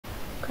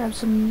Grab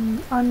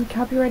some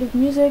uncopyrighted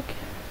music.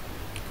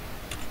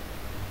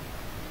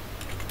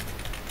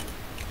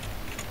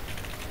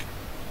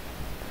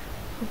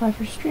 Apply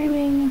for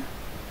streaming.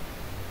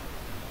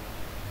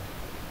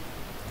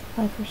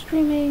 Apply for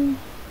streaming.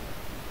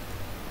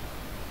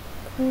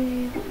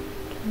 Play.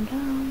 Turn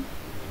down.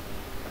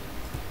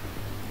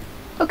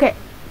 Okay.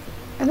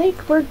 I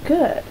think we're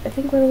good. I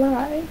think we're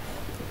live.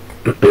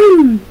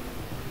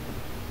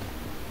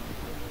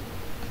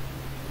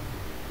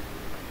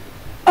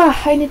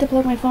 I need to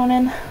plug my phone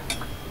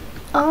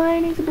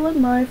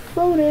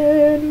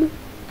in.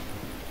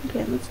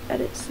 Okay, let's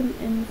edit some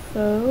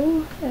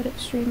info. Edit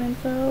stream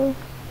info.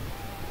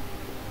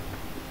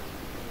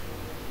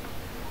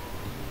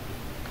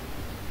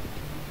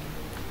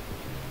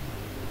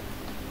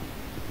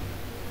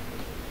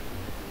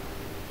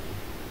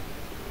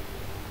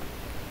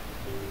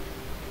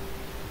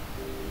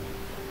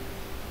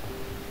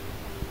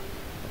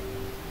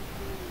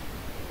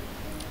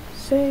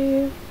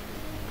 Save.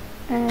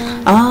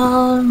 And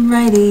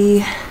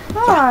alrighty.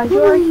 Ah,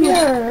 you are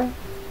here.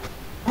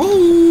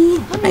 Hey,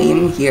 I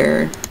am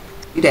here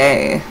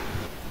today.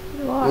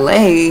 You are.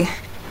 Lay. I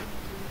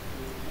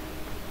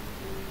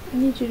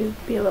need you to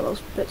be a little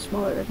bit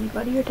smaller than me,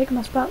 buddy. You're taking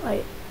my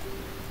spotlight.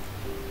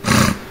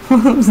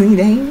 Whoopsie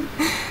dang.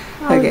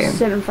 I'll Okay. just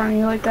sit in front of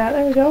you like that.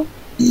 There we go.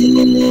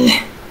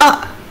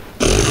 Ah.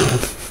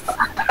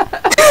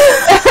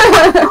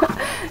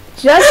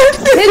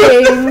 Just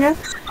kidding.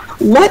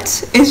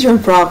 What is your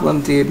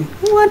problem, dude?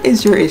 What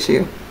is your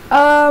issue?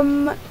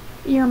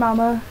 Your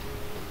mama.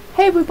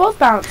 Hey, we both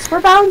bounce. We're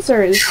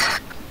bouncers.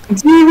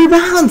 Dude, we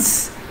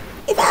bounce.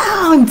 We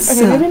bounce.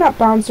 Okay, maybe not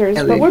bouncers,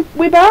 Ellie. but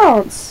we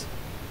bounce.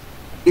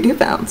 We do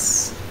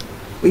bounce.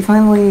 We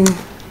finally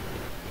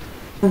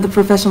have the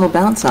professional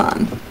bounce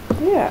on,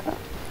 Yeah. which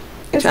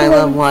It's I because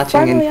love I'm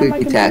watching in finally on my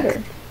Fuki Tech.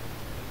 computer.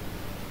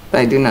 But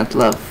I do not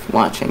love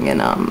watching in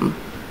the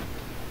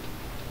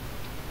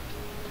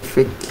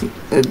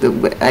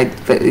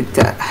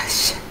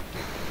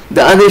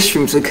other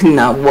streams I could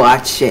not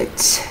watch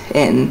it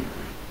in.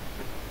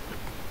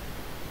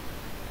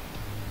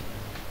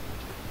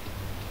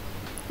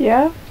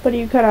 Yeah? What do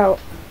you cut out?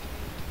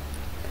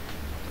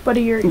 What are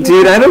your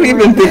Dude, I don't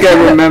even think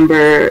I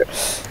remember.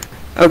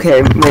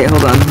 Okay, wait,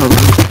 hold on.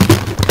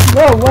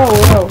 Whoa, whoa,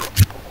 whoa.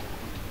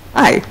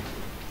 Hi.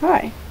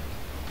 Hi.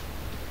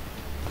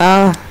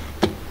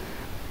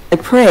 I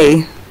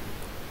pray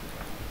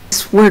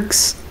this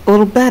works a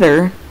little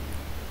better.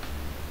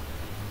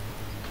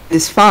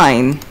 It's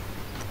fine.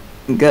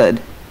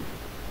 Good.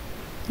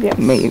 Yes.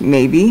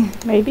 Maybe.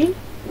 Maybe.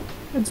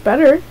 It's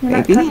better. You're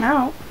not Maybe. cutting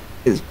out.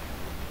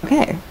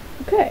 Okay.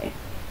 Okay.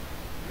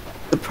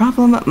 The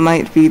problem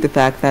might be the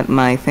fact that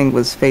my thing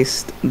was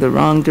faced the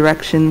wrong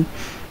direction.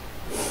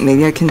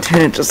 Maybe I can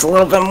turn it just a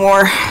little bit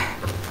more.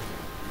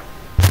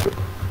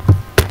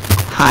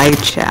 Hi,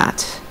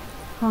 chat.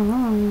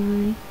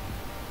 Hi.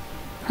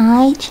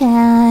 Hi,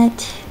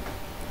 chat.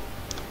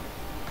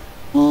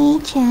 Hey,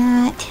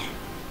 chat.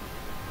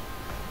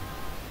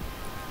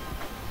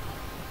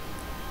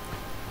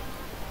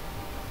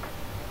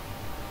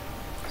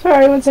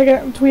 Sorry, 1 second.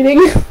 I'm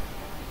tweeting.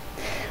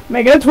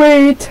 Making a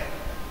tweet.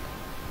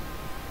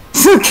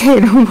 It's okay,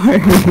 don't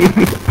worry.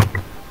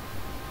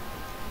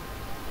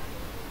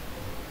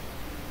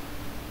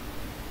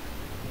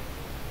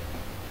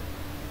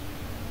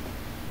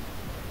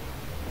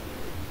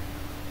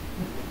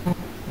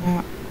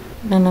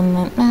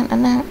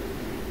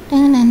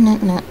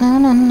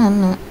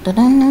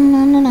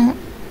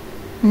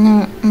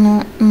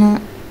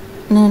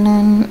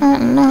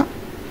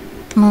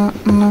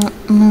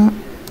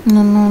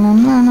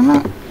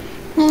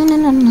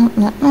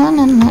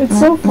 It's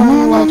so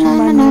fun watching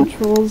my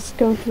neutrals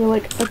go through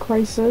like a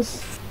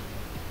crisis.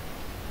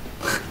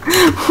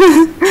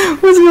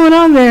 What's going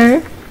on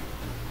there?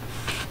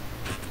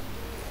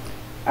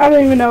 I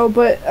don't even know,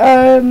 but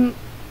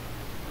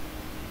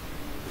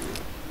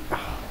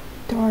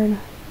darn.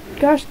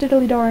 Gosh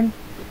diddly darn.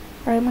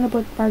 Alright, I'm gonna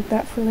bookmark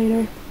that for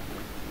later.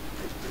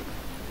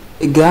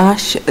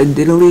 Gosh, a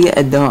diddly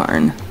a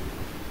darn.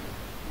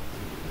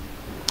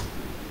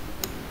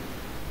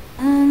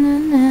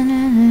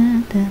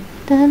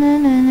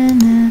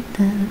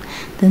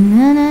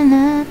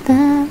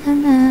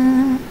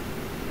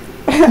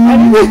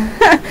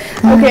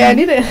 Okay, I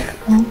need it.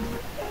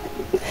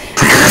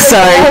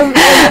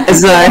 Sorry.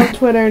 Sorry. Off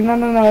Twitter.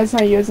 No, it's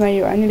not you, it's not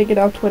you. I need to get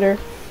off Twitter.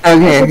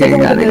 Okay, Also, take a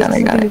look got at it, this, got 'cause it,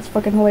 I got think it. it's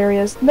fucking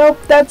hilarious. Nope,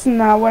 that's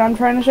not what I'm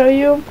trying to show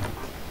you.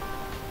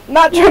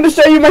 Not trying to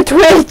show you my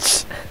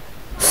Twitch.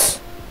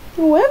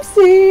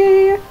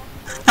 Whoopsie.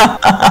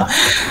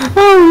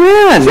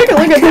 Oh man! Take a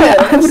look at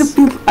this.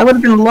 I would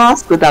have been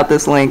lost without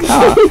this link.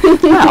 Huh?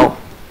 Wow.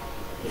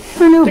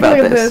 Who knew Take a about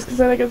look at this, this?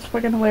 because I think it's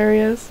fucking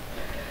hilarious.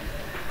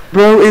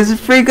 Bro is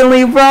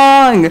frequently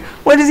wrong.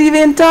 What does he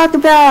even talk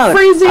about?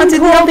 Freezing onto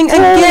cold nothing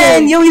day.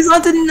 again. Yo, he's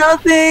onto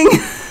nothing.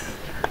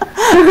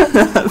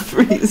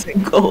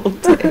 Freezing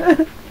cold.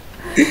 Day.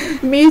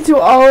 Me to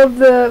all of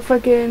the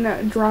fucking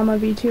drama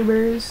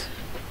VTubers.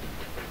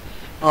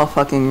 All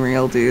fucking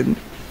real, dude.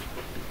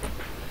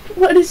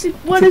 What is it?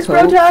 What to is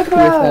bro cope talking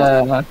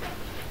about? with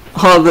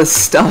all the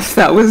stuff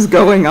that was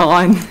going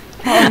on.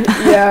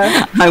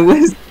 Yeah. I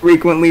was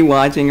frequently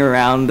watching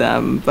around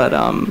them, but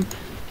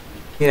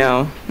you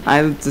know,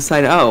 I've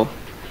decided, oh,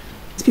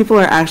 these people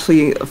are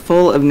actually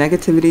full of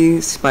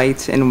negativity,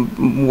 spite,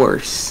 and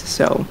worse.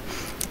 So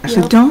I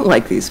actually Yep. don't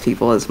like these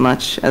people as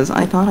much as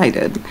I thought I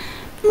did.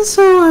 And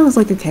so I was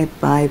like, okay,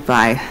 bye.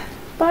 Bye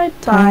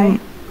bye.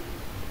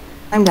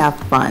 Time to have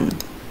fun.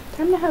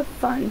 Time to have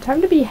fun.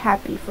 Time to be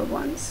happy for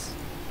once.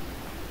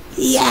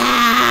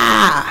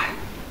 Yeah!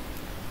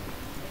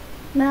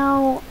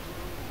 Now,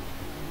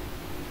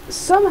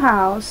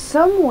 somehow,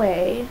 some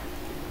way,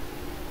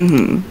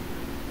 Hmm.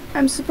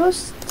 I'm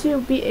supposed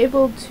to be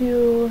able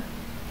to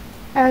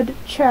add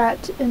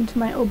chat into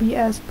my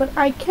OBS, but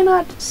I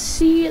cannot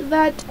see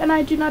that, and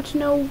I do not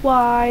know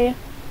why.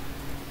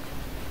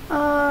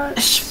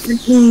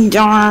 Freaking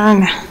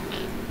darn.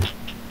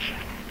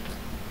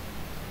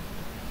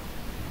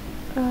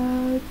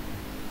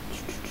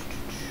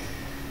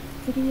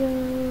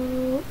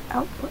 Video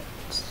output.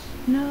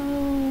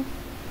 No.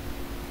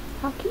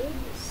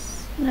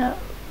 Hotkeys? No.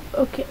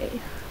 Okay.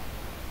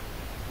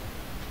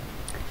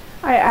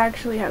 I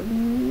actually have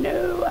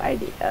no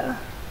idea.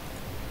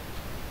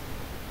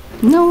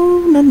 No,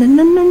 no, no,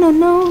 no, no, no,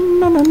 no,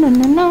 no, no, no,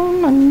 no,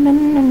 no, no, no,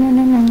 no,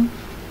 no, no.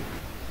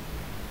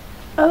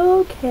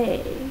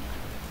 Okay.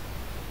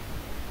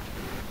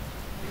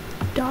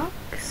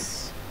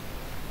 Docs?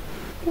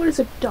 What is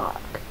a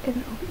doc?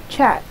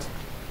 Chat.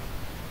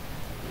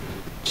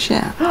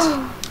 Chat.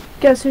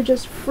 Guess who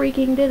just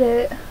freaking did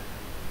it?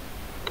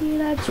 Yeah,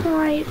 that's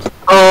right.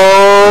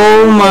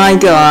 Oh my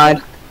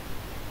god.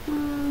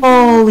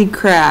 Holy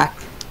crack.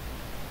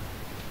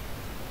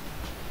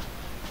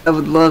 I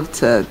would love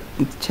to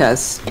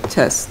test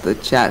the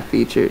chat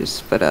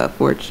features, but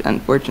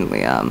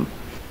unfortunately,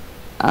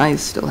 I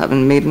still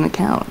haven't made an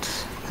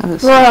account. That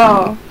is so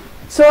Bro. funny.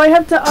 So I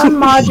have to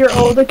unmod your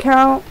old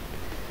account?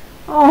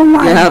 Oh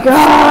my Yep.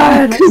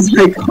 god! Because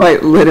I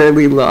quite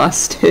literally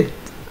lost it.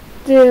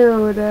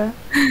 Dude.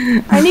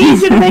 I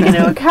need you to make a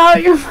new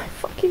account. You're my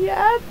fucking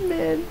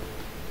admin.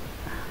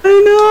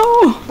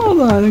 I know.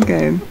 Hold on,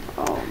 okay.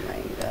 Oh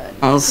my god.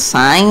 I'll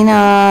sign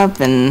up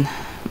and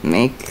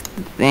make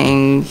the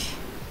thing.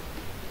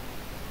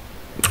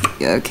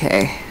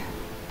 Okay.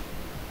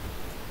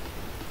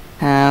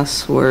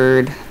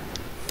 Password.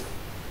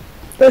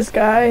 This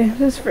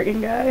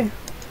freaking guy.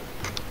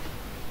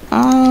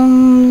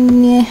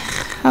 Yeah.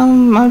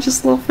 I'm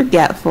just a little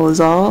forgetful is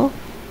all.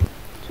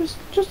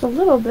 Just a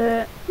little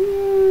bit.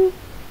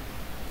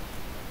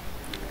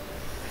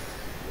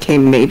 Okay,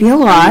 maybe a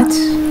lot.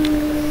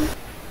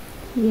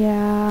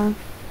 Yeah.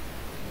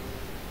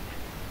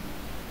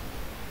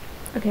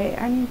 Okay,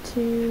 I need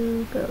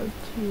to go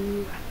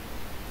to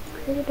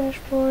create a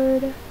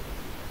dashboard.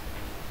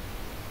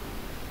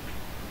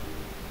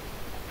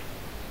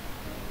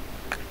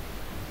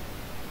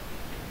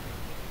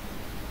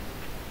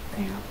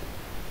 Hang on.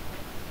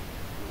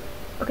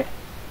 Okay.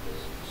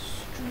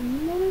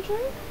 Stream manager?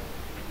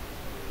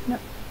 No.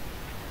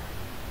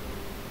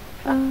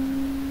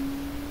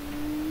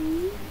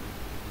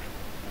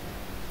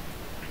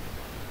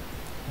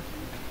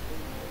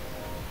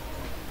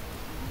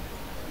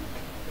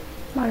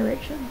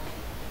 Moderation.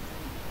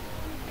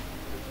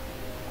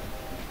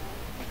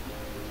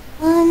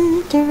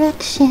 One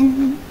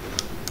Direction.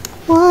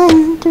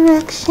 One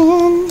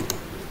Direction.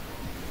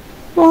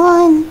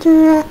 One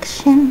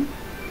Direction.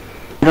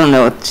 I don't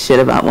know shit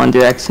about One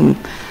Direction.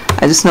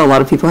 I just know a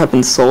lot of people have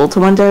been sold to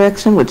One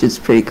Direction, which is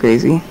pretty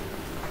crazy.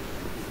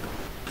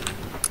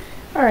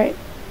 Alright.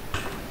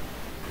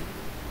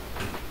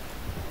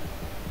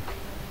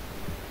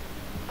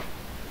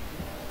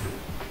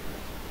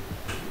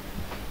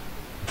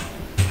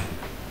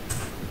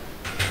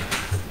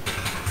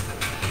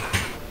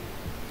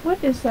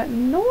 What is that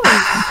noise?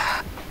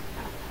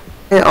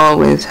 They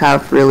always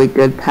have really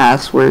good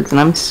passwords, and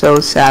I'm so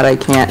sad I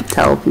can't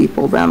tell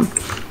people them.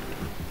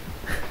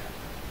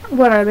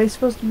 What, are they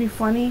supposed to be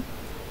funny?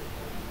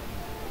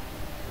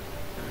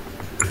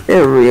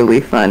 They're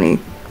really funny.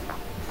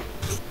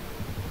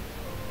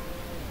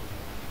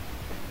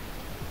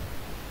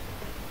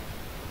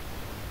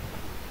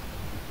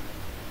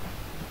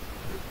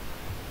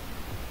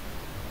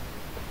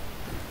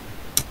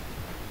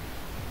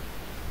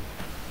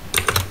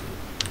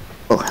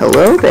 Well,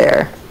 hello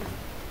there.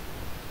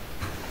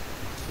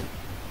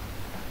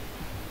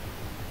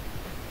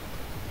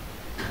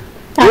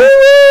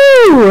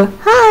 Woo!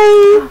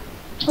 Hi!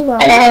 Hello.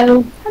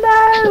 Hello.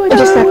 Hello. I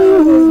just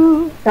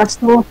Hello.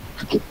 Festival.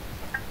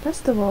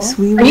 Festival.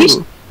 Sweet. Are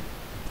you-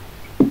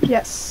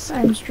 Yes,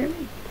 I'm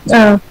streaming.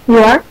 You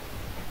are?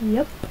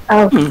 Yep.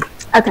 Oh, Hmm.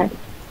 okay.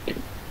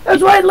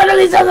 That's what it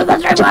literally says in the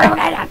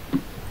stream.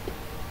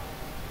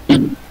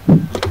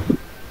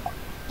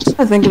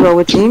 I think about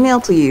which email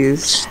to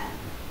use.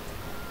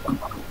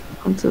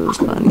 What's a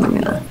fun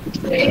email?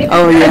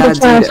 Oh yeah, Which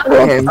one is dude. cool?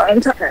 Okay.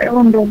 I'm sorry,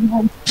 I'm going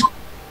home.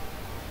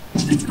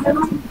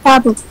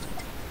 Bobby.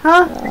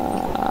 Huh?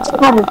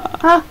 Bobby.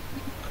 Huh?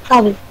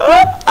 Bobby.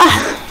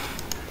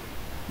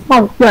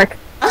 Oh, York.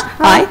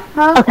 Hi.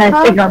 Huh? Okay,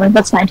 Huh? ignore me.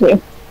 That's fine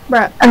too.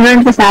 Bruh. I'm going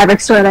to the fabric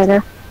store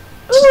later.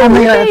 I'm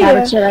gonna go to the Ooh,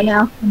 fabric yeah. store right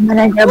now. I'm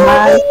gonna go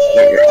buy.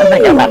 I'm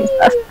gonna go buy my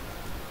stuff.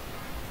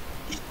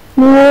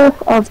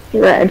 Move of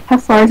thread. How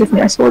far is it from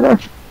my school though?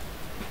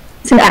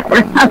 It's an hour.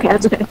 Okay,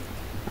 that's okay.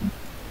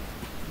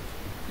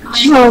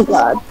 Oh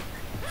god.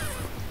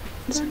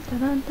 Dun, dun,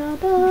 dun, dun,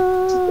 dun,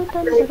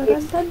 dun, dun,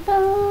 dun, dun,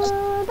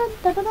 dun,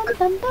 dun, dun, dun,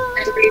 dun, dun.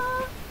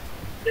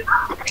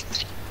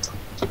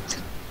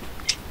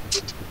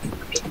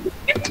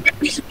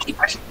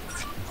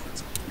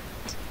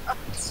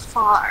 It's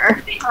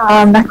far.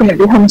 I'm not gonna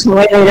be home till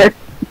way later.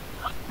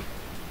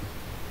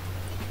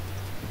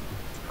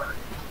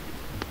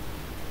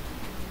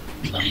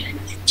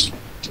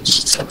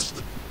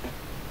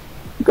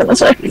 Goodness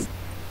sake.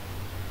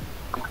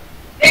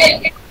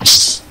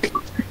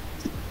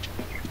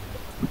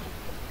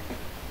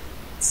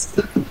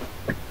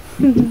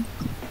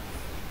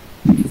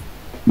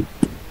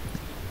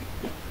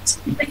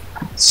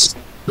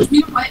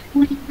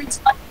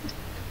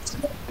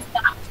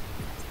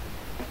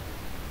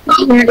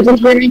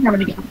 I'm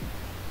gonna go.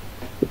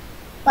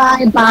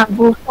 Bye,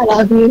 Babu. I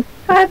love you.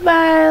 Bye bye,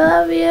 I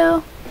love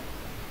you.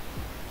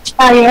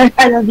 Bye, Eric.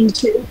 I love you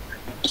too.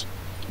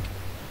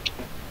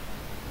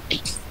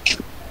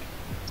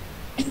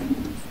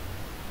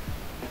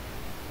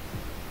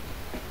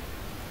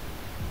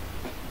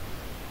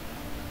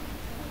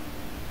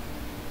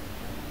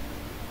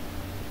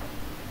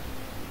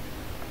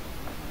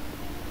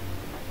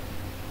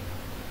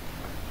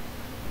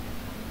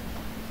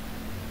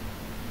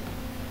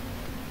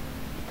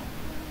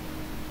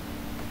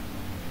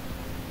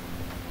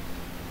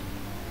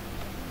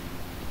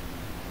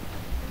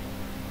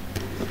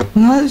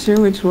 I'm not sure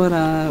which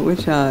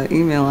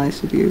email I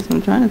should use.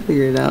 I'm trying to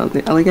figure it out.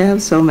 Like I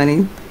have so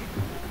many,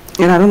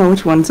 and I don't know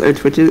which ones are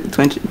Twitch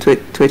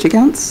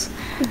accounts.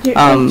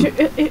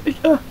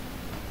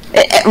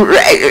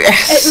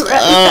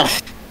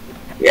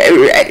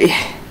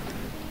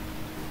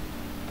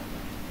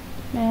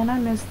 Man, I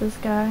miss this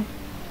guy.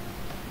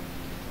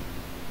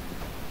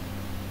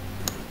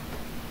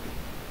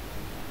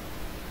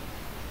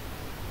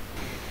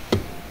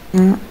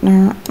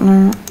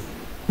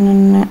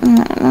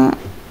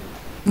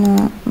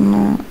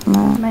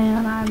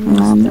 Man, I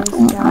miss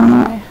this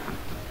guy.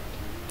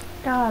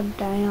 God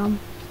damn.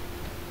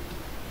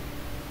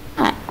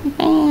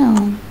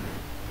 Damn.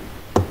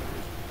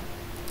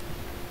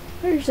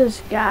 Where's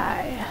this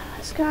guy?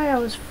 This guy I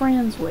was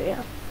friends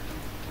with.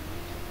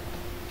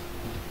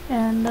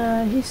 And,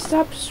 he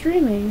stopped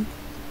streaming.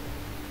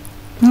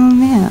 Oh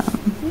man.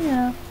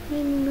 Yeah,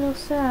 made me real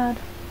sad.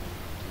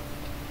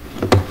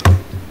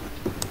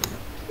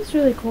 He's a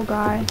really cool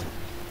guy.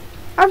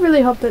 I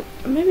really hope that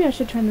maybe I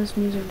should turn this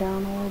music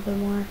down a little bit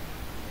more.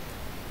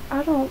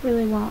 I don't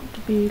really want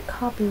to be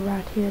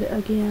copyrighted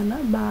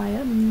again by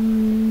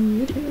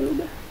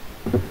YouTube.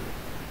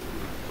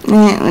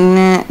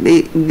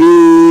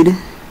 Dude.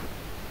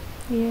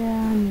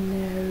 Yeah, I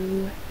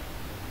know.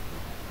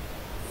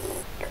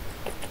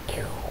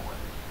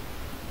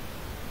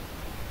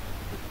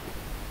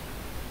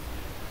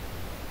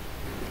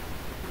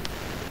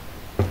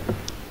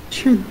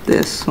 Sure,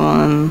 this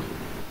one.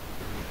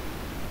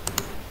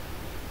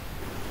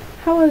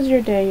 How was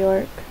your day,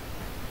 York?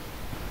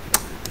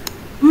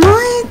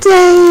 My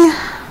day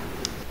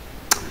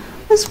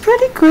was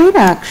pretty great,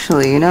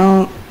 actually. You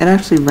know, it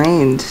actually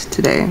rained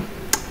today.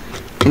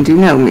 And do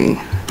you know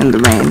me and the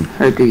rain,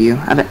 or do you?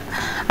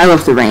 I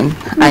love the rain.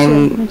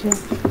 Me too.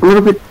 a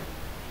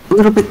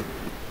little bit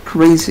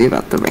crazy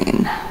about the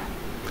rain.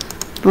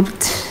 A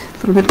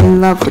little bit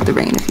in love with the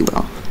rain, if you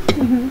will.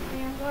 Mm-hmm.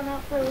 Yeah, I'm going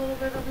out for a little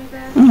bit. I'll be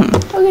back.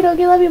 Okay,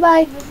 dokie, love you,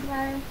 bye.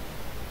 Bye.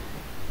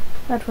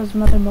 That was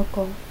Mother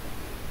Moko.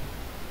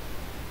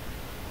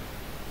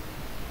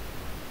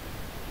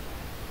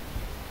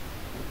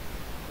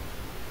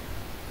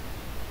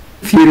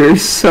 Computer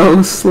is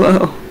so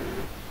slow.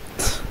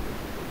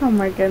 Oh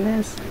my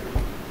goodness.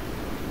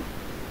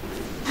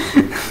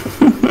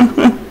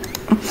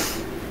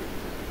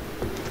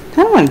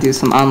 Kind of want to do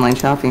some online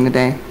shopping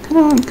today. Kind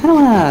of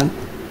want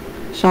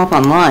to shop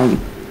online.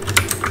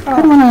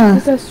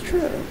 Oh, that's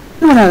true.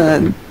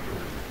 I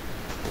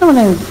want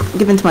to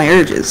give in to my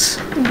urges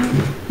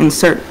and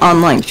start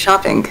online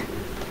shopping.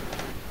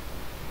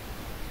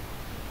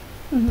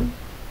 Mm-hmm.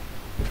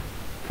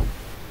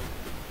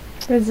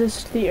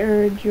 Resist the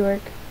urge,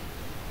 York.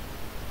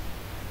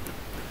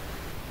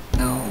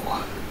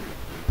 No.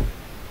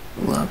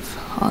 Love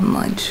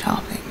online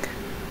shopping.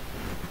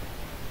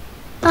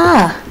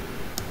 Ah,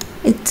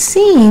 it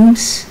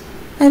seems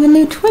I have a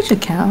new Twitch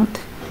account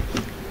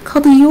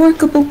called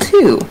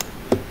Yorkable2.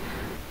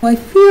 I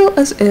feel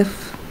as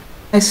if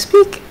I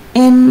speak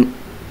in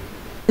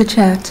the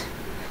chat.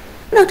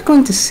 You're not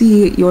going to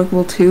see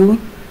Yorkable2.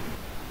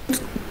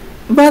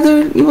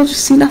 Rather, you will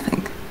just see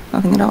nothing.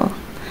 Nothing at all.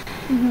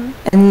 Mm-hmm.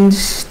 And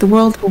the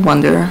world will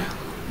wonder,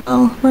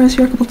 well, where is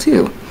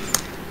Yorkable2?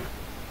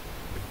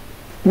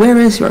 Where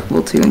is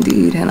Yorkable2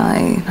 indeed? And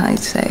I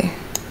say,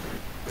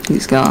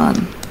 he's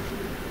gone.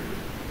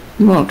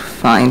 You won't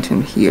find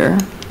him here.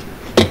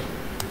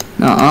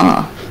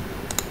 Nuh-uh.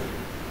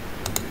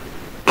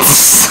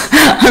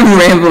 I'm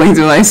rambling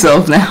to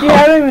myself now. Yeah,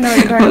 I don't even know what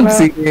you're talking about.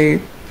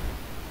 Oopsie.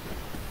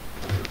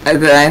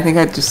 I think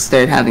I just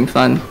started having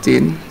fun,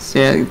 dude.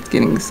 Started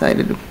getting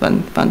excited.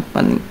 Funny. Fun,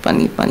 funny.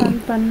 Funny, funny,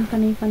 fun.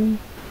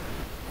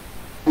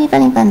 Funny,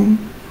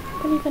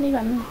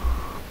 fun.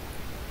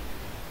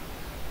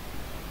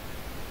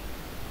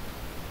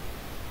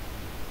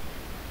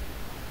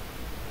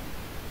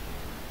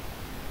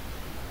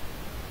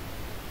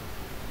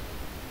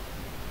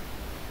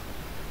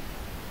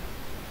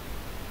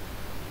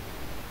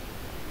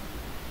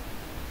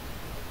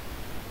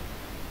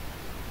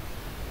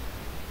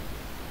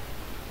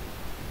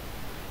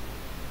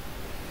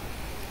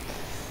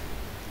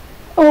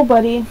 Oh,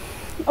 buddy.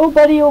 Oh,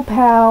 buddy, oh,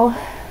 pal.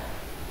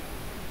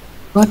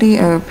 Buddy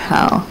or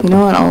pal? You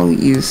know what? I'll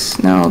use.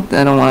 No,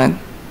 I don't want to.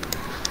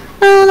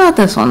 No, not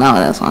this one. Not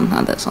this one.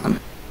 Not this one.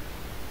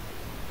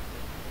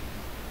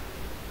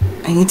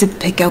 I need to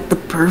pick out the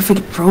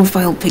perfect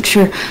profile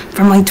picture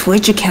for my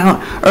Twitch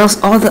account, or else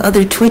all the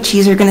other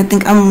Twitchies are gonna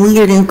think I'm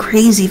weird and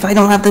crazy if I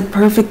don't have the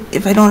perfect.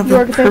 If I don't have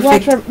York, the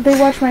perfect. they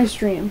watch my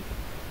stream.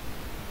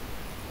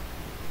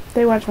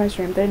 They watch my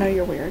stream. They know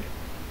you're weird.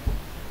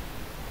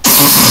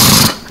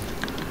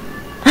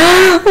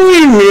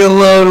 Leave me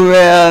alone,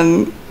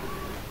 man.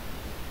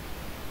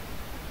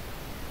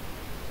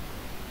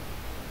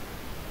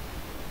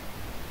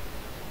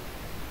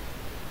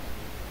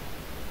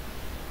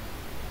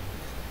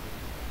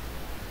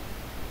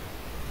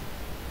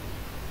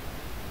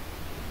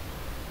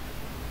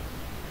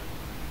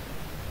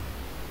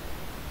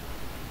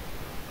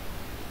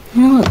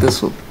 You know what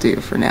this will do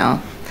for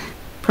now?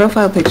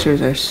 Profile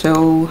pictures are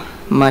so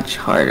much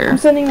harder. I'm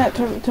sending that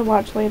to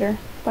watch later,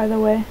 by the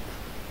way.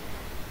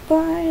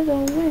 By the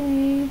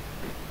way.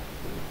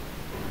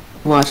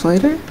 Watch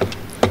later?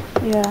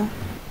 Yeah.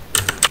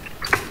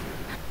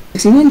 You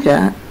see me in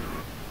chat?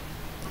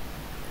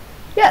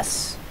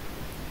 Yes.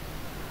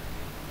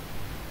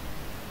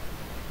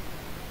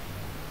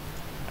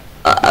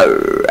 I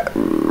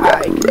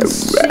can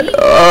see.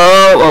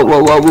 Oh,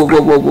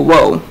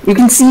 whoa. You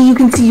can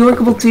see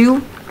Yorkable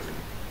too?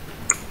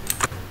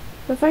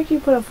 The fact you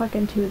put a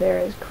fucking 2 there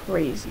is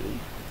crazy.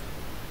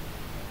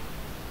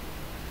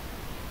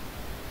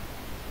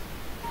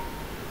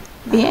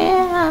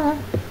 Yeah.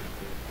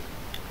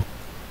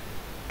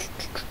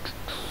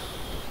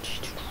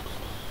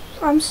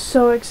 I'm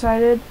so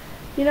excited.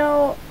 You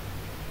know,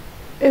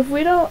 if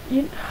we don't,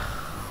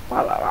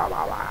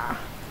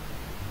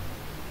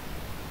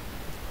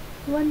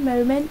 One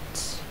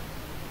moment.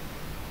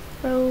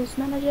 Roles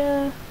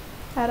manager.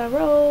 Add a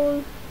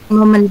role.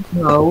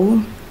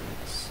 Momento.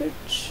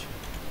 Search.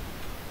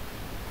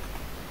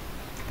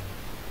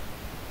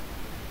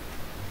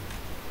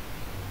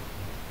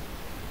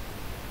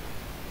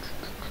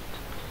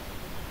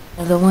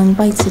 Another one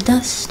bites the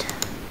dust.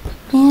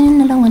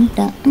 And another one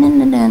down.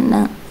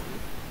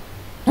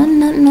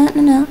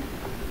 No.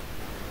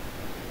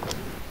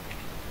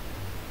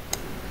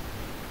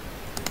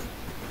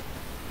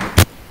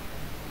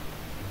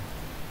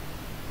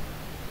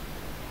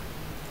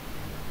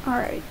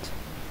 Alright.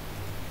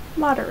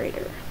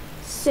 Moderator.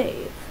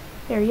 Save.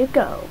 There you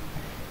go.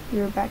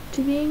 You're back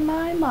to being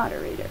my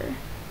moderator.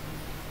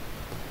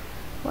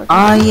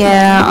 Oh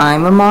yeah,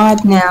 I'm a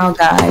mod now,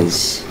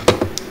 guys.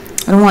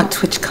 I don't want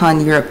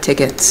TwitchCon Europe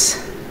tickets.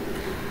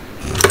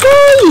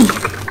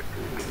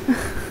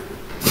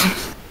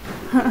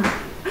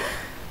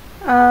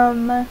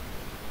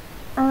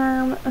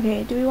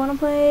 Okay, do we want to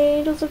play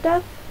Angels of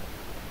Death?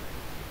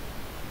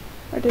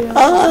 Or do we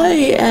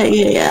Yeah.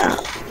 Yeah.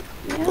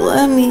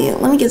 Let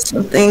me get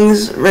some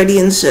things ready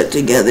and set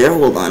together.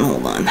 Hold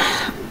on.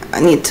 I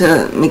need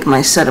to make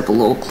my setup a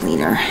little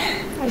cleaner.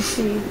 I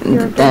see.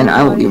 And then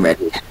I will be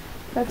ready.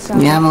 That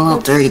sounds, Yeah, I'm a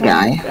little dirty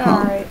guy.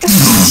 Alright.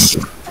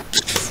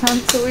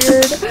 Sounds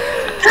weird.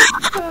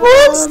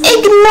 Let's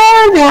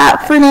ignore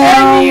that for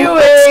now.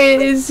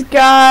 Anyways,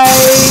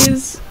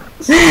 guys.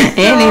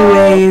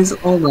 Anyways,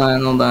 hold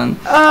on.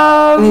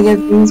 Let me get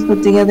things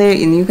put together,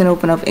 and you can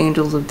open up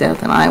Angels of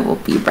Death, and I will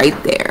be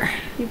right there.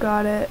 You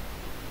got it.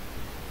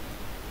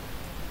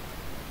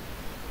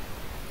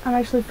 I'm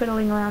actually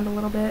fiddling around a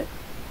little bit.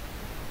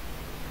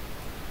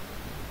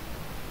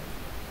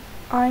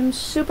 I'm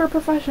super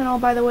professional,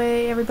 by the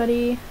way,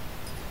 everybody.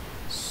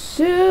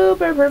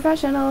 Super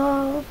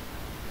professional.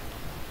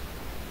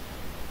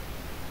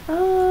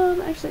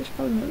 Actually, I should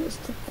probably move this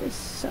to this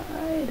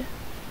side.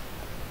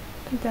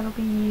 I think that'll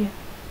be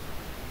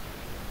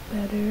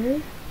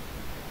better.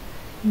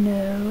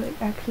 No, it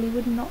actually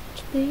would not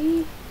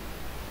be.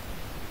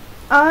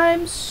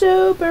 I'm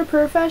super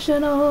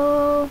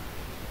professional.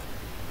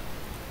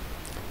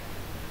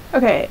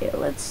 Okay,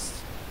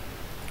 let's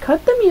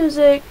cut the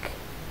music.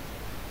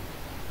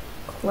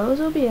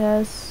 Close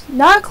OBS.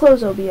 Not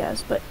close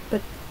OBS, but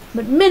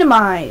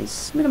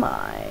minimize.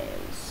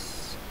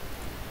 Minimize.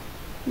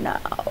 Now.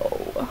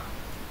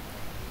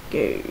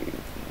 Games.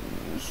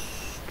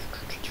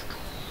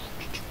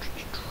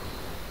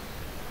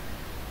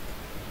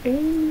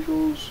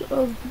 Angels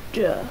of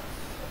Death.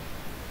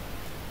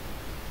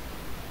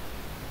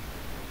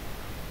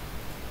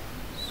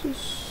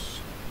 This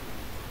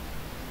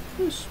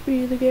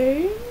be the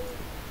game,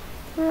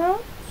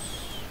 perhaps?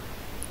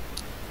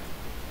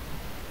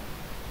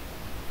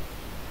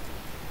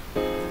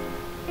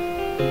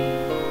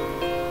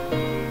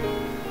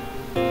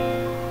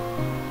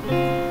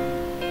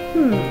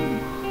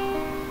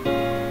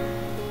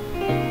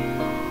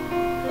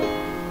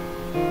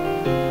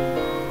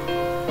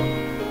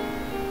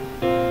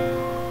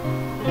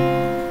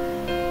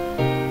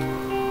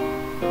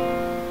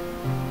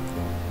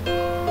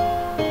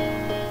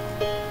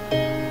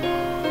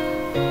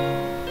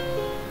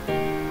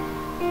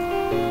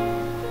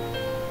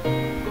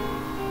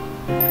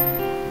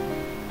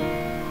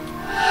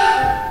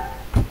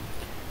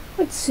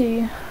 Let's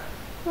see.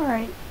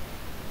 Alright.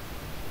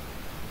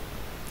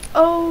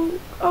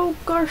 Oh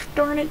gosh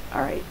darn it.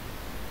 Alright.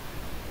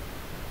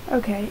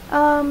 Okay,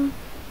 I'm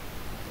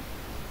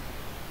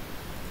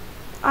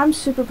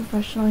super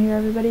professional here,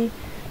 everybody.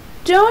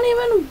 Don't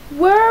even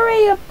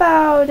worry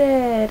about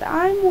it.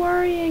 I'm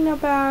worrying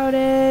about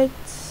it.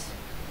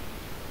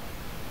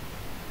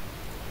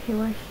 Okay,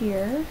 we're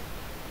here.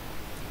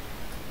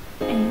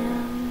 And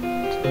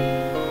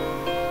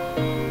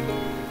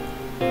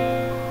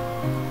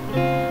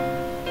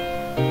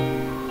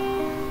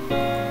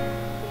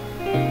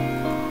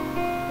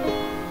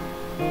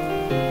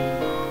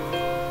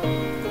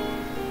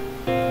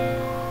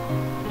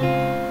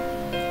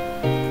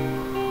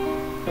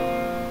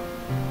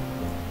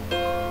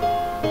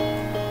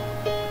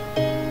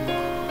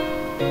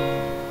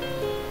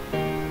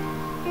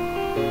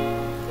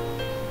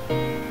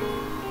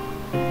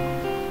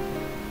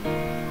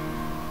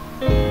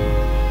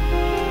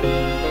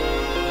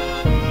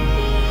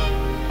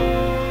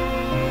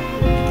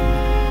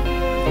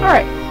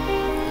alright.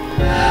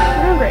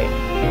 We're doing great.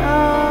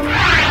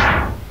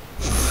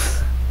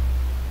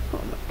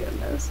 Oh my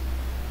goodness.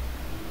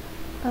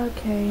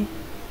 Okay.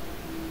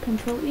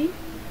 Control E.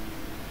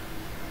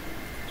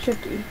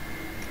 Shift E.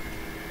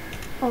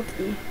 Alt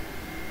E.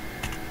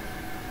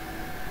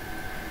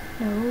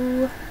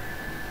 No.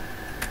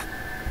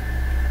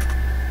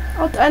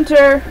 Alt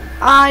Enter.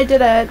 I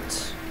did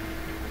it.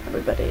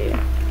 Everybody.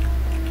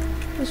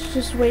 Let's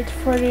just wait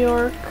for the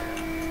orc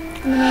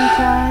in the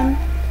meantime.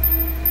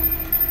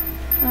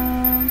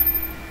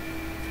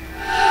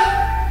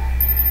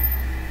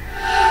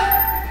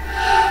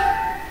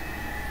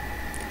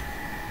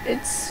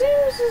 It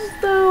seems as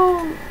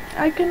though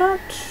I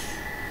cannot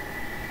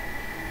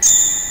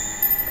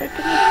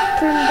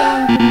turn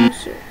down the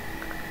music.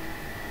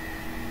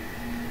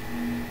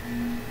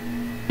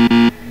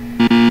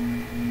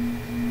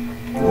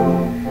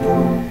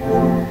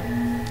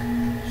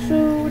 So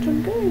what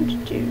I'm going to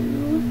do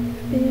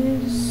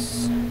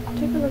is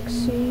take a look,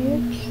 see,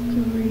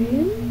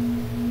 stream.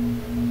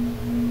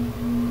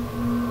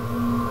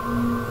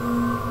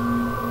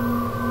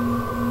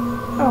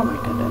 Oh my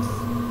goodness.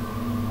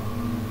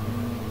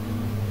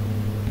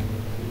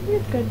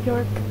 You're good,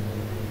 York.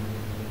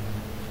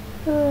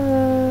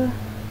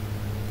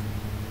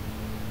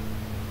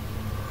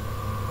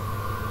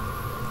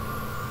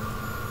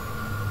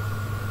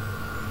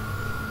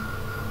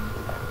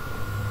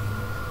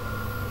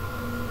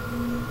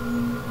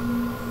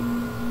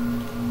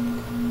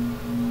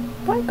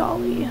 By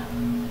golly.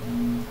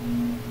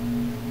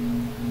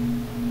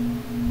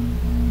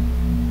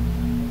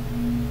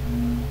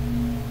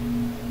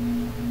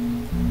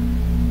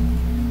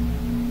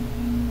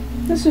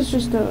 This is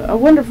just a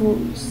wonderful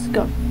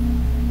scuff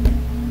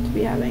to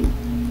be having.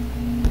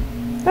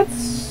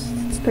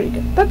 That's pretty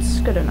good. That's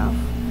good enough.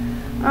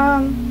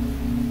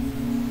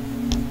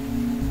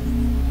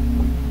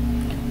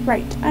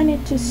 Right, I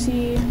need to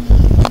see.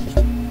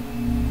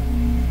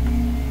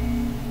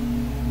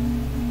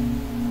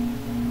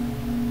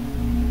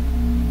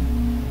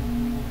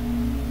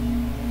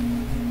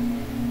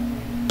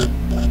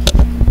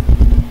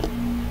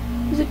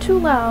 Is it too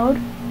loud?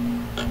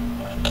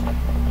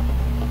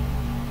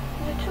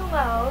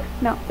 Loud?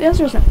 No, the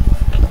answer is no. Too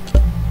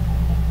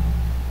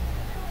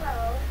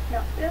loud?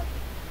 No. Yep.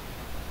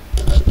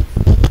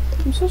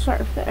 I'm so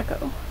sorry for the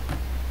echo.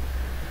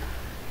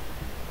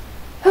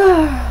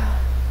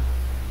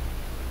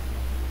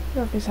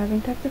 York is having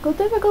technical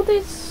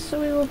difficulties, so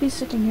we will be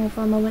sitting here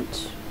for a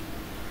moment.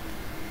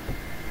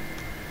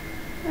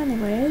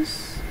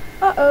 Anyways.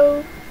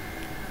 Uh-oh.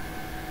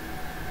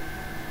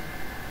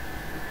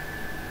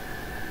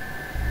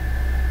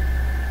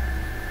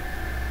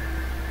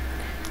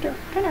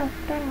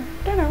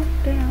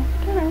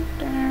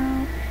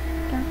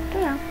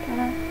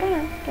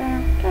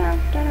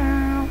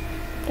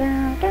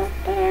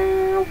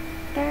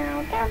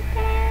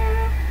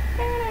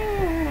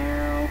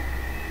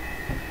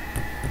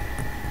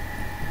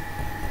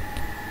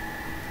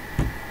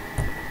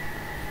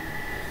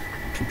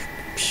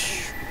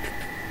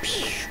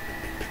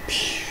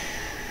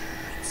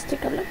 Let's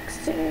take a look,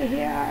 see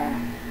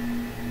here.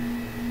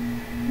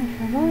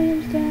 Make our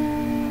volumes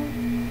down.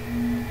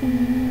 And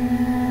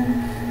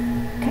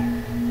okay.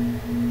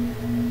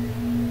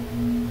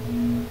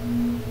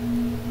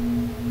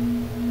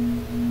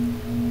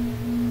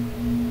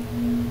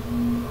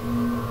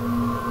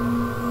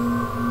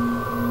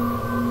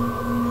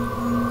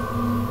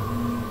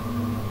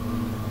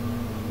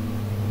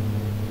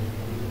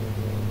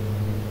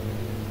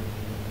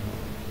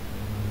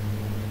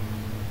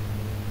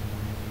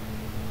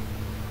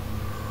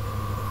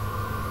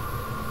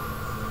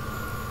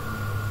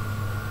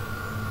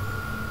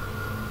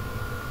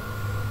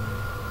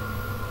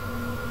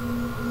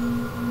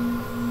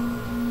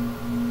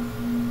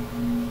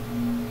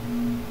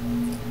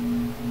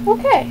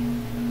 Okay.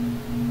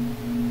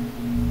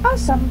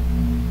 Awesome.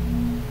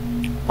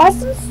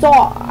 Awesome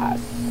sauce.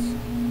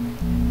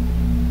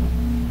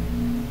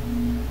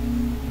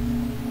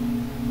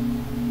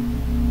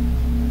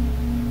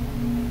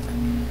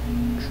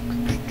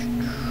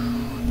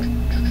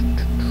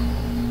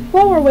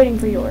 While we're waiting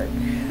for York,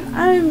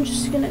 I'm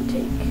just gonna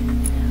take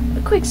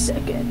a quick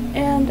second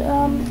and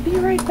be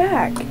right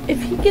back.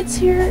 If he gets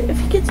here, if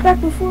he gets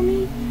back before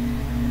me,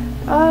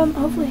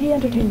 hopefully he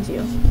entertains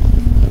you.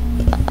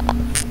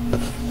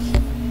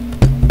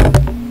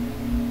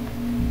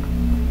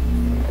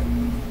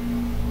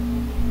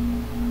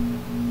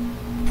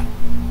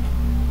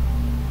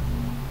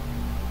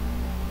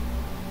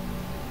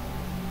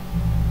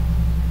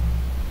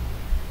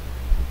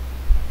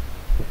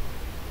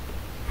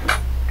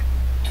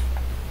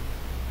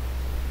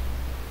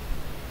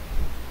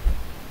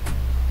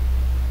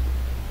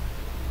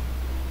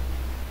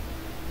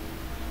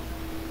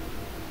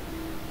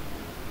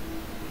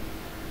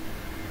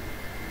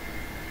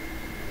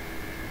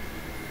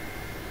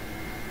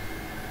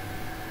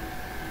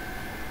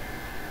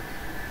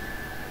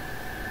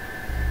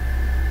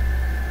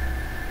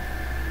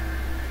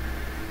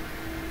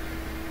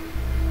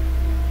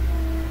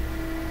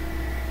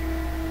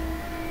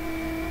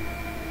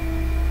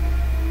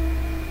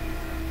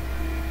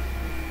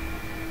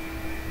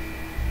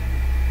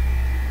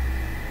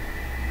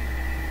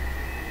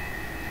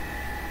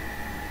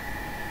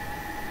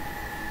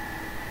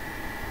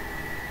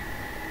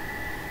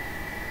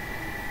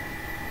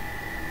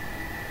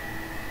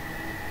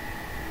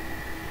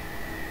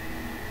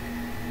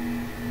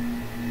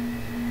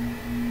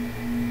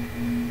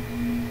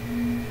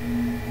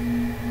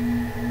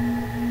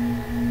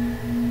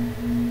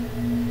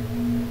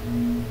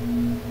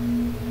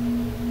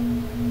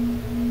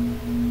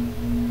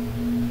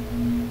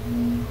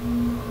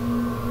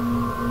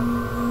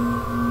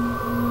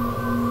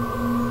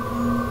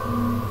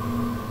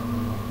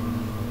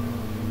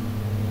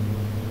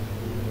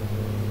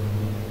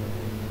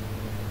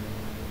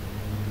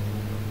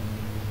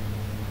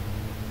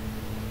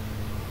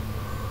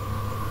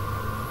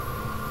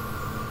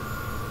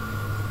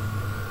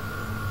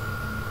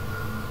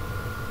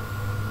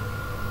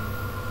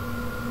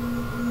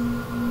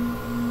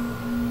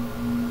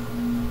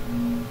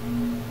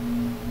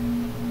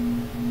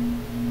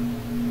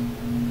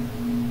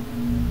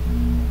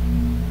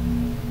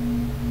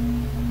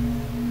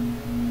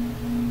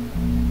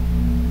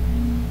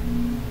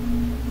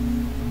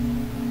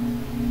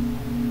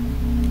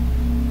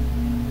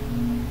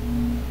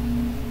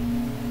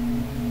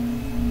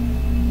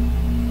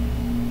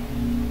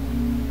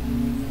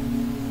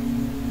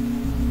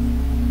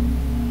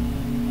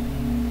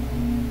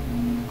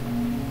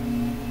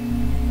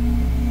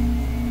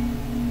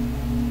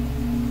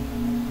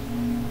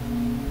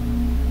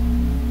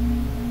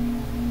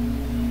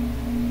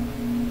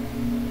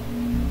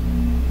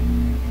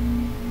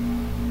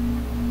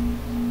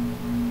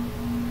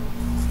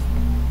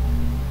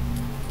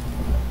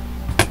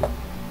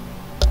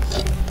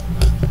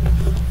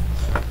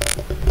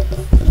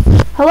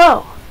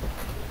 Hello.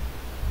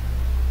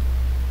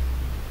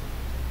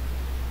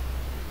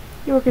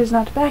 York is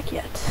not back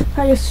yet.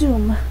 I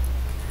assume.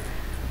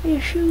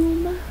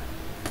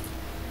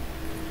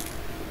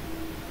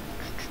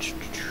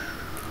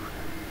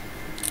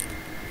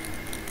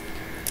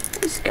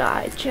 This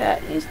guy,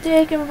 chat, he's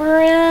taking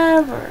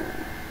forever.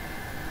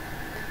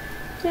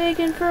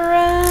 Taking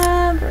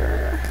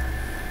forever.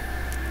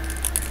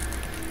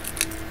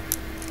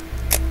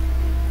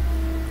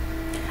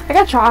 I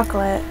got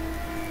chocolate.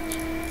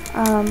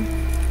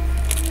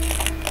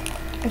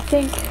 I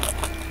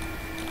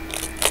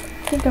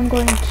think I'm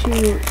going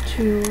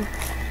to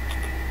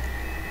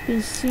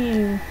be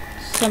seeing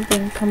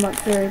something come up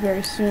very,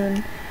 very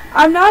soon.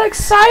 I'm not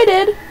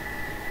excited,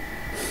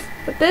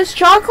 but this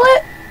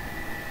chocolate,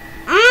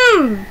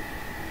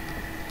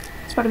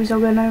 it's about to be so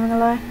good. Not even gonna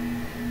lie.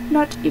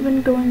 Not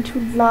even going to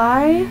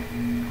lie.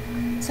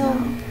 So,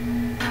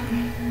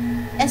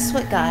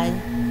 S-Sweat guy.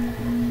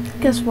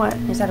 Guess what?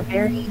 Is that a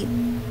very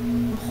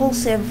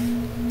impulsive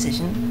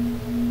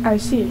decision? I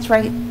see. It's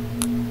right.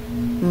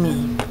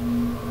 Me.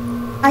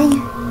 I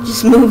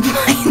just moved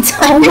my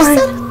entire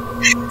setup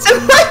to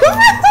my room.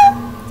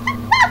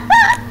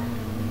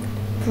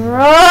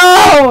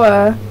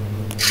 Bro!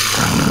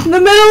 In the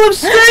middle of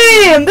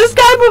stream! This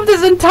guy moved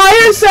his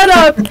entire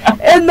setup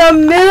in the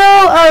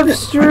middle of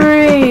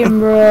stream,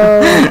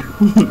 bro.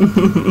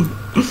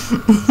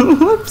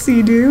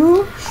 Whoopsie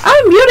doo.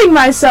 I'm muting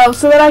myself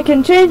so that I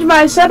can change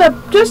my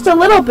setup just a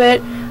little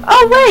bit.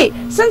 Oh wait,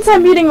 since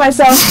I'm muting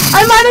myself,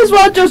 I might as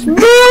well just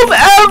move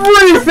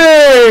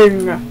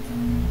everything!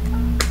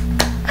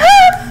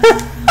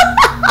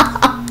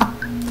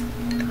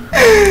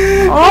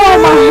 Oh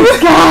my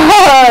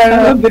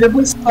god! A bit of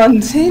a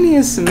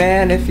spontaneous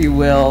man, if you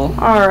will.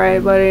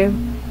 Alright, buddy.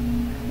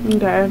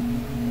 Okay.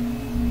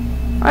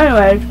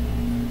 Anyway.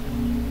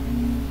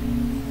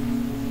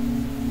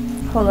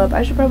 Hold up,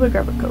 I should probably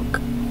grab a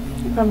Coke.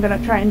 If I'm gonna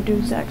try and do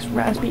Zach's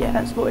raspy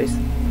ass voice.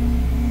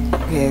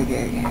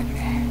 Okay.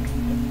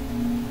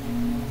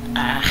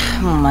 Ah.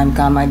 Oh my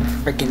god, my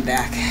freaking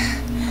back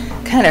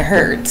kind of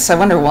hurts. I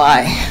wonder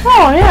why.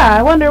 Oh yeah,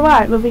 I wonder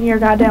why. Moving your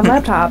goddamn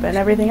laptop and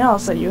everything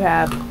else that you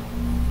have.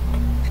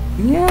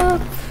 Yeah.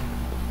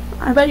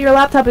 I bet your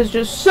laptop is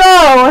just so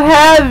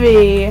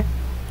heavy.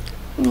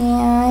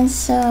 Yeah, it's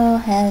so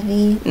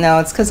heavy. No,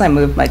 it's because I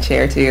moved my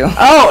chair too.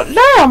 Oh,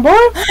 damn, boy.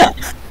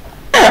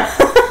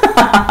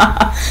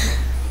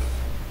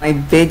 My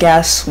big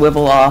ass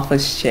swivel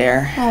office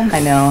chair. Oh. I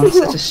know, I'm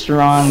such a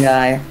strong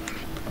guy.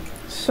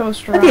 So How are the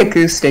strong.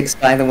 acoustics,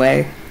 by the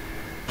way?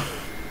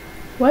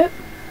 What?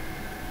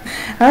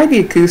 How are the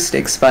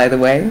acoustics, by the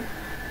way?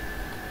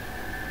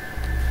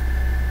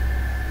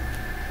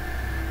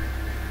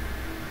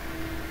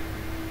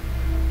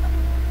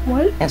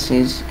 What?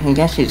 I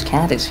guess his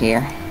cat is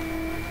here.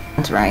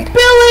 That's right.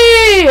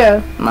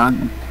 Billy!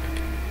 Mom.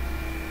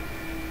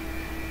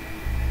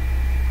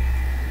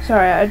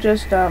 Sorry, I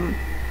just,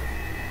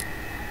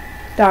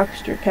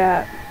 doxed your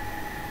cat.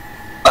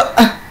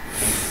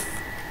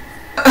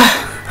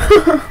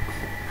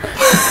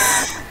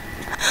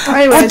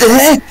 Anyways, What the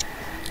heck?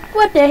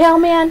 what the hell,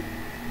 man?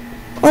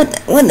 What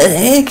the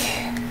heck?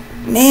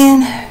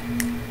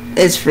 Man,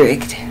 it's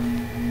freaked.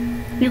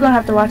 You're gonna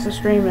have to watch the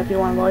stream if you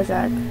want to voice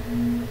act.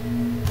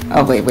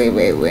 Oh wait,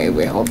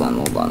 hold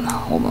on,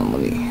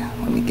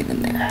 let me get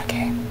in there,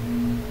 okay.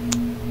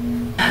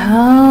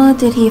 How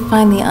did he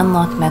find the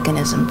unlock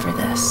mechanism for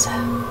this?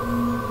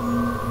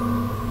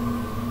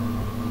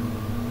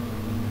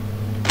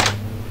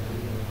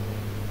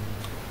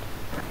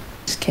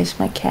 Just kiss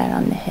my cat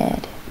on the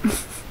head.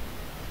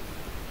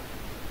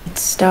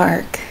 It's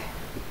dark.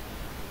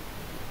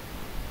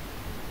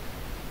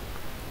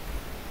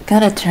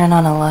 Gotta turn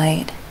on a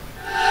light.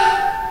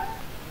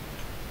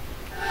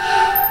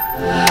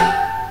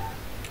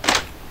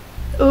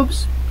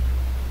 Oops.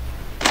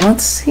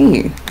 Let's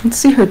see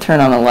her turn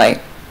on a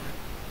light.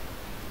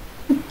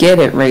 Get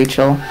it,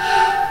 Rachel.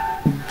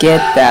 Get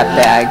that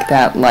bag,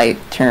 that light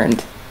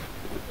turned.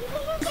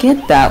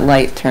 Get that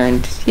light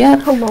turned. Yep.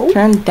 Hello?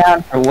 Turned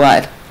down for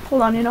what?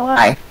 Hold on, you know what?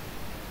 Hi.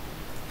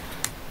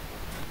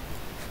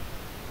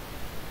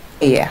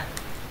 Yeah.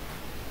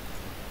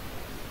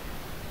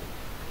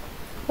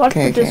 Watch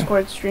Okay, the okay.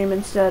 Discord stream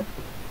instead.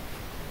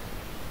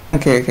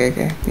 Okay.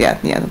 Yeah,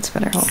 that's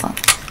better. Hold on.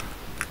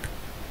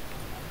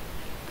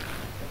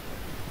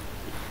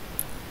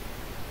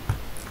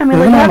 I mean,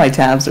 Moving all like, my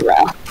tabs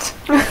around.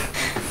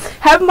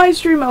 have my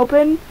stream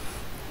open,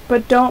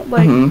 but don't,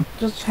 like, Mhm.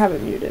 just have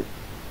it muted.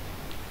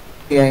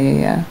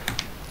 Yeah.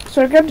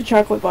 So I grabbed a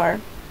chocolate bar.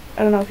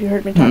 I don't know if you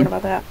heard me talking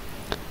about that.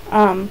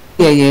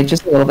 Yeah,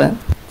 just a little bit.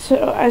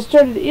 So I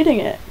started eating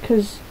it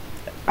because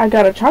I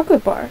got a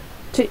chocolate bar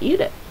to eat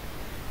it.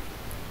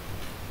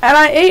 And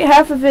I ate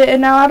half of it,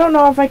 and now I don't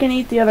know if I can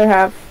eat the other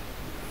half.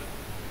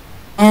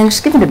 And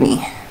just give it to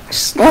me.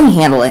 Just let me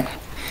handle it.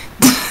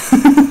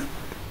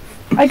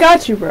 I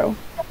got you, bro.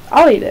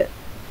 I'll eat it.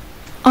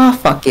 Oh,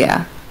 fuck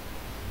yeah.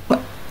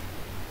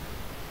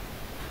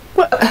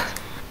 What?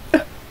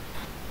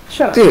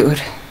 Shut up.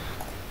 Dude.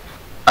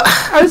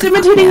 I was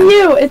imitating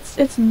you.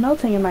 It's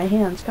melting in my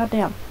hands.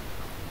 Goddamn.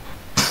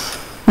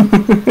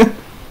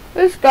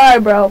 This guy,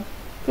 bro.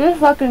 This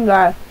fucking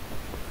guy.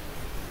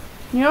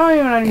 You don't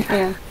even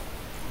understand.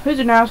 Who's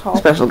an asshole?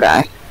 Special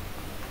guy.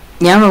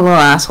 Yeah, I'm a little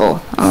asshole.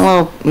 I'm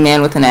a little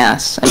man with an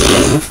ass. I'm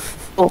kidding.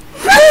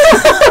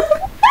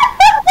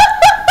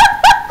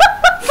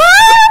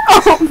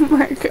 Oh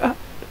my god.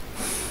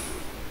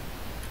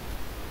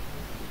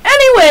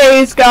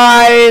 Anyways,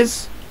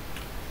 guys.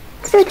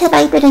 So that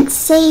I didn't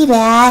say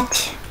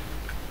that.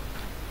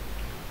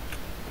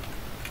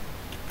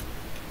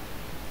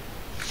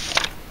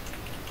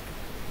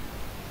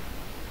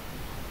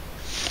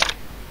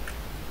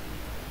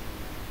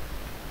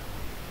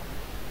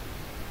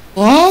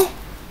 Yeah?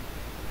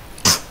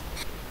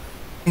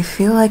 I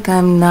feel like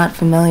I'm not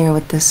familiar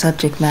with this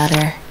subject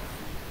matter.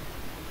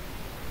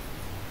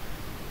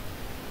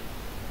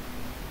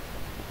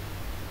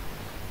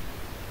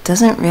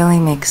 Doesn't really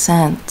make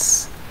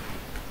sense.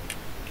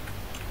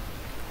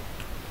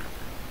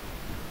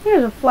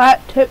 Here's a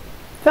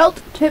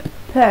felt tip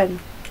pen.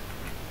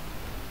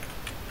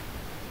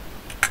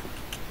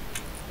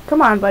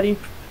 Come on, buddy.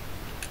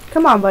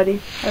 Come on,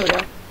 buddy. There we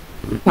go.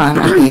 Come on,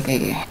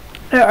 okay.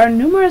 There are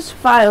numerous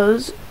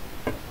filed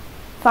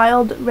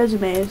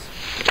resumes.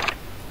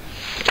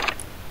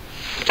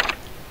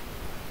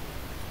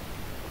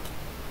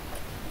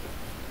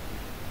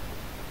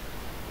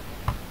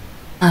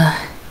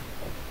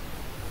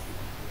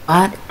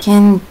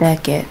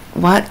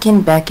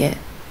 Watkin Beckett.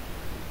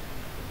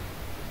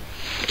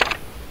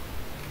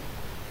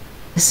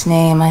 This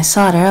name, I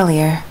saw it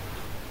earlier.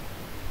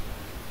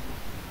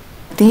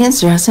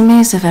 These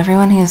resumes of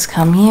everyone who's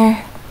come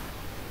here?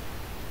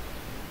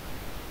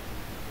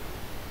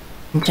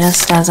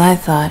 Just as I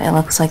thought, it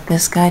looks like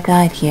this guy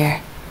died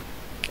here.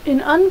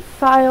 An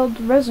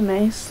unfiled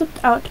resume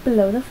slipped out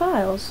below the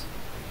files.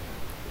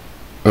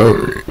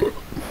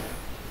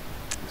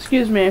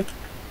 Excuse me.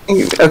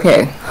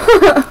 Okay.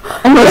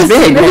 I'm not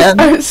big, man.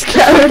 I'm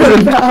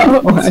scattered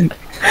about.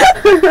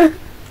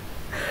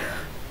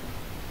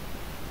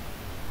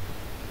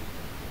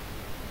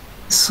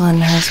 This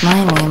one has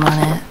my name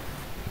on it.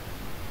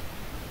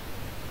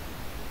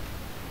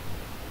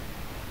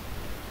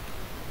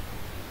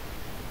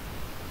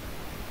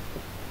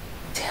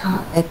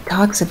 It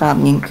talks about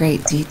me in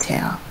great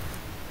detail.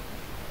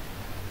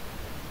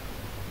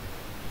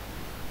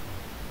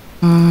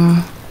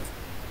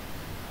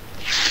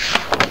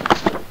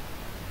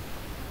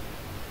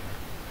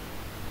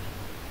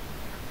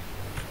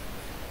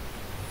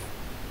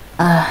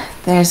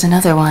 There's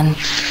another one.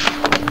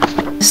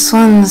 This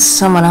one's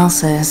someone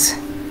else's.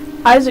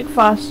 Isaac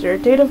Foster,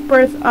 date of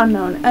birth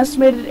unknown,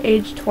 estimated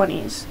age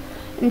 20s.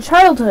 In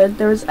childhood,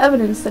 there was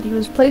evidence that he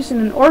was placed in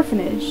an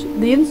orphanage.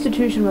 The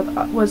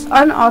institution was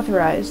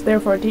unauthorized,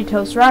 therefore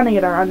details surrounding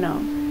it are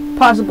unknown.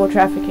 Possible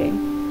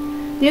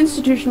trafficking. The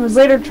institution was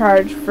later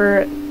charged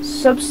for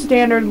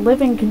substandard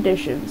living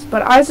conditions,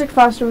 but Isaac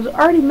Foster was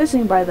already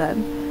missing by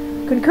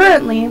then.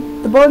 Concurrently,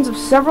 the bones of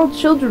several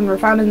children were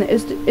found in the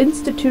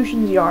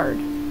institution's yard.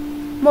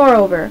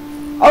 Moreover,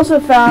 also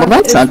found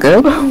Well, that's not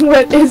good.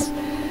 what is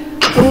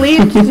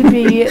believed to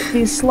be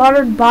the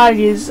slaughtered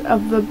bodies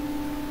of the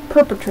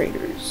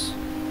perpetrators.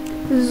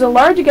 This is a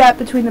large gap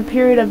between the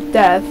period of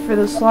death for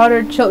the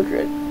slaughtered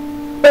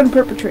children and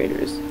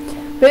perpetrators.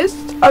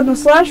 Based on the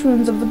slash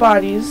wounds of the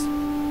bodies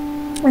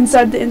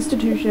inside the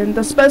institution,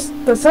 the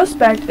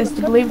suspect is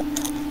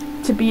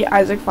believed to be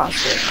Isaac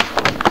Foster.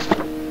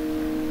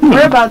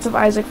 Whereabouts of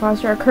Isaac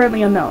Foster are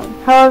currently unknown.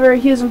 However,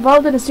 he is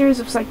involved in a series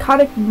of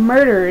psychotic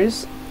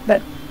murders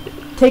that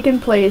taken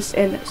place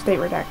in State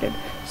Redacted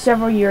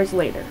several years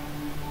later.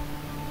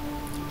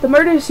 The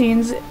murder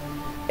scenes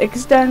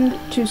extend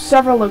to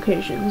several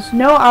locations.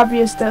 No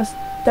obvious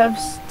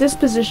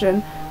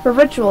disposition for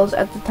rituals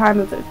at the time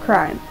of the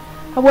crime.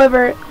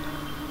 However,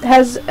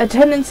 has a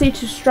tendency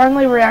to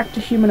strongly react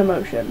to human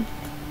emotion.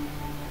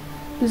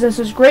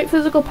 Possesses great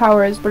physical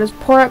powers, but is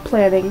poor at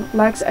planning,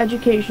 lacks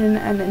education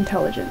and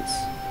intelligence.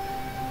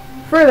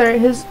 Further,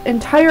 his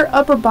entire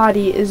upper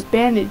body is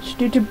bandaged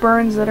due to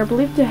burns that are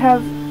believed to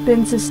have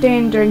been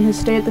sustained during his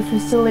stay at the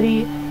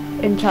facility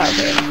in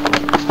childhood.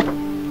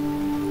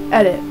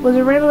 Edit. Was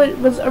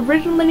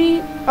originally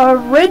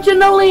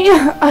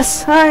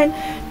assigned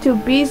to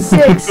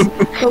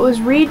B6, but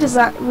was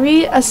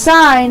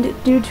reassigned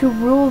due to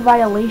rule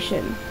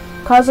violation.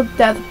 Cause of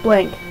death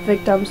blank.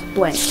 Victims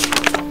blank.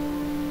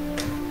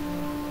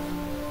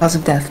 Cause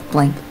of death,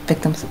 blank.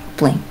 Victims,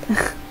 blank.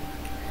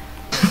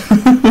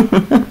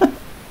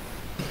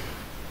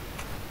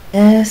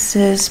 This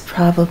is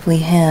probably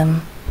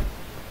him.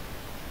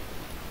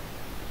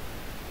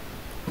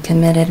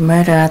 Committed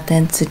murder at the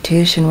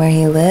institution where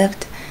he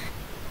lived,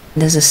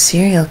 and is a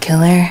serial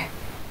killer.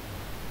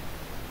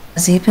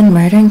 Has he been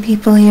murdering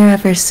people here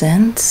ever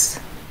since?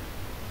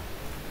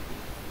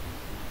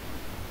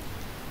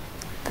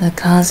 The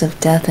cause of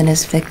death and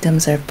his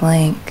victims are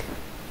blank.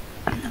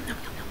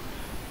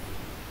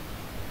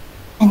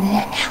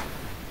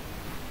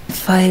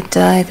 If I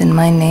die, then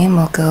my name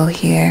will go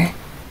here.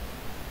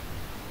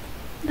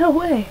 No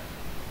way.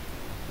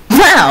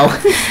 Wow!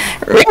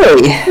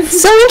 Really?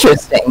 So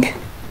interesting.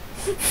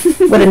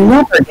 Would have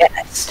never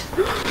guessed.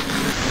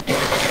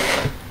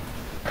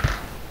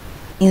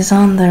 He's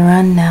on the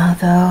run now,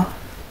 though.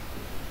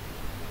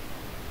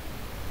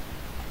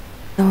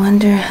 I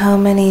wonder how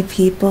many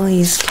people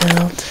he's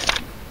killed.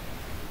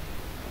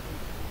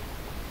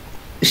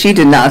 She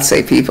did not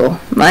say people.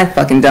 My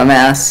fucking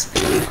dumbass.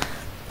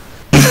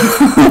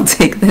 I'll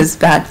take this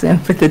back then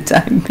for the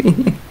time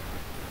being.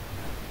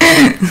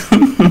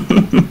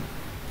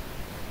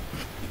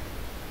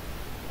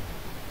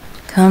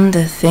 Come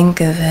to think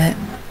of it,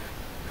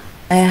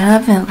 I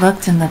haven't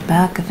looked in the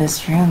back of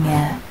his room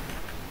yet.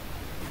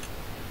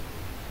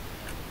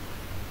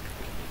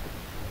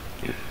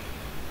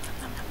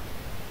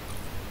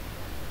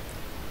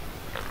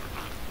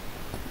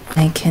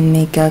 I can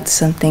make out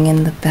something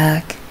in the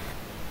back.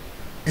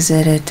 Is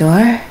it a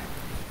door?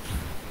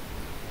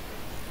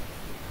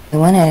 I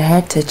wanted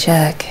her to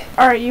check.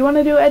 Alright, you want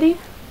to do Eddie?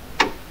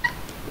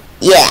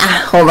 Yeah,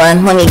 hold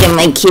on, let me get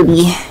my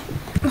kitty.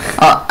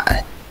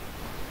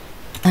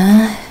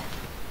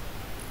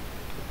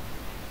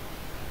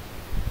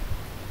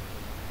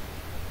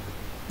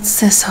 What's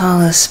this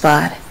hollow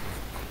spot?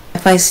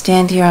 If I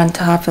stand here on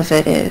top of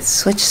it, it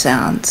switch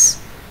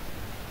sounds.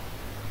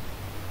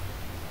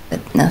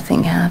 But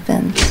nothing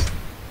happens.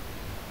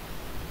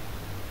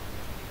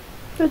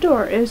 The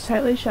door is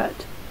tightly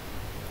shut.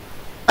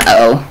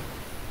 Uh-oh.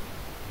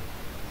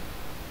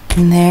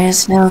 And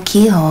there's no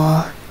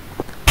keyhole.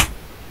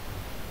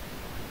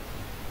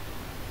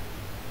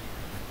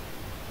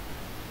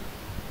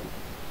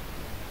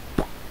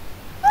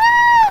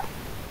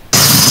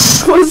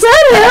 Was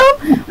that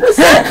him? Was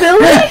that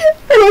Billy?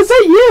 Or was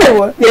that you?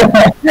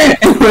 Yeah,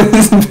 it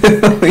was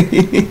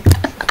Billy.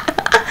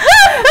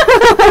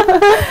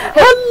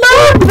 Hello,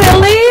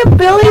 Billy!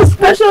 Billy's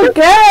special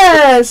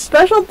guest!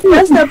 Special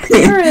guest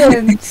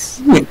appearance!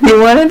 You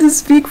wanted to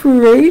speak for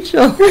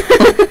Rachel.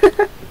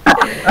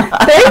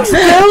 Thanks,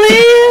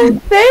 Billy!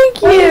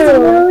 Thank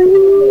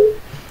you!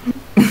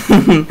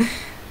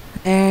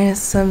 There's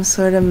some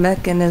sort of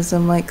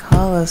mechanism like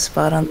hollow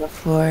spot on the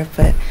floor,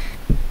 but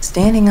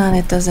standing on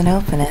it doesn't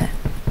open it.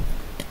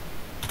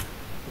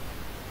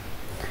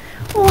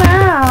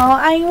 Wow,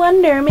 I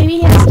wonder, maybe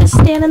he has to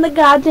stand in the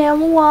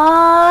goddamn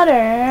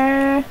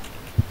water.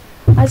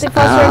 Isaac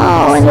Foster,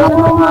 Oh, in the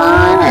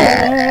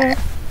water.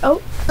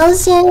 Oh, Go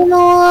stand in the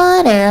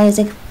water,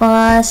 Isaac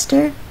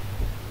Foster.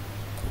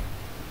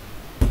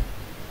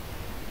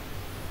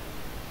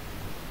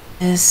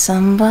 Is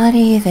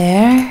somebody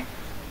there?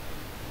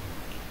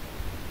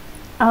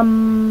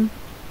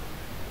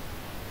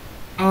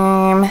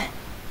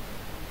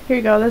 Here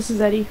you go, this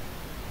is Eddie.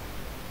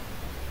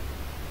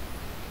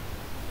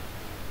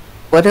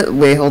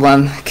 Wait, hold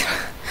on.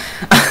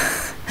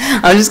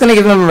 I'm just gonna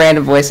give him a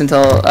random voice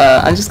until,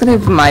 I'm just gonna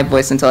give him my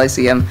voice until I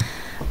see him.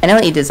 I know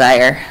what you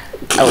desire.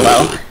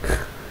 Hello.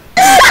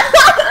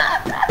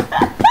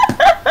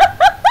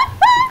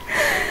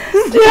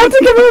 Do you have to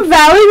give him a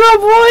Valley Girl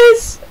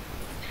voice?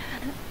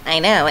 I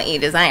know what you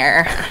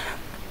desire.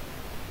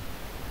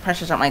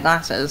 Precious on my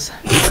glasses.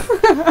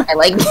 I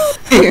like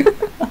you.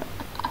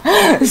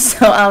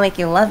 So I'll make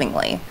you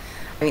lovingly.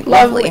 I mean,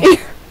 lovely.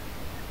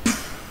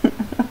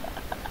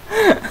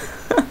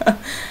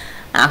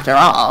 After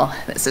all,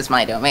 this is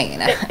my domain.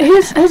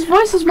 His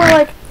voice is more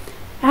like,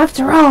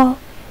 after all,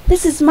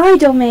 this is my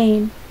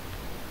domain.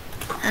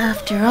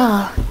 After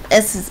all,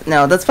 this is...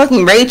 No, that's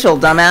fucking Rachel,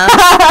 dumbass.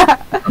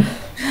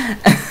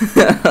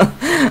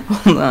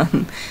 Hold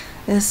on.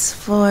 This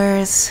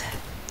floor's...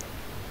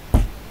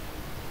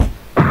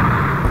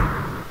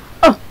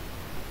 Oh.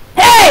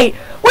 Hey!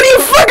 What are you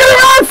fucking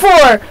around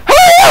for?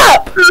 Hurry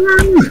up!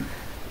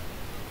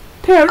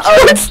 Damn,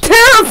 it's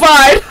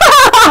terrified!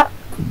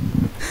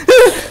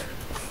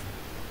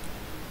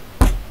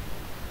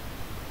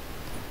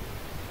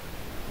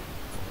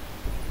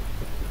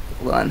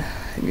 Hold on.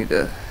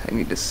 I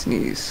need to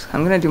sneeze.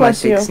 I'm gonna do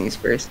Bless my fake you. sneeze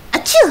first.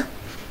 Achoo!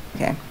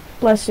 Okay.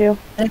 Bless you.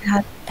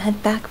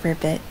 Head back for a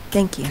bit.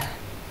 Thank you.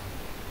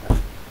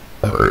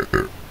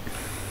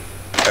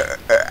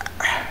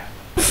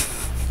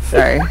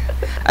 Sorry.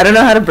 I don't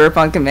know how to burp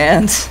on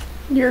command.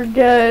 You're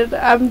good.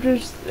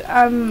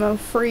 I'm a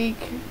freak.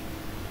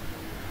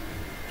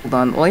 Hold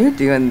on. While you're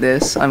doing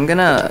this, I'm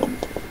gonna... I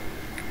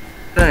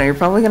don't know, you're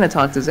probably gonna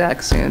talk to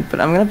Zach soon,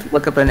 but I'm gonna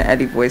look up an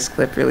Eddie voice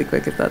clip really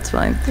quick if that's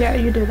fine. Yeah,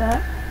 you do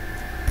that.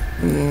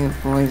 The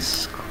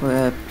voice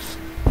clip.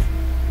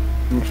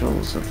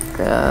 Angels of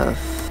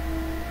Death.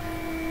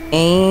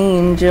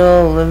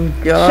 Angel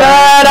of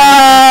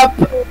Death.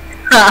 Shut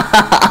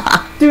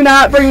up! Do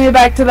not bring me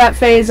back to that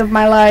phase of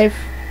my life.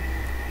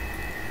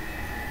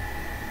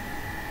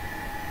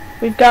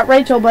 We've got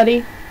Rachel,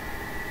 buddy.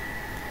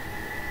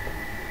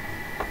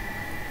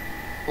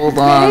 Hold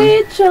on.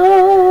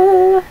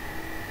 Rachel!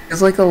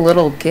 He's like a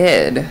little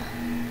kid.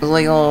 He's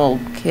like a little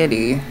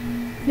kitty.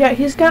 Yeah,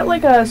 he's got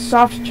like a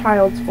soft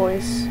child's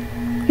voice.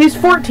 He's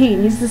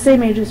 14. He's the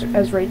same age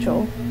as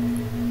Rachel.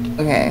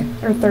 Okay.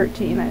 Or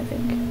 13, I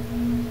think.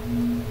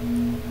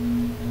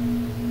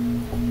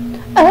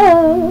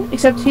 Oh!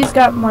 Except he's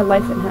got more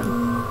life in him.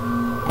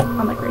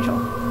 Unlike Rachel.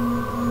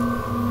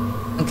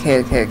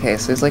 Okay.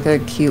 So he's like a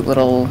cute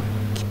little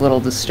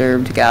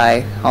disturbed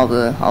guy. All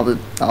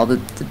the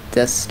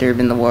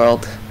disturbed in the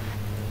world.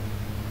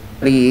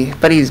 But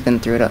he's been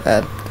through it.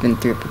 Been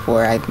through it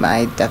before. I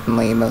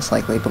definitely most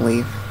likely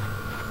believe.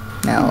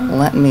 Now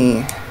let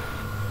me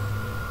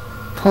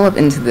pull up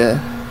into the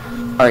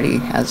party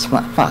as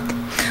fuck.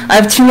 I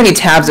have too many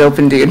tabs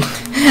open, dude.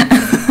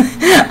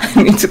 I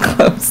need to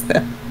close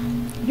them.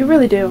 You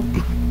really do.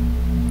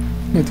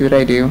 That's what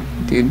I do,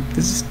 dude.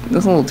 This is a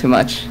little too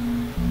much.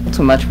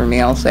 Too much for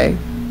me, I'll say.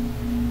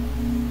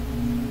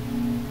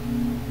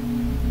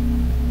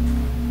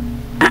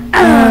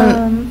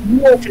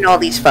 Open all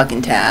these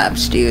fucking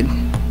tabs, dude.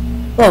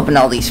 Open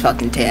all these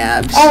fucking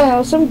tabs. I don't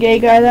know, some gay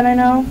guy that I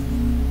know.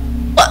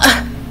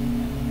 I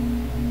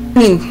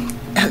mean,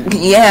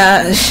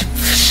 yeah.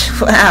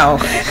 Wow.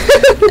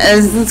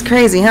 That's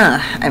crazy, huh?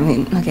 I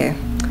mean, okay.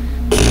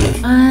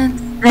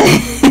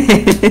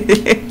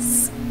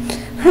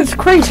 That's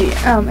crazy.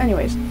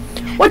 Anyways.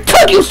 What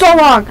took you so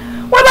long?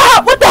 What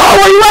the hell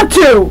are you up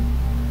to?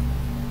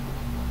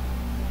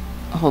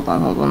 Hold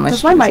on.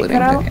 Does my mic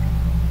cut out? Okay.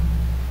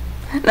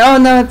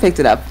 No, I picked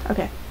it up.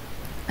 Okay.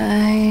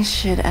 I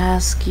should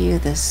ask you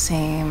the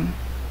same.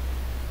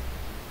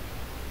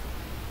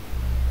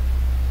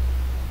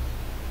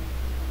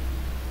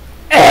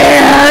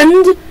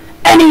 And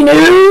any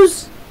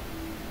news?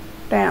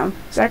 Damn,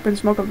 Zach been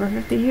smoking for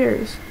 50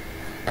 years.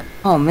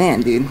 Oh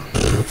man, dude.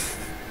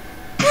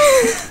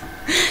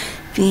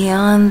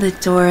 Beyond the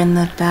door in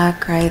the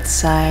back right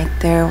side,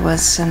 there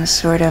was some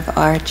sort of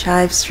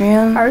archives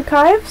room.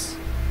 Archives?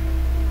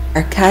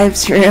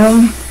 Archives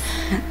room?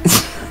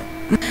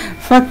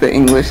 Fuck the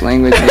English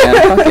language,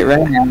 man. Fuck it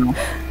right now.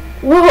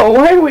 Whoa,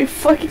 why are we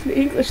fucking the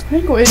English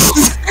language?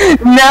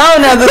 No,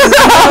 this is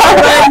not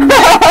what I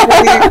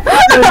meant.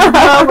 This is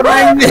not what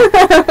I meant.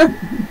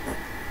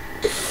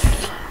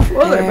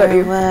 Well, there,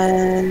 buddy.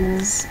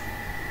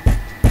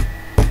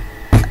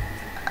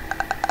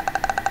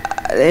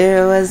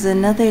 There was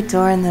another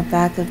door in the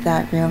back of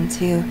that room,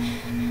 too.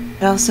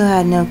 It also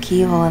had no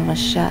keyhole and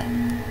was shut.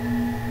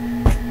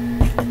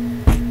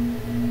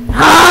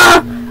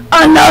 Ah!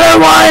 Another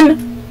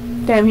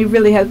one! Damn, he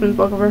really has been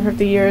broken for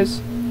 50 years.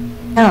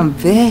 Damn,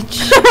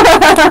 bitch.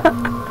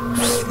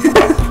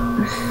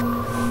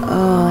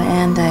 Oh,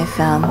 and I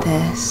found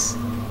this.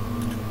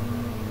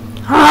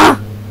 Huh?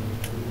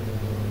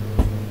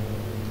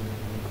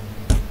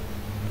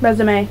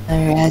 Resume.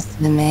 A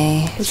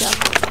resume. Good job.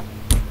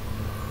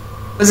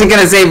 Wasn't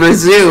gonna say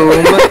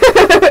resume.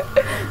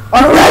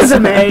 A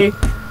resume.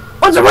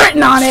 What's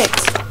written on it?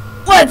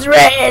 What's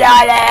written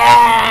on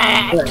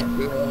it?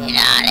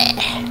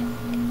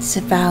 It's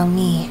about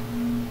me.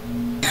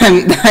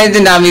 I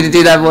did not mean to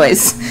do that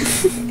voice.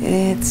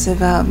 It's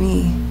about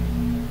me.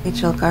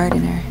 Rachel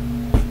Gardner.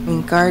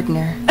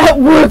 Gardner. That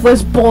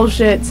worthless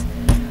bullshit.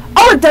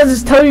 All it does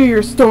is tell you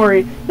your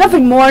story.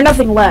 Nothing more,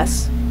 nothing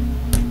less.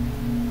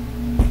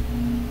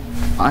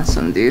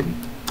 Awesome, dude.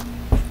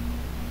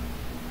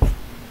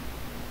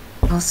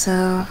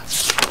 Also,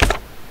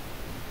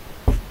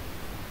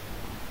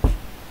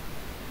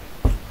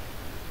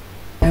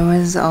 there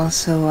was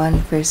also one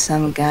for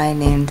some guy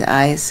named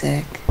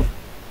Isaac.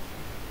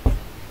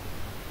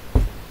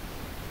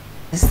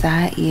 Is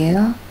that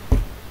you?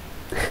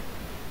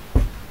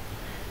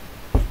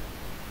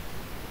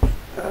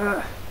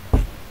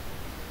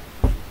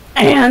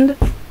 And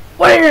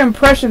what are your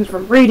impressions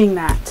from reading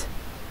that?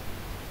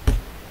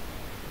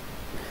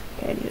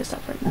 Okay, I need to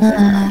stop writing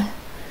this.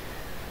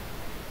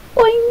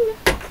 Boing!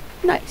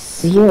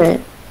 Nice. Hear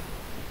it.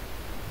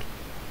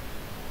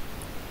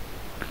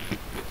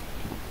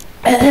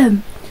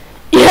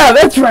 Yeah,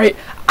 that's right.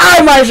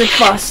 I'm Isaac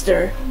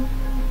Foster.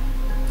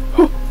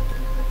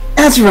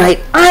 That's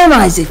right, I'm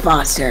Isaac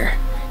Foster.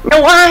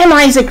 No, I'm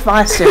Isaac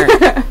Foster.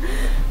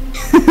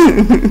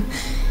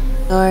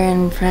 Your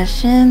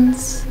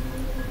impressions?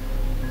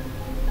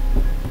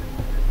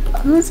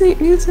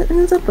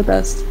 Who's up with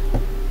us?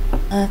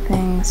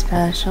 Nothing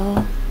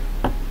special.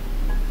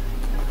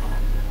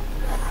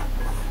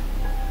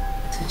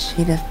 It's a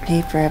sheet of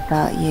paper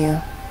about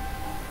you.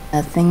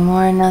 Nothing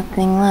more,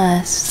 nothing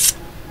less.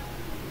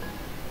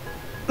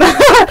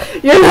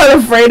 You're not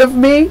afraid of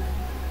me?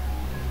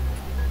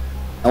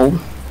 No.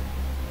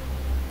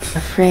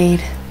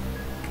 Afraid.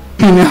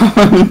 No,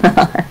 I'm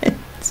not.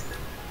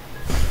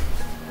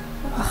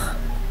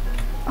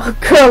 A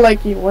girl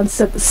like you once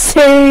said the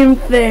same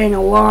thing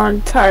a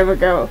long time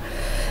ago.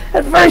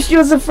 At first she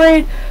was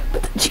afraid,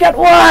 but then she got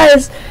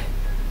wise.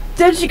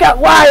 Then she got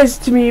wise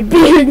to me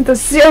being the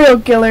serial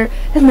killer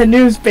in the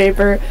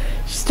newspaper.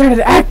 She started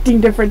acting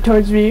different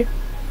towards me.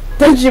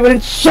 Then she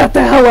wouldn't shut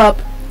the hell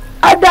up.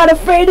 I'm not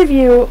afraid of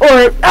you,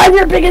 or I'm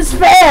your biggest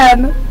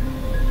fan.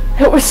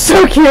 It was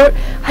so cute.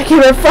 I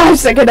gave her a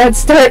 5-second head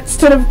start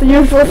instead of the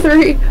usual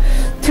 3.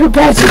 Too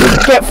bad she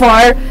didn't get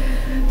far.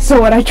 So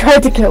when I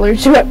tried to kill her,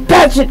 she went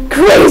batshit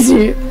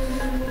crazy.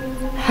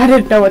 I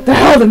didn't know what the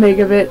hell to make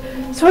of it,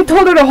 so I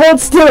told her to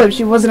hold still if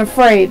she wasn't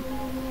afraid.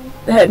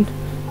 Then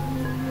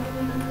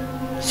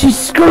she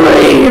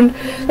screamed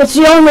that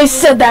she only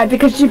said that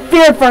because she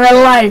feared for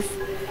her life.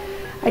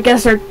 I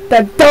guess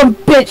that dumb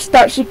bitch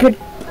thought she could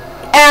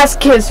ass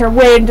kiss her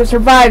way into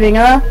surviving,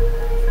 huh?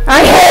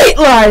 I hate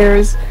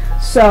liars,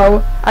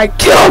 so I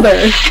killed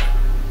her.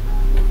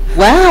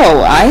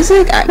 Wow,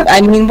 Isaac. I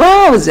mean,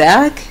 wow,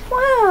 Zach.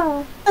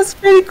 Wow. That's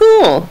pretty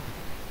cool.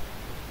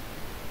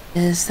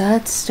 Is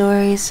that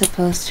story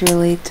supposed to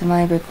relate to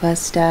my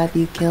request to have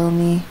you kill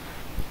me?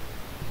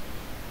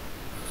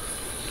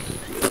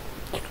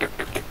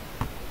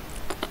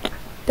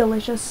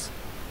 Delicious.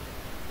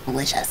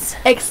 Delicious.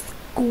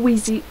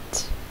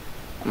 Exquisite.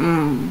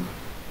 Mmm.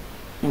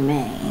 You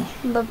may.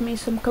 Love me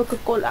some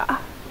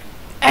Coca-Cola.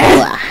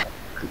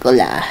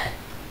 Cola.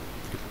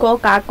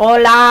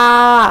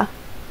 Coca-Cola.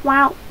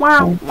 Wow,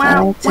 wow, If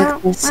wow, I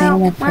took the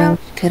same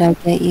approach, could I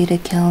get you to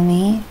kill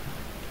me?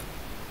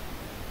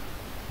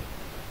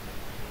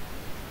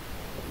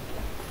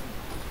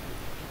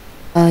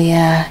 Oh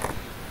yeah,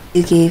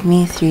 you gave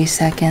me 3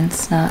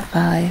 seconds, not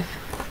 5.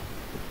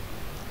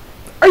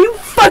 Are you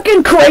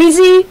fucking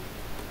crazy?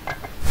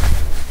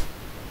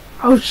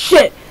 Oh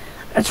shit.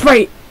 That's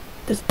right.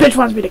 This bitch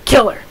wants me to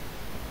kill her.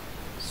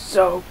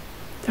 So,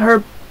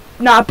 her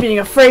not being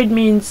afraid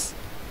means...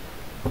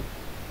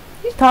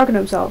 He's talking to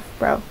himself,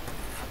 bro.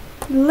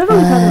 He's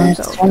literally talking to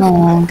What's himself.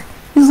 wrong?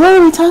 He's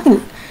literally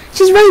talking.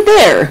 She's right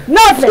there.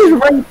 Nothing! She's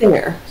right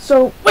there.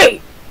 So,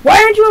 wait. Why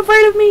aren't you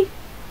afraid of me?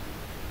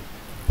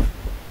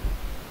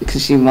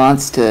 Because she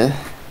wants to.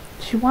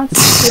 She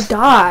wants to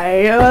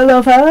die. I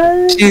love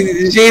her.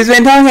 She's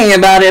been talking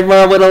about it for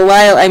a little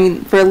while. I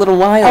mean, for a little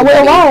while. I wait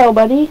a while,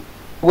 buddy.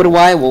 What a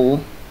while.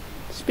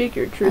 Speak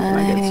your truth,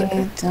 my good I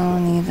sir.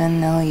 don't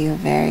even know you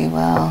very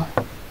well.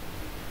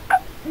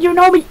 You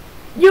know me.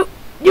 You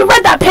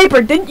read that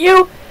paper, didn't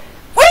you?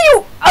 What are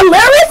you,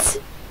 illiterate?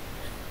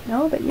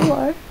 No, but you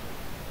are.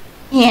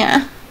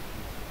 Yeah.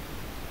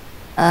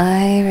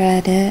 I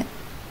read it.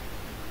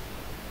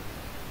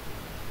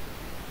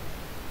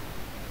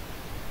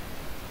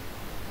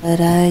 But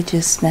I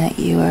just met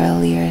you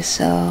earlier,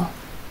 so...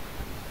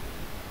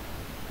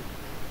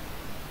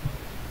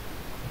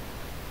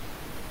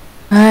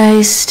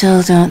 I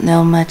still don't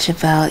know much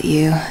about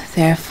you,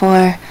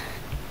 therefore,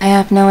 I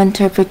have no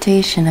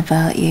interpretation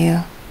about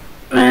you.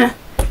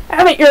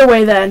 Have it your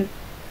way then.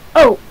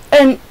 Oh,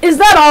 and is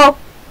that all?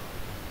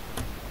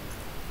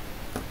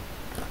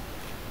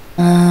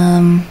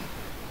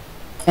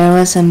 There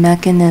was a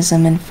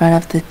mechanism in front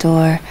of the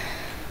door,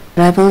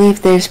 but I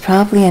believe there's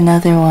probably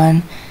another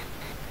one,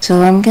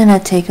 so I'm gonna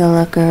take a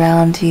look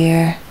around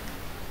here.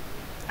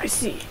 I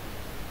see.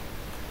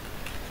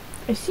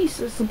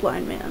 Says the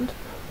blind man.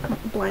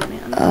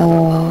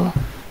 Oh,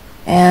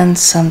 and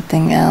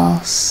something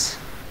else.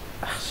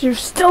 So you're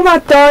still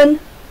not done?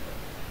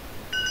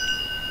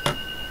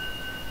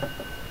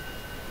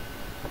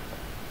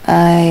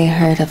 I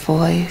heard a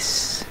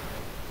voice.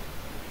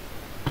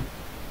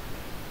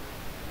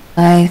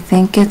 I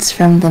think it's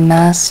from the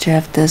master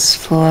of this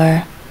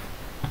floor.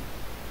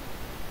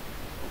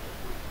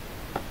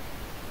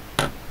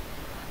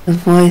 The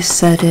voice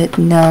said it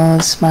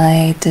knows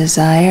my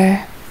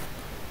desire.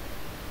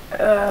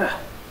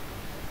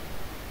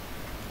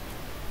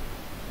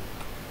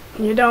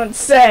 You don't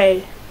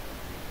say.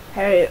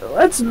 Hey,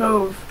 let's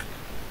move.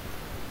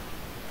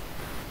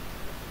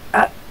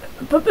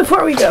 But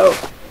before we go...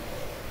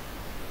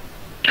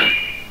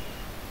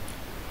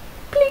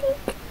 Blink.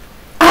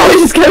 I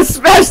was just gonna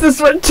smash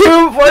this one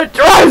too before it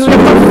drives me up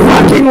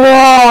the fucking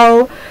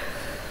wall!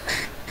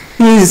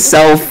 He's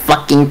so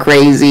fucking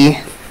crazy.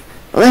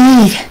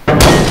 Wait!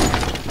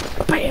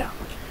 Bam!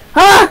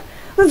 Huh?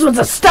 This one's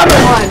a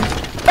stubborn one!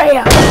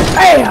 Bam!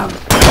 Bam!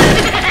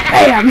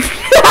 Bam!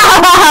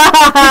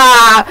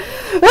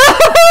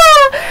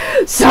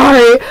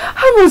 Sorry,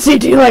 I'm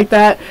OCD like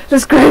that.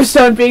 This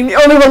gravestone being the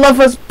only one left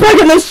was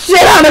bugging the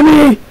shit out of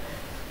me!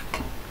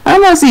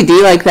 I'm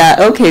OCD like that.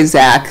 Okay,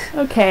 Zach.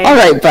 Okay.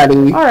 Alright,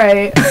 buddy.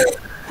 Alright.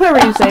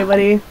 Whatever you say,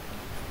 buddy.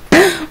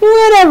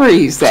 Whatever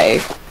you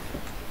say.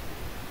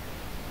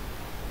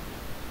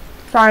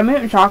 Sorry, I'm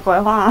eating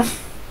chocolate, huh?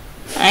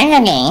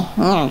 I'm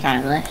okay.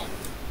 Chocolate.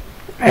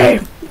 Hey,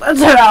 let's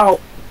head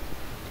out.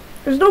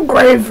 There's no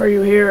grave for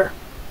you here.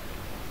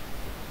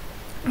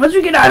 Once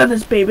we get out of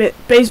this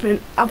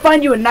basement, I'll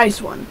find you a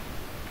nice one.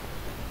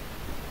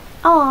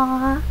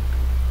 Aww.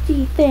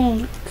 Gee,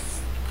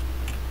 thanks.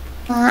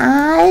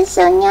 Aw,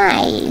 so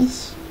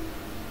nice.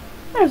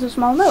 There's a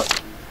small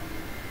note.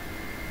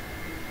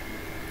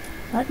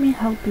 Let me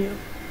help you.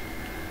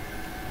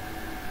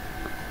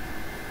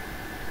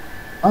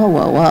 Oh,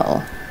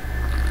 whoa.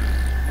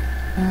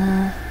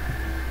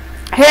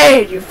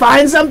 Hey, did you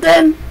find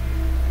something?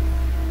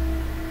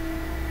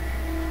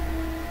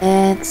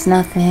 It's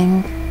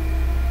nothing.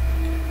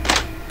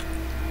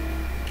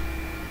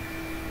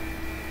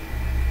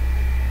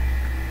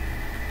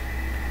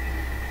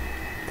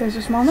 There's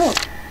a small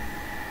note.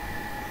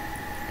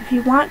 If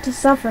you want to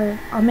suffer,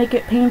 I'll make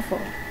it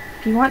painful.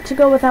 If you want to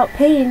go without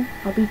pain,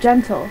 I'll be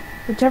gentle.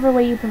 Whichever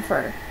way you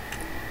prefer.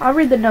 I'll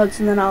read the notes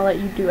and then I'll let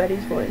you do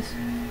Eddie's voice.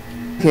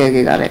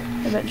 Okay, got it.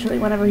 Eventually,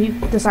 whenever he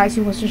decides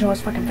he wants to show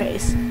his fucking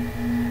face.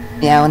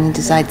 Yeah, when he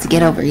decides to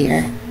get over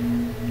here.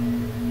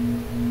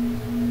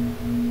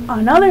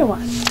 Another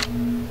one.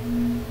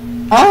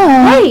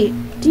 Oh! Hey,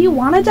 do you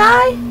want to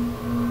die?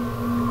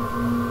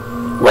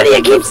 What do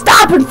you keep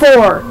stopping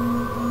for?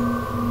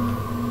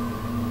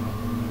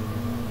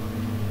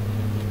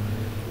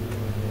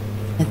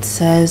 It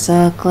says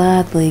I'll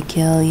gladly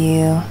kill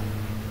you.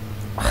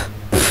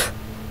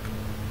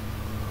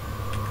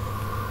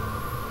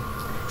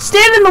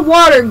 Stand in the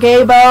water,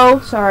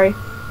 Gabo. Sorry.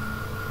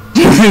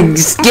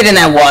 Just get in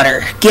that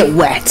water. Get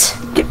wet.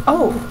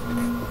 Oh.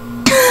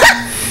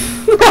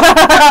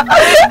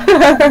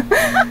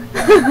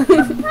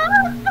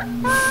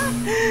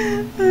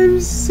 I'm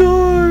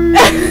sorry.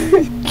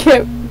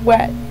 Get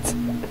wet.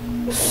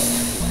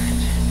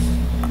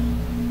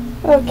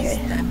 Okay.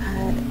 Is that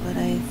what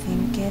I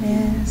think it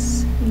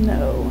is?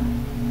 No.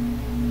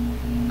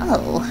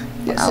 Oh.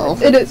 Yes, Oh.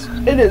 it is.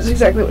 It is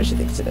exactly what she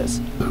thinks it is.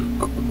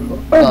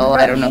 Well,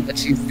 I don't know what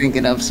she's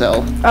thinking of,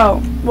 so.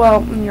 Oh,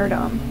 well, you're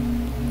dumb.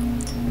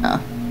 Huh.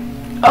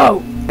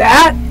 Oh,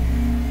 that?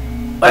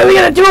 What are we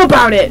gonna do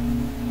about it?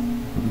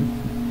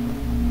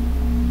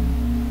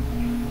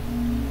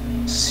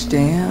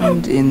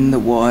 Stand in the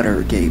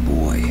water, gay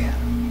boy.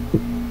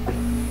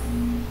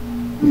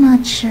 I'm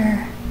not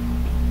sure.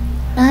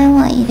 I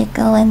want you to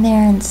go in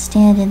there and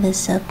stand in the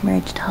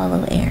submerged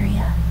hollow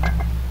area.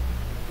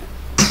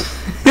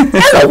 In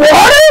the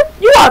water?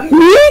 You want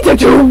me to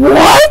do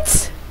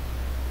what?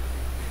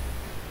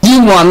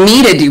 You want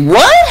me to do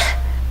what?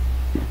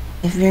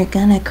 If you're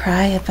gonna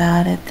cry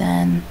about it,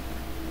 then...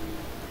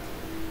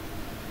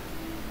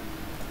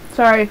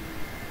 Sorry.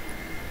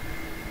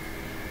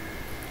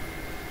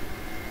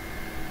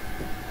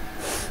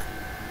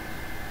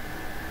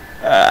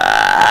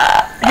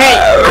 Hey,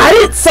 I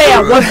didn't say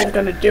I wasn't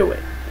gonna do it.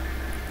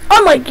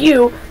 Unlike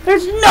you,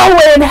 there's no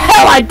way in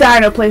hell I'd die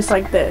in a place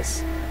like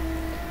this.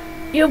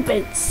 You've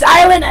been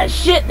silent as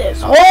shit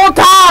this whole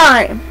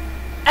time.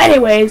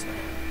 Anyways,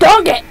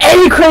 Don't get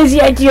any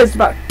crazy ideas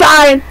about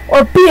dying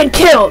or being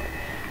killed.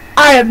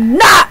 I am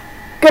not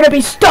gonna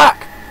be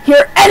stuck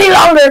here any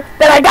longer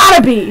than I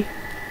gotta be.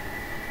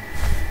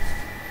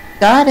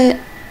 Got it.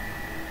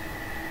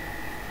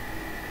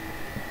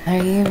 Are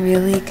you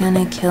really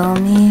gonna kill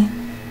me?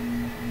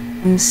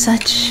 I'm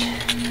such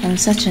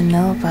a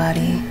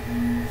nobody.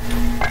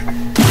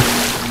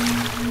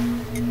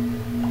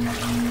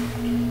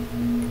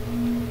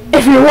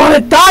 If you want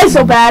to die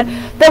so bad,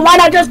 then why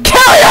not just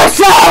kill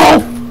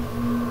yourself?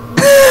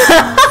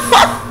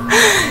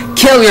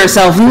 Kill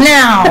yourself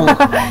now!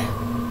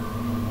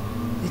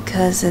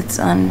 Because it's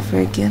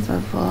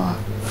unforgivable.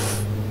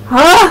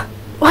 Huh?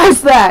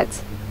 Why's that?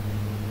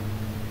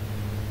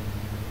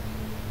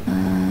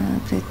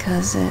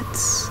 Because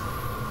it's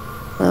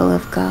will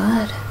of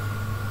God.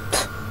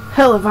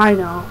 Hell if I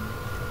know.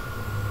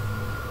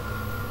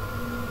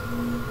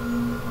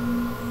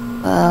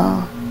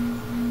 Well,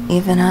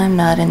 even I'm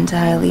not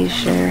entirely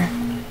sure.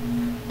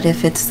 But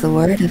if it's the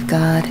word of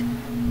God,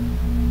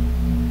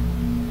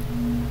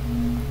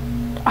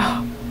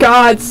 Oh,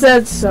 God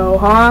said so,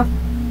 huh?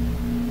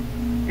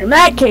 In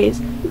that case,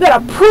 you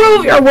gotta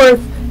prove your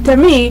worth to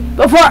me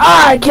before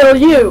I kill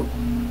you.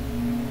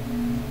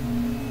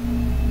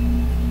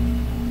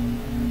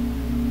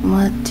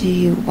 what do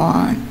you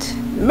want?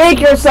 Make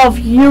yourself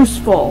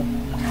useful.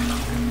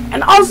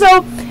 And also,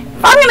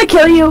 if I'm gonna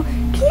kill you,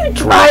 can you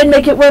try and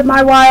make it worth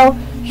my while?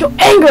 Show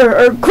anger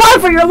or cry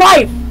for your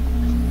life.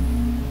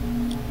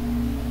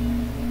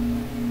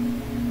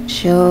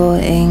 Show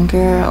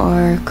anger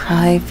or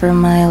cry for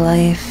my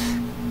life?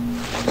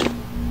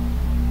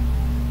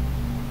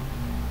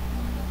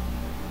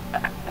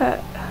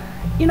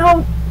 You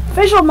know,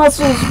 facial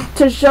muscles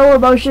to show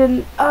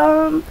emotion,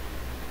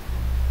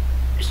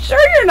 sure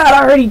you're not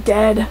already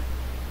dead.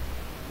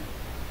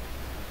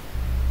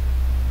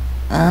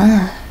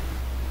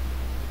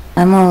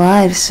 I'm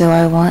alive, so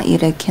I want you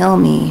to kill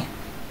me.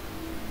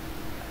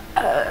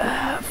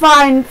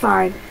 Fine,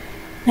 fine.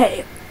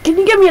 Hey, can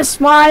you give me a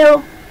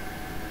smile?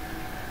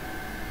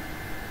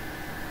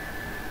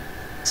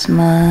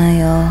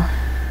 Smile.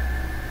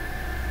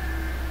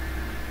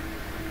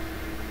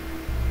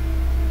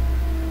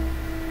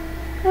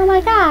 Oh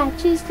my god,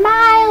 she's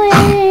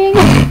smiling!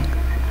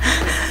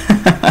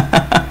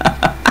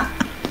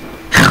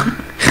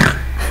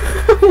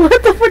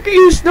 What the fuck are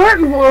you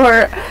snorting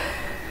for?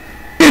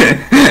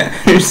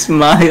 Her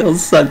smile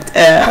sucked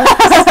ass.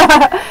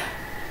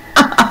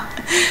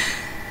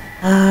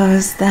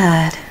 How's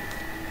that?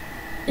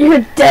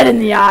 You're dead in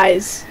the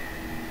eyes.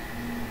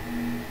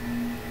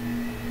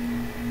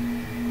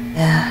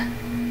 Yeah,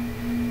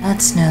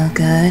 that's no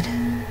good.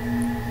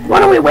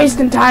 What are we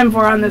wasting time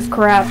for on this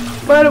crap?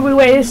 What are we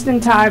wasting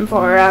time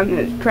for on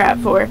this crap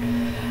for? Hey,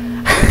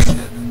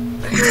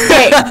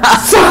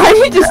 so I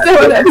need to stay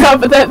on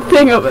top of that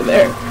thing over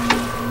there.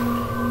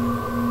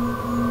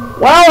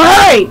 Well,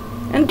 hurry!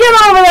 And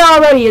get over there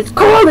already! It's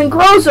cold and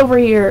gross over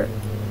here!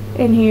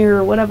 In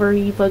here, whatever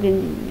he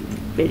fucking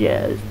bitch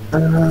is.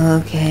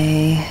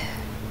 Okay.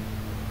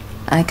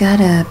 I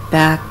gotta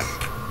back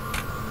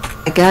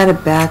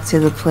to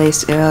the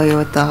place earlier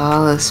with the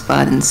hollow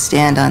spot and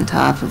stand on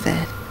top of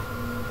it.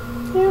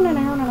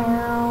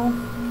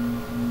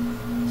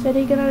 Said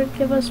he gonna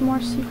give us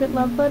more secret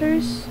love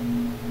letters?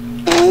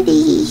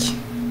 Eddie.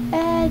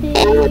 Eddie.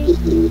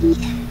 Eddie.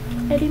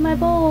 Eddie, my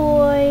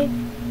boy.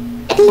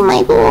 Eddie,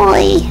 my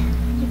boy.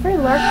 He's very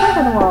large crack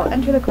on the wall.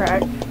 Enter the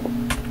crack.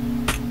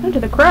 Enter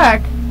the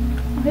crack?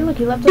 Oh, hey, look,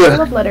 he left us a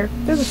love letter.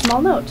 There's a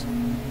small note.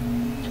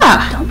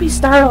 Ah. Don't be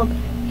startled.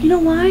 You know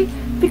why?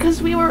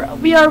 Because we are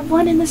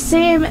one and the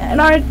same,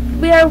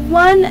 and we are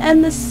one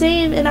and the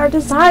same in our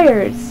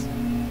desires.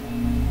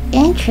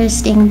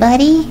 Interesting,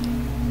 buddy.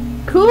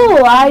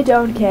 Cool, I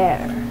don't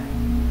care.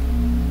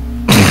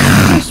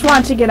 I just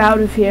want to get out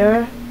of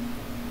here.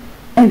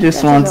 I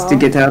just That's want all. to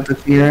get out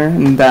of here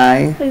and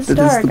die. It's That is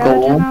dark. the Gotta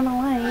goal. turn on the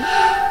light.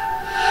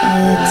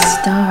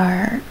 It's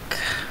dark.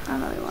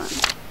 Another one.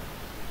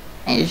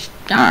 It's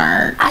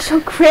dark. I shall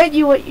grant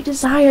you what you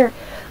desire,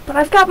 but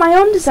I've got my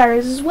own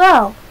desires as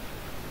well.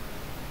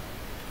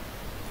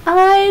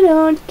 I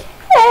don't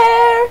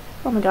care.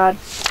 Oh my god.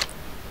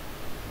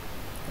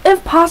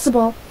 If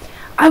possible,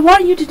 I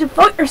want you to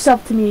devote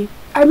yourself to me.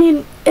 I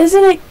mean,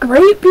 isn't it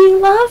great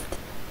being loved?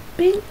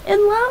 Being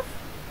in love?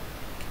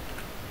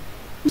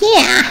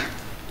 Yeah.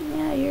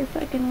 Yeah, you're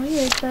fucking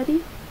weird,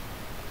 buddy.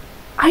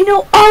 I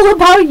know all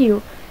about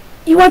you.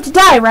 You want to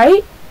die,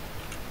 right?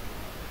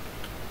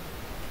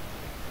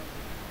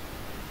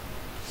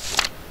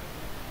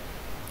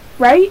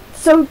 Right?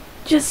 So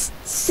just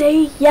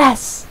say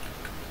yes.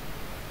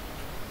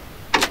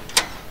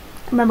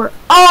 Remember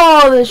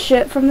all this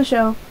shit from the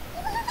show.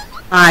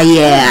 Ah,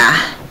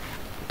 yeah.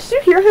 Did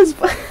you hear his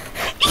voice?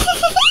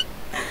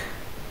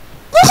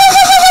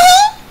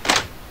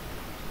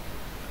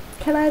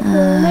 Can I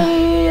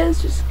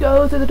please just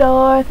go through the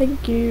door?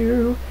 Thank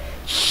you.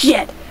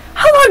 Shit!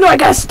 How long do I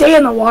gotta stay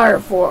in the water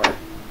for?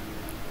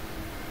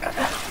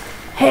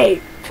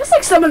 Hey, feels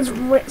like something's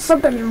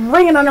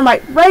ringing under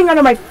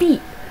my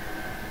feet.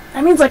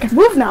 That means I can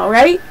move now,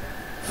 right?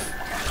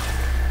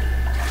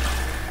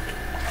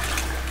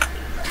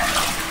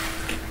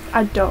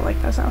 I don't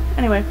like that sound.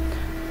 Anyway,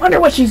 wonder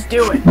what she's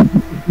doing.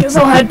 Guess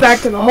I'll head back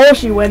to the hole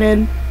she went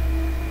in.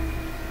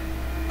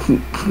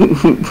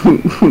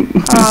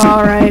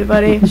 Alright,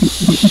 buddy.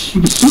 Shh.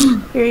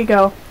 Here you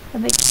go. I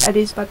think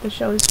Eddie's about to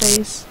show his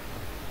face.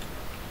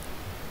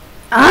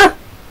 Ah!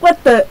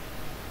 What the?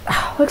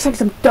 Looks like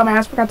some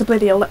dumbass forgot to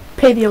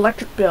pay the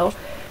electric bill.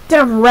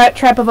 Damn rat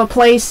trap of a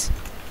place.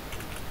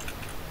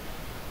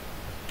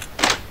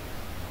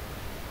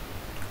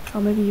 Oh,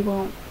 maybe he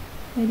won't.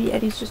 Maybe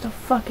Eddie's just a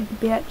fucking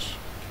bitch.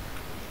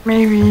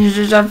 Maybe he's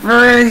just a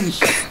freak.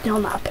 Still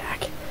not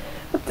back.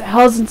 What the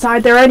hell's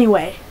inside there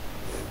anyway?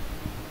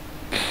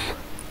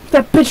 If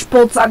that bitch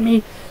bolts on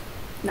me.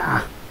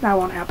 Nah, that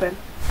won't happen.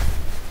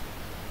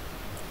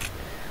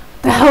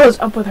 What the hell is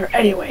up with her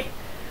anyway?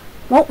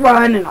 Won't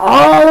run and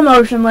all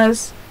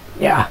emotionless.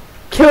 Yeah,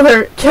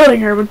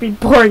 killing her would be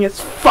boring as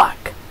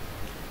fuck.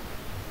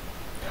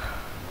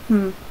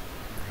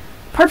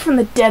 Apart from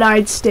the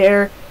dead-eyed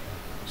stare,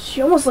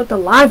 she almost looked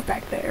alive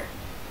back there.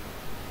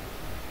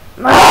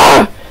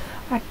 I'm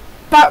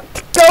about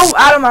to go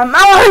out of my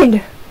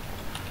mind!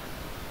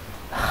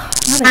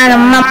 Out of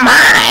my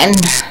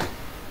mind.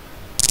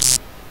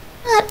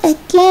 Not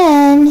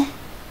again.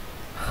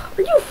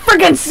 Are you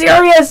freaking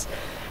serious?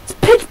 It's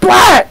pitch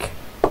black!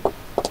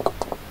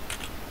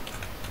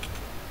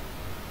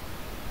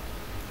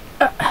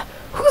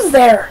 Who's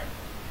there?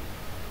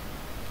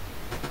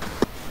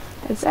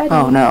 It's Eddie.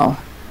 Oh no.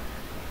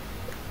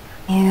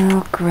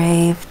 You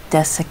grave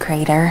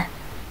desecrator.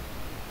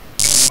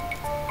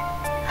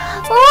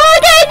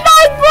 Look at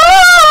my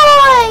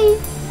boy!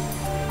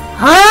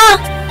 Huh?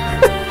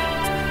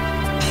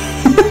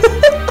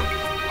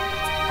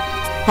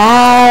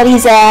 Howdy,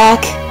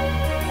 Zach.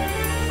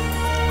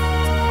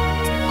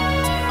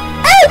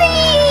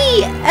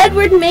 Eddie!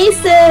 Edward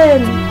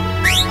Mason!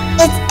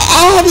 It's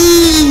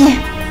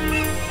Eddie!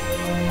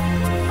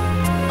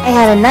 I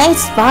had a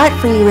nice spot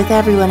for you with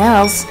everyone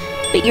else,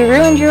 but you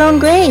ruined your own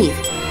grave.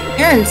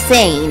 You're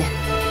insane.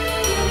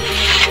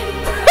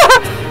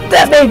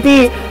 That may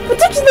be, but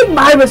did you think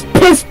mine was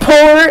piss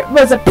poor?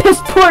 Was a piss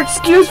poor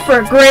excuse for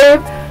a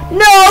grave?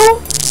 No!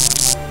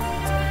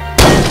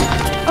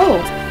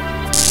 Oh.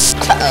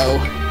 Uh-oh.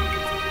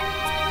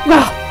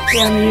 Oh,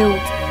 damn you.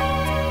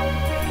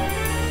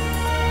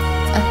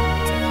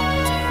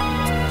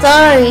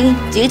 Sorry,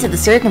 due to the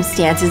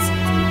circumstances,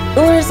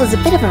 yours was a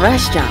bit of a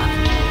rush job.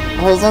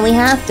 The hole's only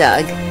half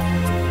dug.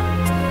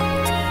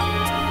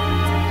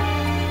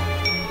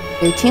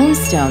 Your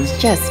tombstone's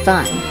just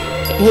fine.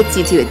 It hits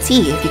you to a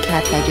T if you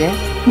catch my drift.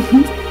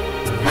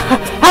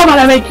 How about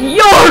I make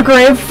your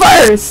grave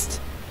first?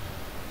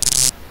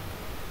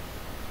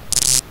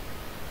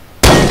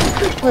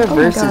 Killer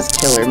versus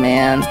killer,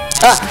 man.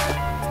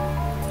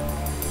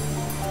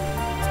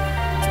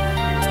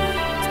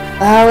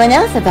 Oh,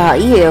 enough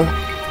about you.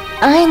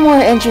 I'm more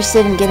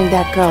interested in getting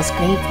that girl's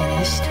grave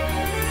finished.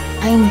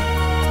 I'm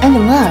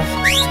in love.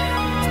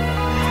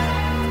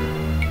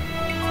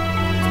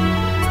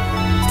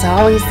 It's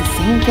always the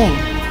same thing.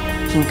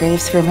 Making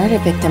graves for murder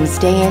victims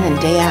day in and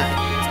day out.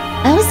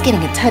 I was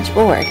getting a touch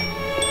bored.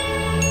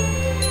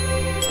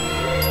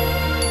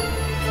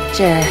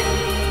 Sure,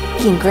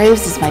 making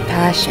graves is my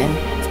passion.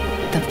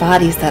 The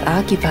bodies that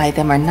occupy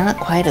them are not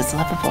quite as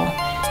lovable.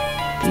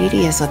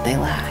 Beauty is what they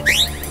lack.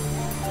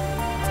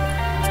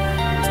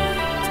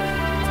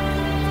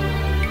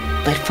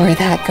 But for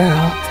that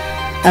girl,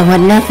 I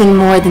want nothing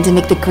more than to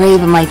make the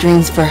grave of my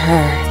dreams for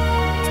her.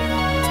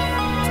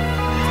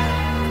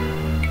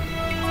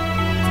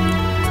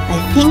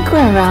 I think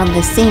we're around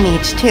the same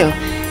age too.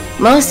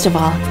 Most of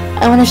all,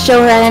 I want to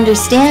show her I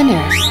understand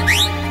her.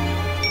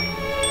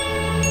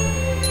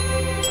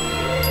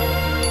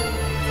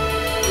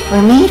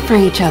 We're made for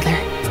each other.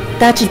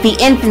 That should be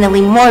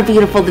infinitely more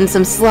beautiful than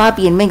some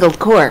sloppy and mingled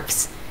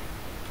corpse.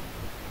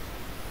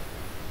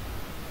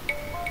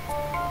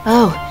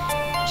 Oh,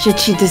 should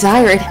she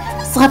desire it,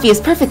 sloppy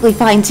is perfectly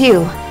fine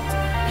too.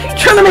 You're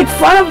trying to make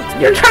fun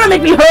of? You're trying to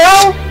make me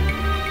hurl?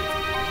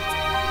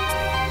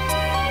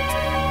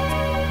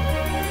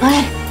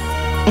 What?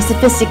 My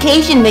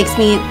sophistication makes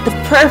me the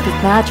perfect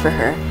match for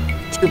her.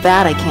 Too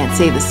bad I can't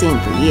say the same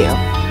for you.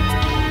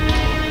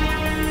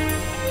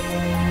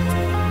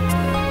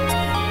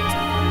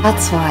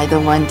 That's why the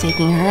one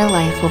taking her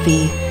life will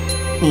be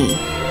me.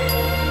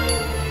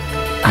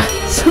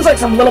 Sounds like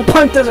some little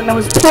punk doesn't know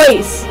his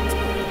place.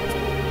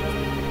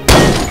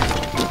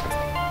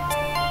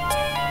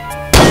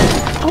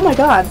 Oh my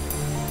god.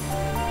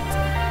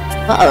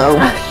 Uh-oh.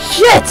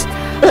 Shit!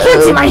 I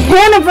can't see my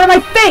hand in front of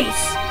my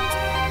face!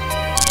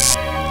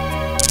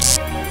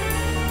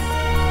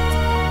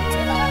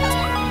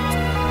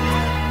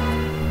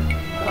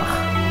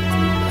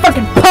 Ugh.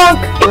 Fucking punk!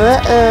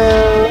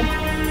 Uh-oh.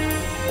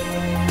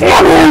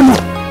 Damn him!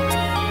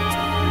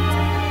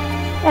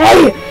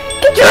 Hey!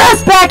 Get your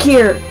ass back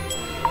here!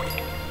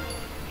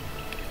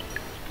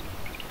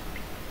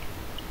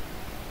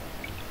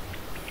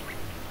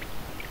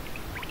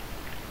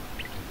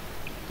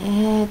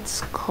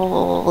 It's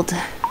cold.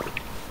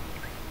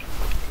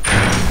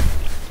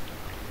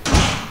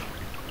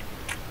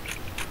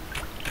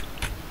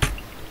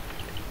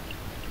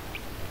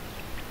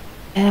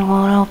 It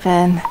won't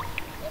open.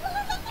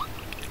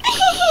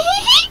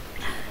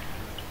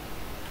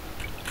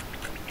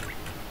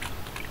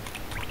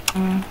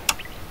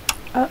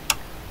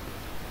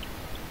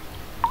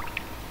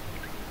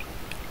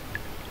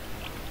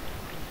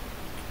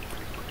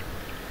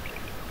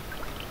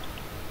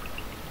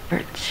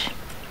 Birch.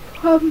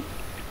 Um,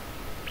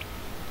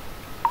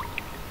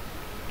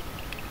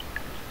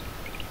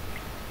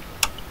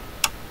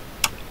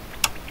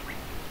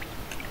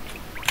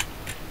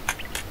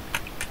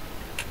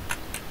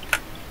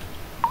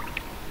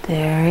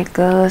 There it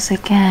goes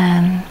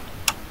again.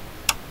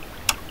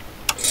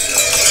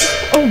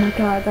 oh my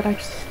god, that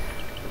actually...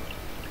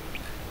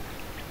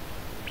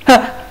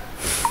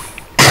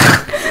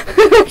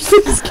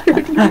 actually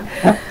scared me.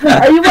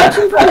 Are you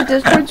watching from the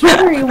Discord stream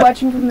or are you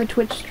watching from the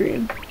Twitch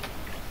stream?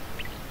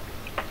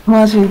 I'm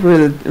watching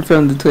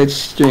from the Twitch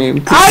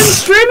stream. I'm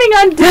streaming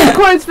on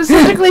Discord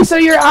specifically so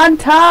you're on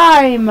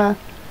time!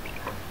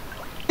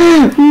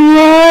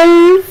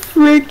 My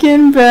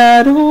freaking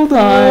bad. Hold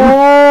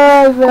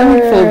on. Let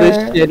me pull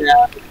this shit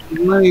out.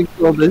 Let me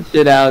pull this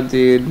shit out,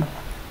 dude.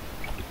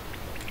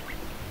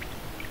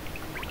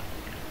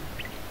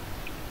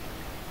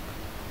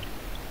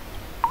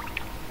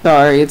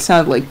 Sorry, it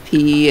sounded like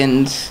pee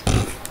and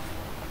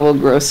a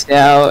little grossed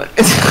out.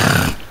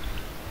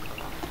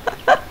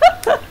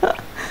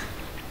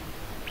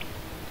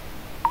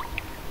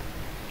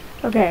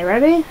 Okay,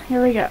 ready?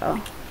 Here we go.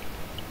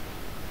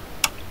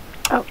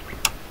 Oh.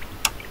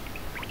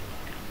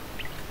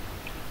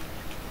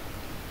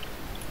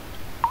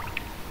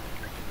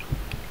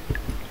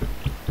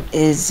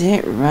 Is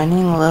it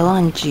running low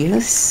on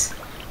juice?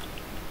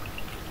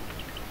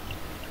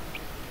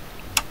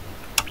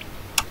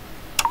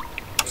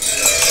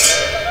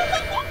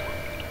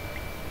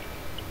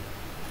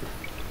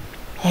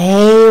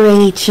 Hey,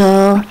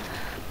 Rachel.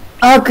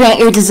 I'll grant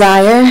your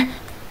desire.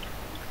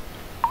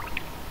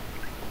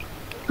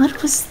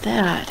 What was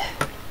that?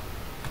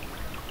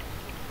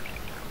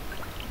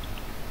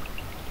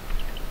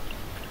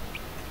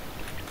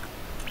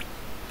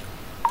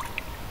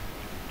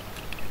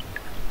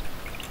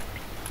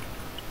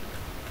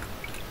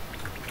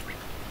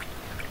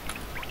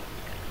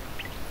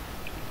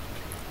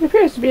 It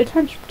appears to be a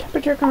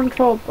temperature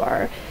control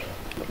bar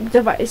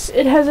device.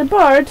 It has a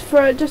bar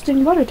for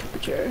adjusting water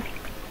temperature.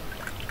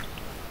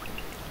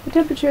 The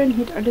temperature and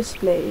heat are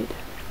displayed.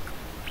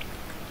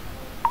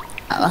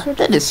 Oh,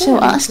 that is so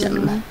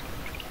awesome.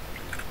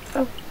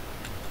 Oh.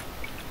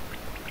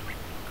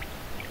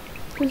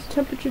 Does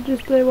temperature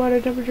display water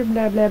temperature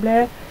blah blah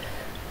blah.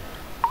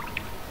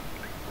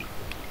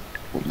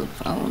 Hold the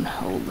phone,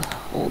 hold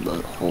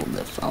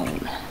the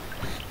phone.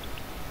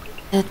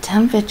 The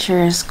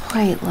temperature is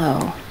quite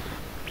low.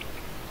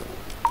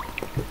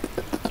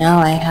 Now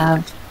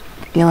I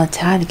feel a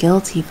tad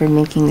guilty for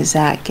making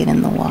Zach get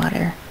in the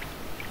water.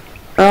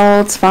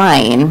 Oh, it's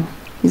fine.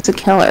 He's a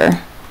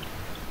killer.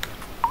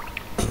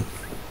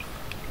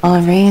 I'll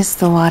raise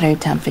the water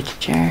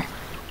temperature.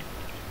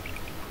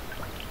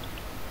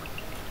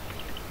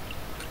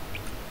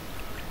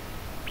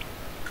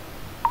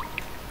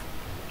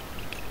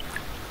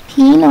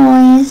 Pee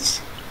noise.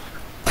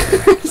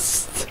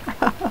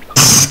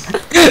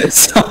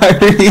 Sorry.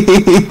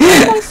 What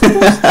am I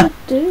supposed to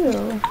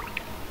do?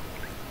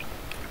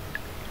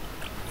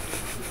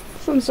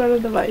 Some sort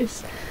of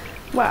device.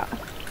 Wow.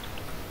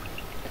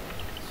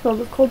 It's filled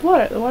with cold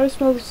water. The water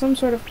smells of some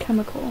sort of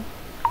chemical.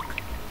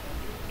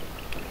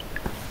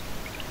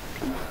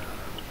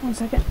 1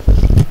 second.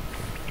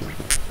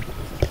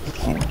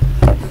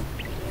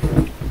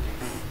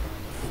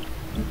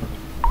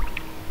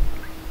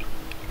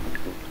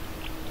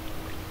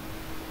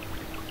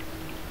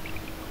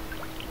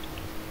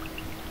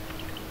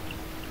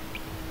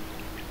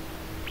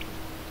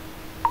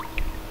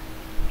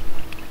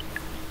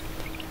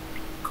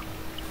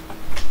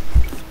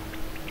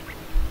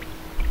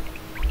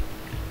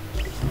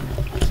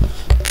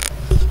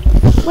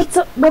 What's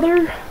up,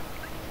 brother?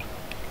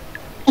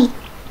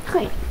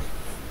 Hi.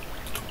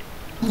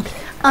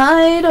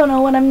 I don't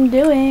know what I'm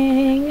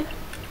doing.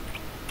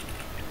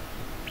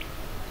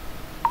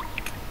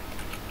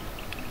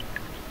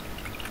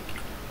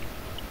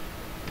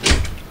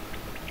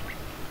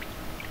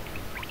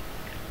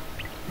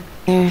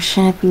 There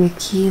shouldn't be a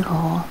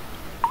keyhole.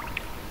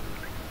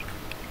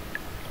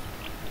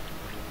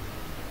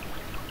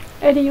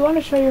 Eddie, you want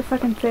to show your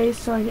fucking face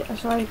so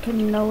I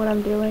can know what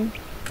I'm doing?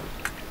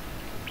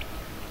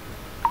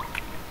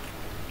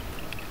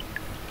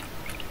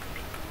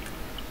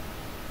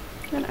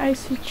 An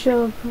icy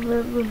chill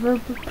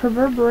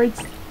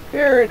reverberates the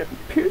air. It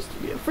appears to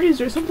be a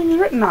freezer. Something is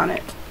written on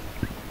it.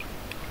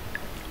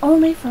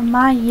 Only for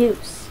my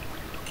use.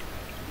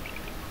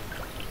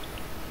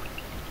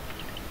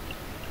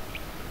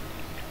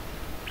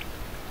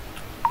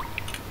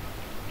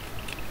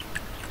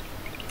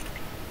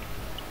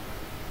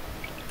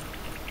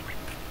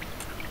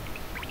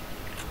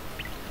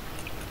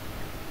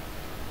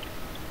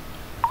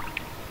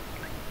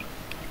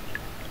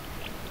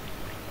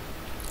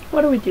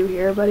 What do we do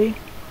here, buddy?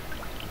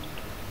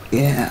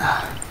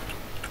 Yeah.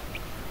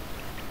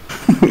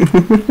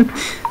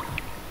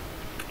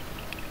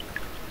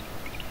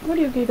 What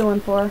are you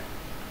giggling for?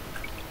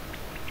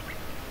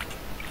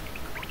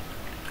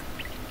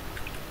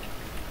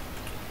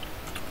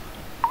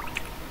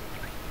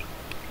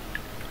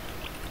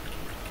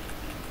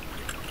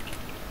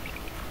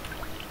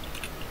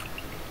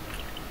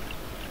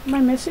 Am I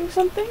missing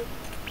something?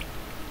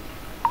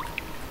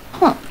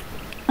 Huh.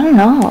 I don't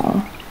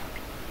know.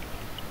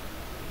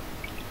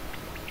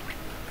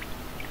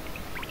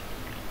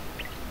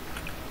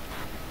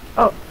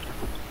 Oh.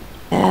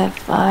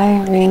 If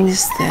I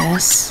raise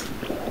this...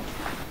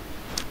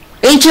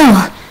 Rachel!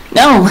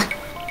 No!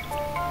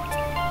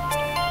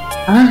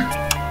 Huh?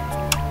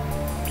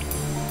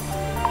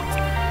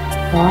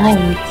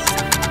 Lights.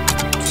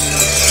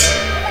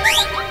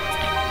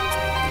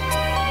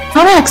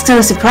 Don't act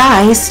so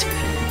surprised.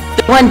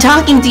 The one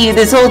talking to you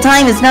this whole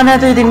time is none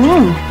other than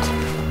me.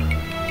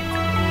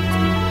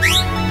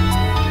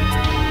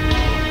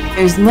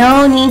 There's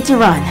no need to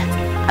run.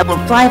 I will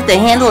fly up the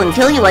handle and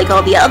kill you like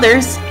all the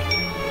others.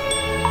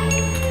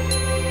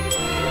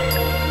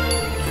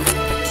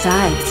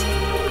 Besides,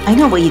 I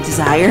know what you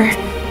desire.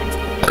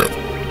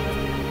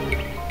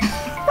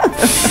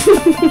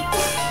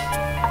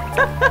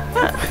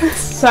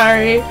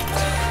 Sorry.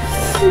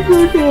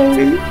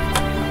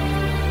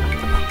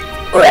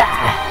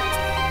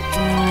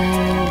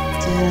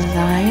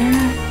 Desire?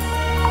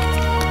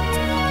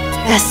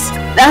 Yes,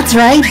 that's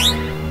right.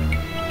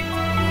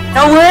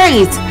 No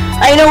worries.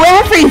 I know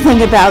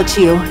everything about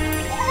you.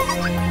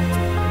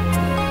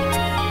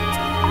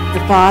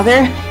 Your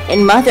father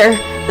and mother,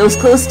 those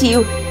close to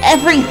you,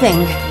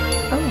 everything.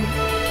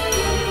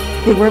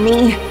 If it were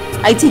me,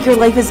 I'd take your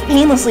life as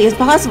painlessly as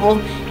possible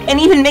and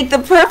even make the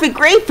perfect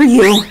grave for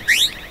you.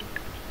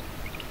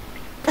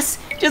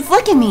 Just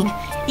look at me.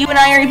 You and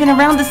I are even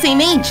around the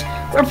same age.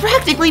 We're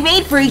practically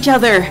made for each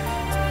other.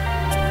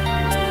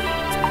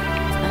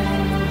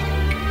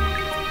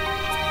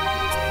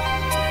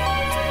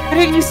 What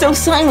are you so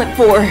silent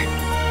for?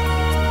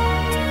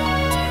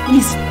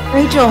 Please,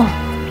 Rachel.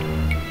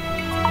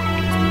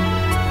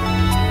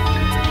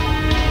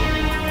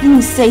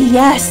 Please say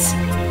yes.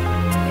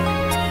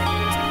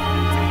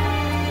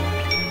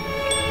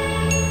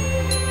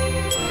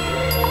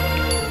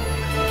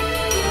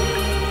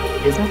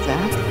 Is that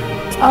Zach?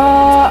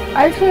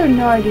 I actually have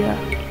no idea.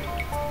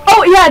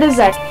 Oh, yeah, it is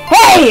Zach.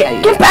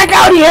 Hey! Get back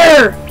out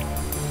here!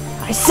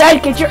 I said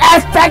get your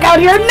ass back out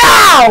here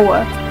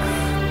now!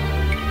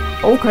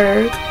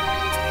 Okay.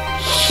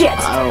 Shit!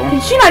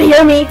 Did she not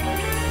hear me?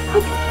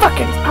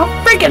 How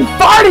freaking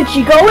far did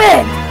she go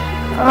in?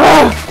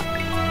 Ugh!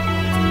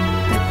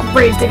 That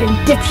grave-digging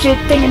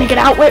dipshit thinking to get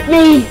out with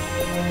me!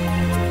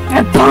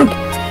 That punk!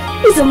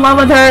 He's in love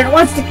with her and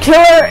wants to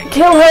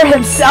kill her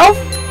himself?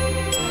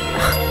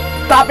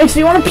 That makes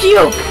me want to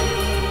puke!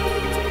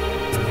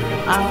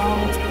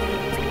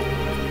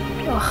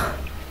 Ugh,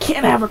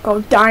 can't have her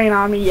go dying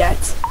on me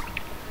yet.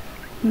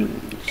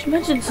 She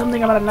mentioned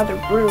something about another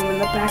room in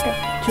the back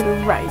to the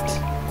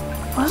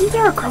right. Wasn't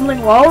there a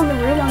crumbling wall in the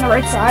room on the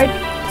right side?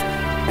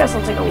 Guess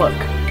I'll take a look.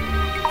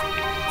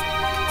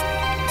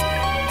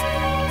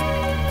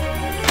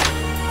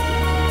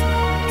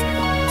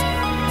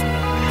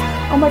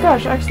 Oh my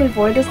gosh, actually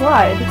Void is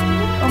live.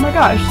 Oh my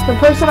gosh, the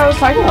person I was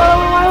talking about a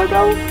little while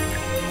ago?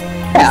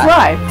 He's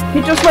live.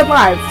 He just went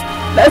live.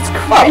 That's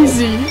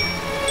crazy.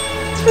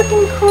 It's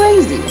freaking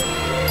crazy.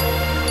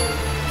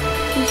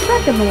 He's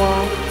back in the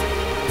wall.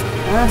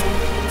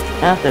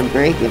 Not to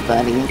break it,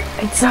 buddy.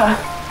 It's,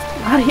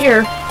 not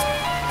here.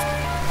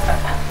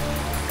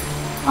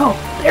 Oh,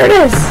 there it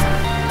is!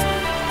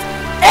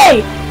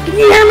 Hey! Can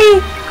you hear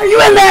me? Are you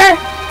in there?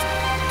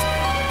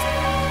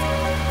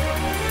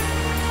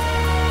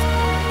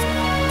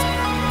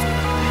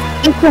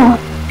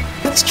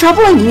 What's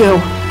troubling you?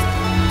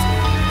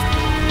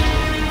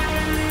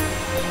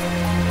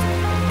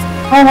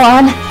 Hold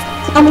on.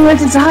 Tell me your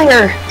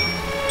desire.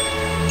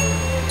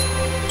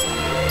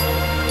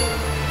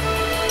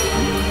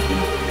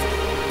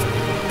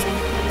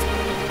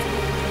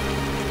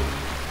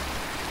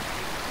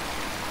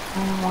 I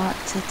want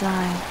to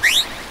die.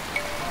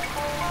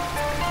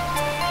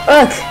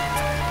 Look!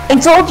 I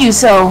told you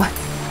so!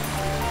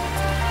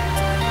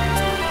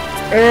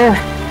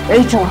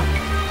 Rachel,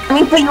 let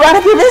me put you out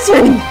of your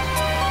misery!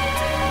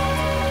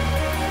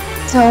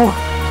 So,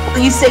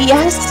 will you say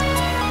yes?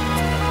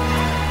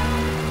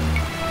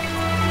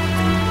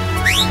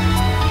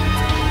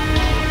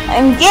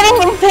 I'm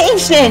getting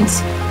impatient!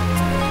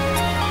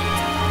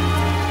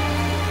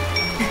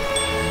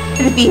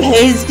 Could it be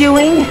his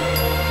doing?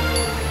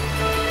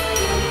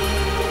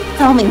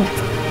 Tell me,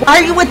 why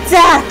are you with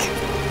Zach?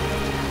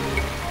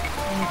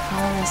 You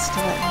promised to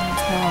let me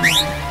kill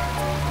him.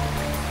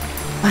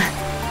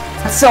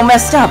 That's so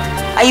messed up.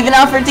 I even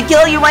offered to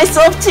kill you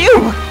myself too!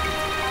 And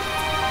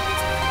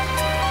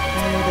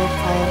if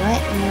I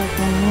let you,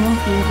 then you'll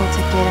be able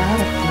to get out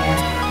of here.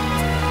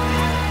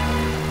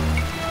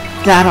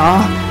 That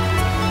all?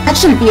 That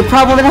shouldn't be a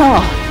problem at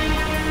all.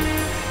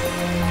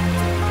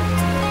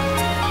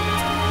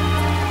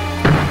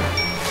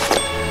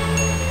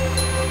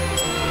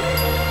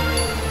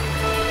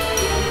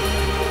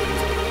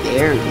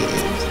 There it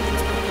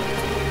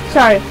is.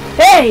 Sorry.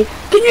 Hey!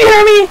 Can you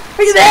hear me?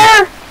 Are you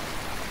there?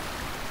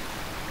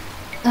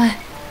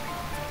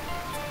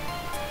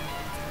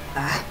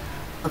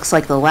 Looks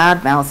like the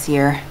loudmouth's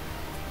here.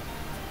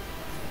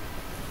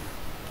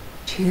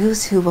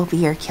 Choose who will be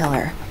your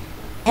killer.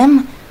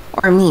 Him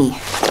or me?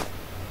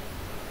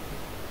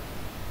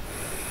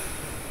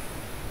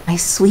 My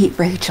sweet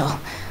Rachel,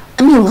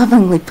 let me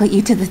lovingly put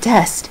you to the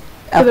test.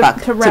 To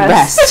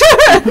rest.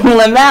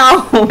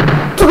 Lamau!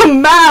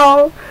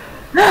 Lamau!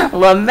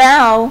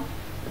 Lamau!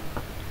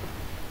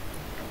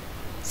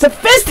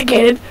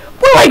 Sophisticated?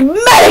 We're like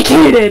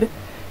medicated!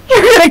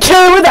 You're gonna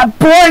kill her with that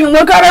boring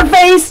look on her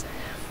face?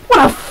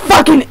 What a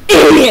fucking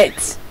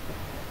idiot!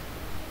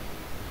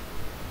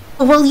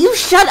 Will you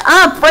shut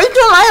up? Rachel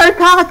and I are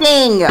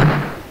talking!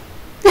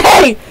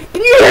 Hey!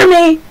 Can you hear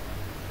me?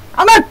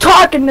 I'm not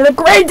talking to the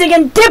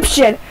grave-digging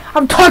dipshit!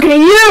 I'm talking to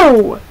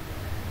you!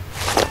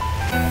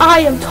 I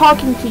am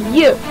talking to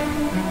you.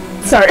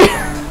 Sorry.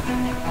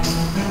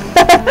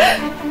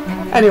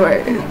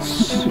 Anyway.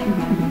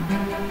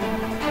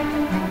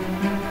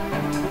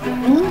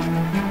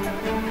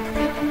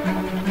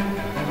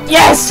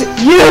 Yes,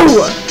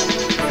 you!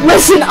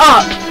 Listen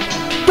up!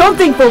 Don't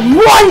think for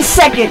 1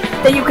 second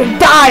that you can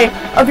die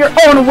of your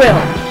own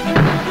will.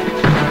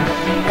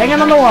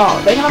 Hanging on the wall,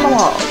 hanging on the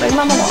wall, hanging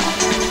on the wall.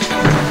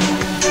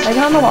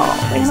 Hanging on the wall,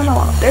 hanging on the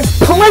wall. There's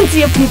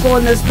plenty of people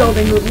in this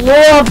building who'd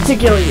love to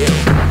kill you.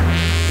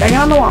 Hanging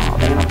on the wall,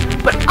 hanging on the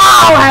wall. But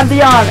I'll have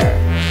the honor.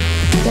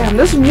 Damn,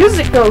 this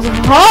music goes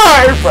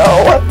hard,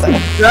 bro. What the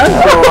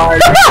hell?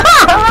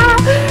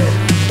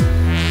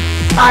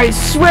 I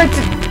swear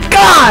to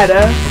God.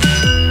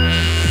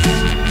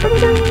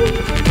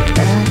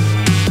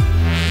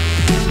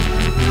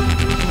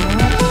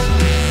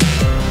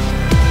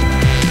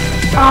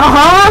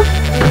 Uh-huh.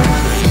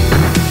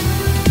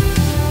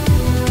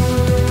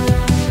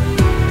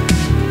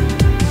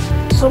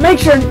 So make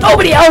sure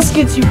nobody else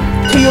gets you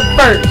to you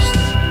first.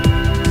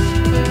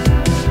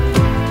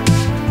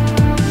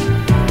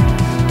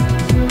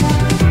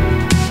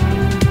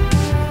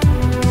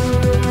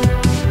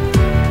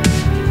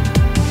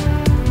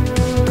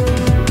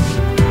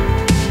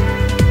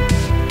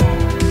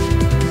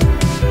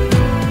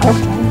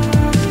 Okay.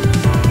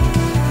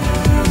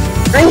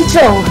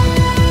 Rachel!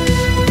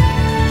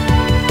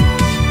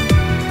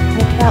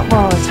 Hit that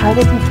wall as hard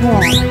as you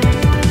can.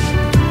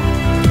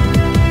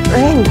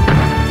 Ray!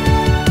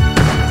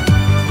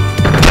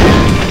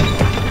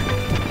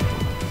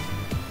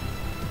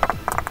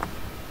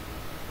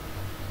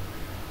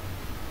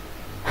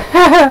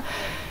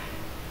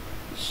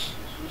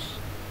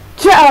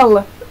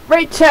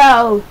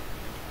 Rachel!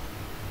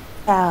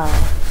 Ow.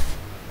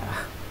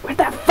 Where'd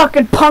that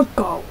fucking punk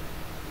go?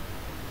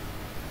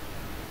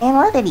 And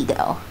where did he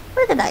go?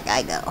 Where did that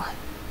guy go?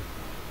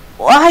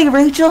 Why,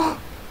 Rachel?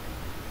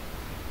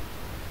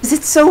 Is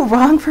it so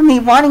wrong for me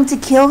wanting to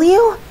kill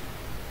you?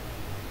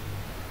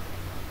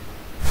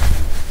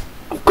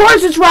 Of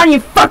course it's wrong, you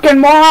fucking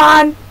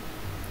moron!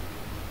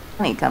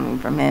 Funny coming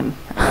from him.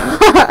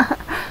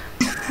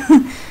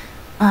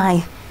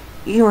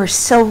 You are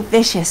so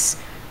vicious.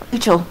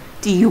 Rachel,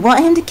 do you want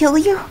him to kill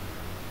you?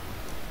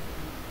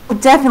 I'll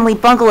definitely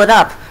bungle it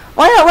up.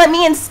 Why not let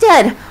me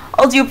instead?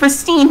 I'll do a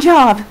pristine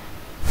job.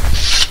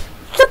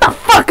 Shut the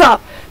fuck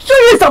up! Show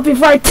yourself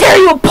before I tear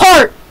you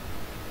apart!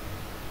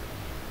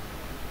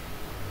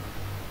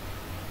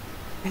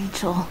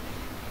 Rachel,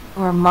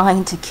 you are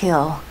mine to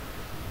kill.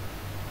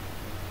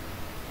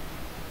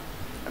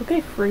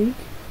 Okay, freak.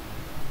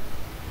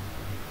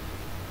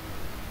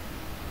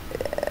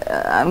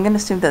 I'm gonna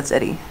assume that's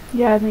Eddie.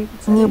 Yeah, I think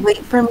it's Can you wait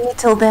for me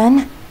till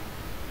then?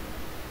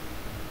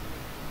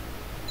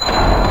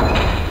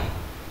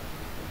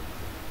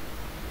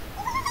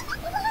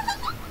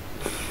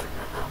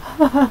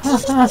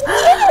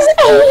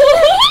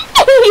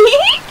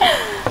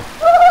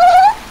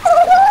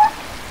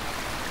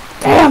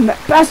 Damn, that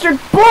bastard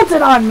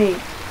bolted on me!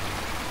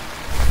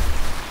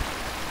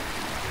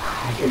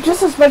 You're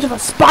just as much of a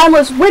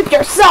spineless wimp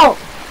yourself!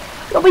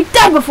 You'll be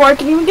dead before I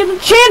can even get a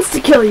chance to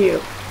kill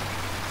you!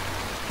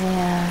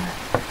 Yeah.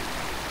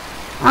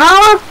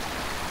 Huh?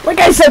 Like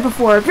I said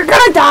before, if you're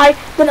gonna die,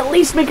 then at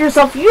least make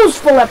yourself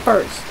useful at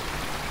first.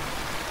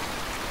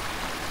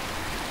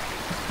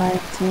 If I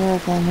do,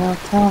 then you'll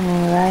kill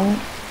me, right?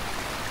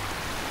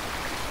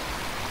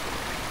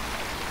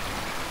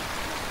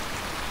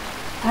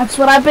 That's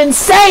what I've been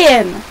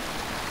saying!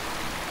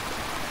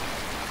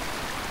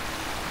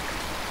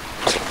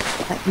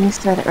 But you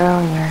said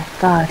earlier,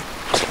 God.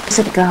 You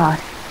said God.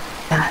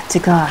 Yeah, to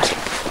God.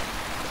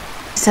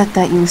 You said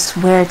that you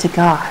swear to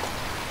God.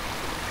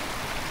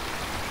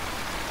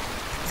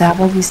 Is that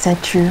what you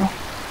said true?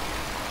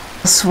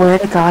 You'll swear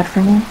to God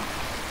for me?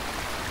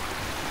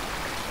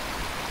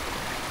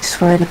 You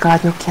swear to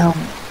God you'll kill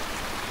me.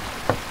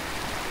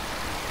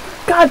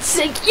 God's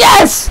sake,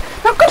 yes!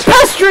 Now quit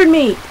pestering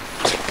me!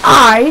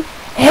 I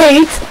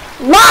hate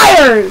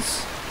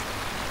liars!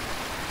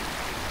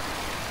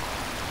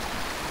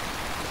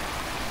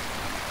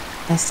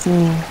 I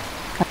see.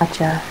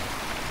 Gotcha.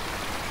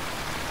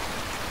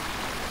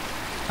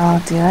 I'll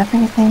do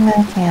everything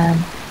I can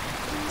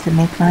to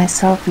make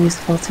myself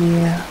useful to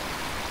you.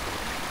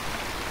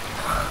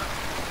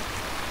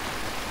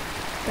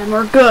 Then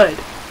we're good.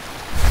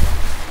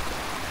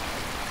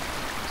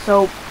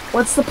 So,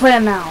 what's the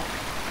plan now?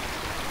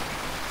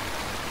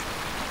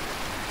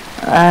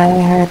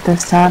 I heard the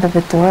sound of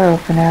a door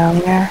open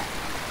earlier.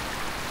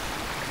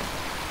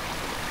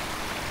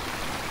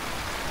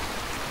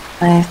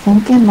 I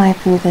think it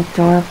might be the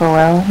door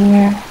below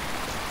here.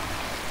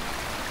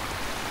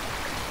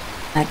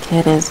 That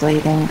kid is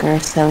waiting, or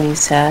so he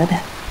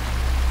said.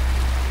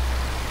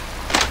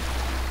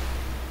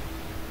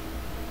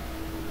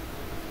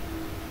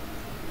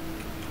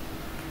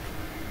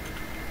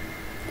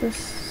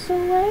 This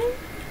way?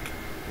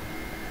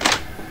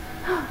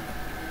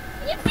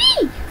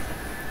 Yippee!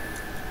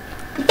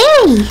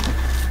 Hey!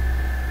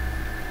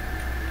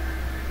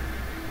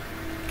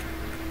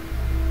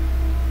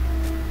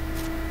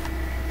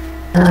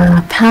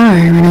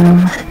 Power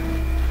room.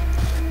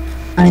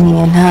 Funny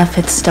enough,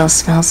 it still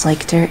smells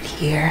like dirt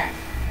here.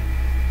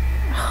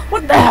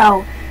 What the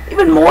hell?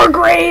 Even more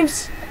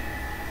graves?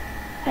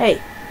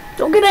 Hey,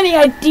 don't get any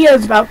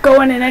ideas about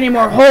going in any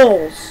more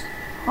holes.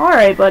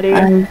 Alright, buddy.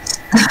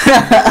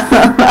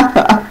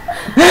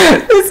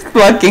 This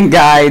fucking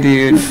guy,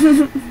 dude.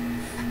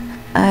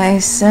 I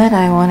said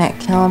I wouldn't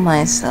kill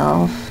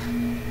myself.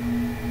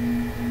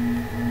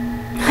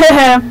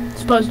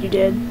 Suppose you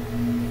did.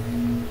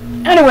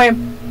 Anyway,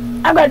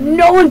 I've got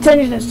no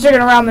intention of sticking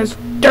around this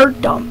dirt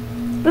dump.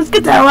 Let's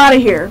get the hell out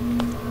of here.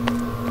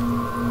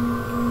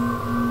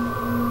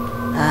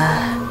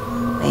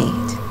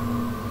 Wait.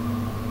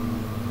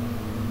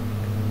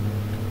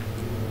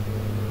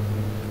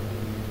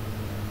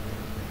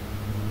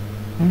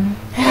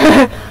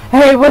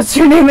 Hey, what's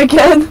your name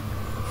again?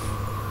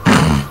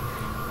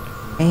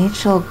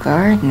 Rachel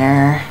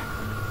Gardner.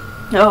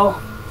 No.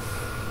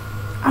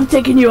 I'm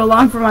taking you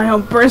along for my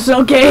own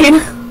personal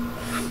gain.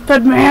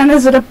 But man,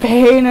 is it a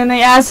pain in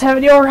the ass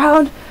having you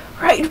around.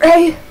 Right,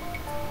 Ray?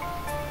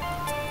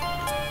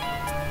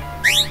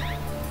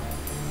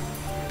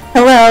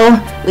 Hello,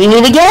 we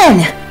meet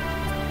again.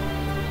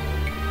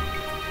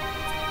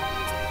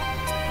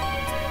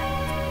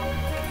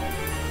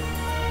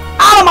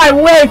 Out of my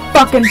way,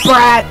 fucking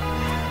brat!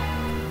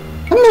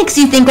 What makes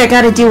you think I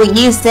gotta do what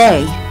you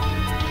say?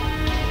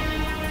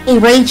 Hey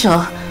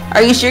Rachel,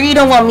 are you sure you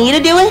don't want me to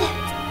do it?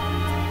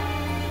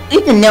 Do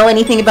you even know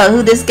anything about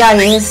who this guy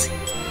is?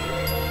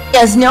 He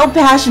has no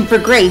passion for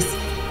Grace,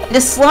 and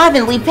is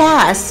slovenly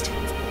past.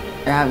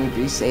 Or how would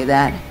you say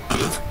that?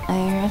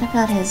 I read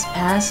about his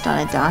past on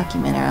a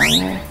document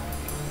earlier.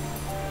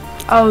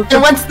 Oh,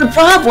 And what's the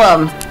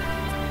problem?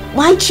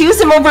 Why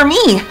choose him over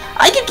me?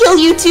 I could kill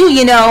you too,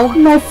 you know.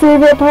 my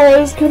favorite part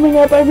is coming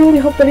up. I really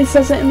hope that he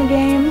says it in the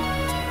game.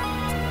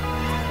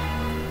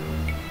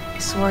 I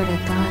swore to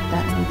God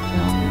that he'd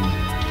kill me.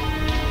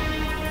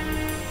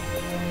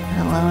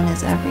 That alone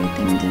is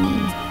everything to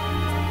me.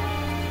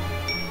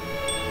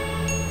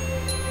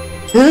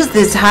 Who's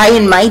this high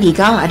and mighty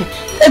God?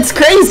 That's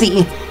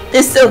crazy!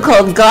 This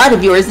so-called God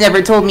of yours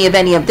never told me of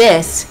any of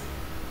this.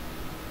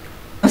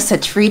 No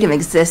such freedom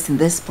exists in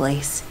this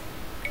place.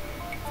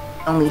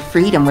 Only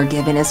freedom we're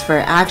given is for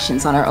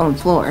actions on our own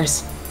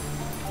floors.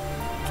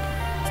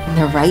 And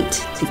the right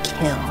to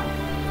kill.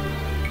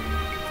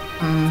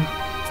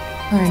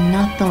 You're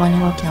not the one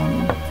who will kill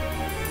me.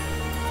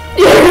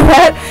 You hear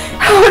that?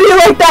 How do you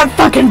like that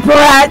fucking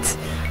brat?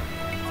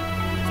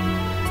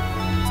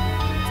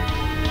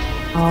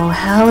 Oh,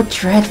 how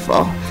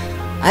dreadful.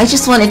 I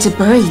just wanted to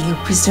bury you,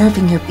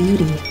 preserving your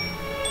beauty.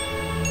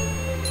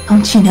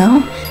 Don't you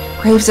know?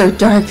 Graves are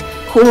dark,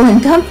 cool,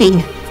 and comfy.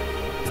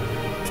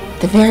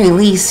 At the very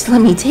least,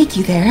 let me take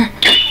you there.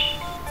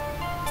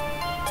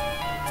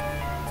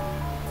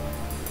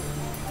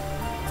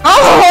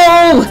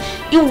 Oh!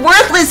 You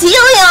worthless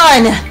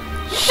Helion!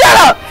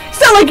 Shut up!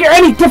 It's not like you're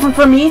any different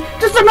from me.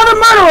 Just another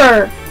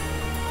murderer.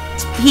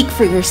 Speak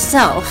for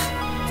yourself.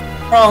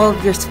 For all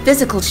of your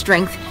physical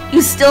strength,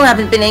 you still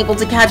haven't been able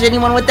to catch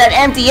anyone with that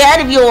empty head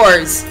of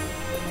yours.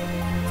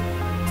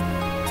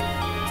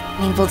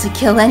 Unable to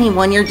kill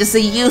anyone, you're just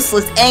a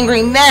useless,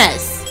 angry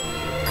mess.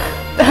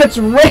 That's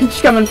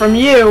rich coming from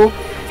you.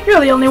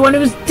 You're the only one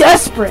who's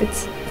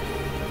desperate.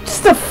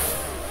 Just a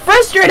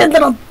frustrated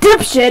little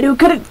dipshit who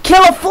couldn't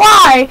kill a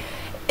fly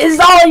is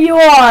all you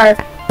are.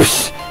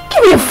 Psh,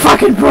 give me a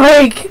fucking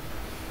break.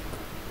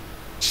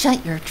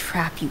 Shut your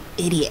trap, you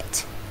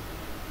idiot.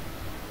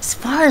 As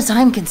far as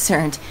I'm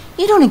concerned,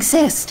 you don't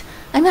exist.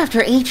 I'm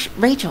after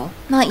Rachel,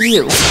 not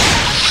you.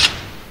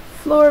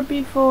 Floor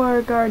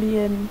before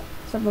guardian,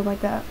 something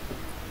like that.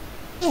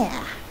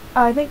 Yeah.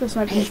 I think this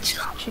might be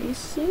Rachel. a chase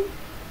scene.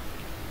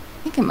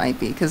 I think it might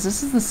be, because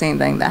this is the same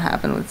thing that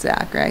happened with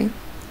Zach, right?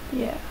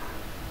 Yeah.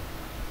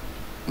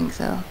 I think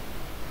so.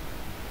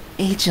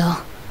 Rachel,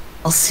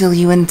 I'll seal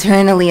you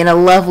internally in a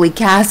lovely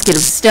casket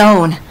of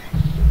stone.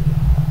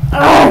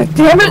 Oh,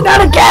 damn it,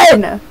 not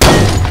again!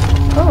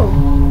 Oh.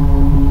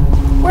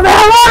 Where the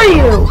hell are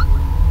you?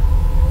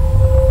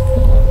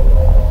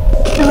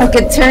 Like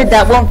a turd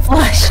that won't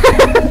flush.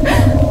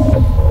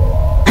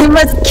 I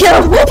must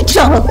kill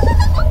Rachel!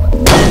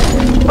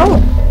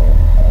 Oh.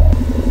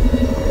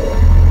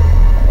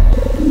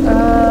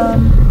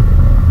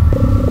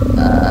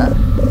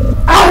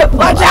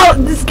 Watch out!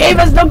 This game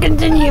has no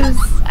continues!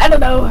 I don't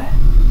know.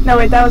 No,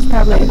 wait, that was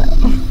probably...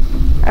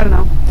 I don't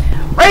know.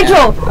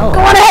 Rachel! Go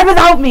on ahead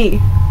without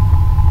me!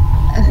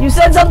 You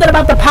said something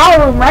about the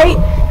power room, right?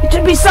 It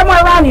should be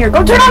somewhere around here.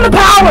 Go turn on the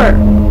power!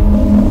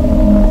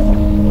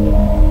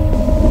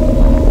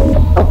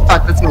 Oh,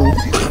 fuck, that's me.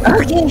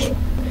 Okay.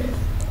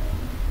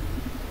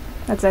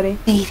 That's Eddie.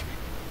 Wait.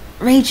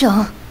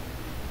 Rachel.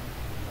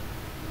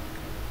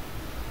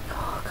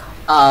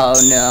 Oh,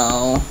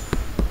 no.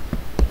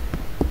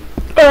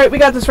 Alright, we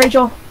got this,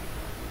 Rachel.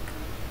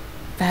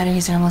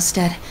 Batteries are almost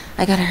dead.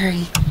 I gotta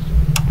hurry.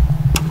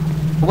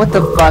 What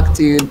the fuck,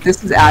 dude?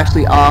 This is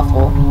actually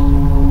awful.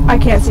 I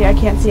can't see, I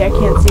can't see, I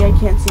can't see, I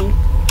can't see.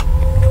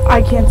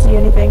 I can't see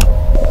anything.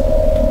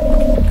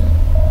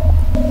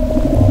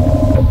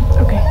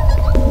 Okay.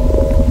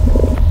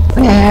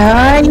 Where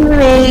are you,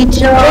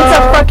 Rachel? It's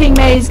a fucking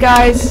maze,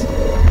 guys.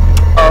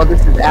 Oh,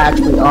 this is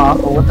actually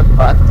awful. What the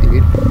fuck,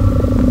 dude?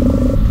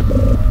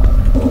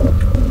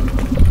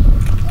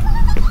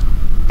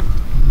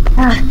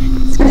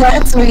 So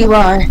that's where you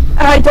are.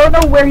 I don't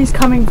know where he's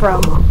coming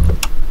from. Oh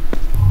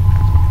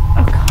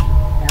god.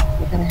 Yeah,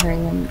 we gotta hurry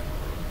him.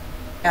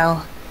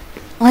 No.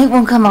 Light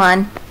won't come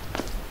on.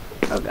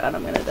 Oh god,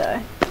 I'm gonna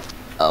die.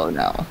 Oh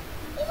no.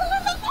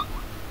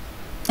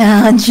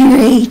 Aren't you,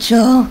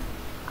 Rachel?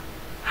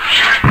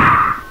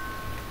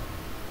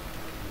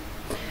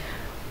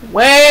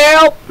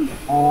 Well,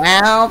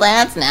 Well,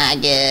 that's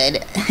not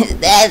good.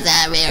 That's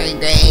not very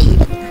great.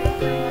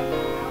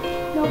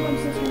 no, I'm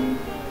so sorry.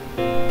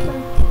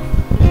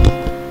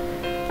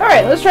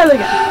 Alright, let's try that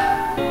again.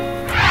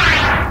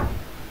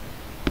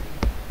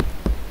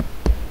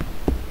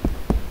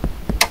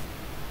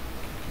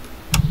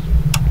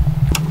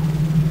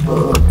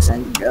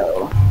 And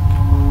go.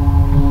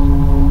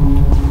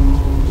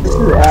 This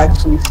is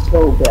actually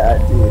so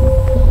bad, dude.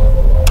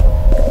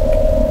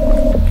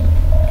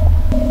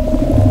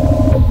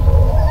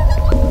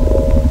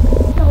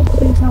 No,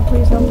 please, no,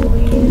 please, no,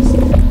 please.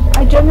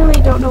 I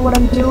genuinely don't know what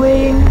I'm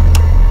doing.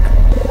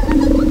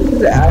 This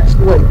is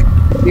actually like,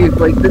 dude,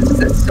 like this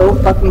is so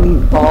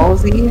fucking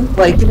ballsy.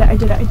 Like, I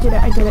did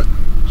it.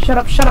 Shut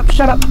up, shut up,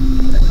 shut up.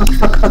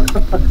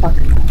 fuck.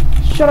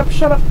 Shut up,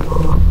 shut up.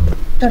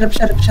 Shut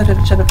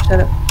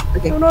up.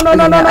 Okay. No.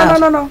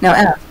 Now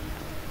out.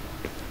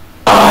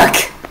 Fuck!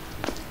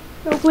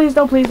 No, please,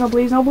 no, please, no,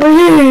 please, no,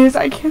 please.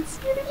 I can't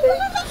see anything.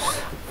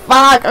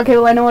 Fuck. Okay,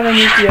 well, I know what I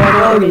need to do. I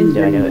know what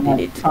I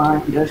need to do.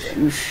 Find us,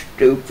 you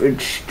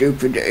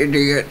stupid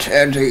idiot,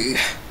 Eddie.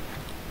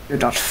 You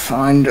not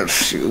find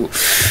us, you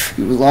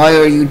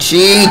liar, you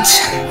cheat!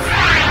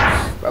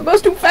 Bro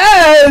goes too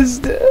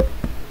fast.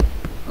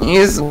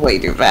 This is way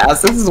too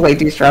fast. This is way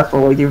too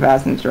stressful, way too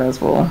fast and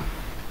stressful.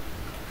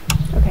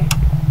 Okay.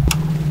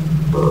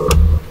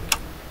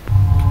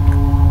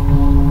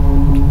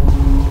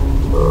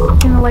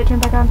 Can the light turn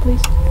back on,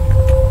 please?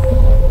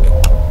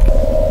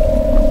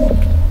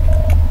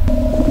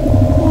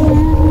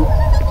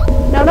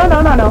 No.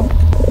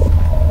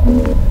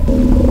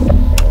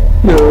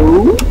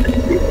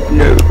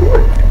 No.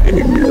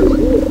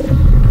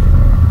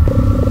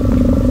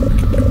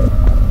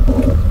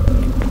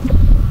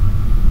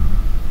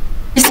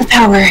 It's the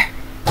power.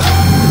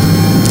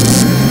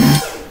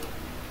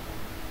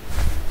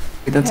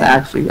 That's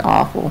actually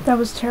awful. That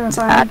was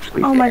terrifying.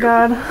 actually Oh my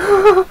god.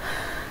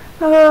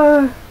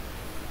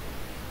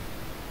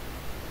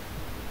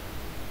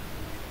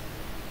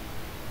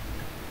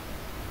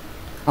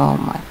 Oh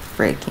my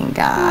freaking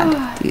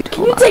god, dude.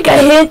 Can you take a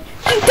hit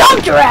and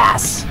dump your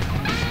ass?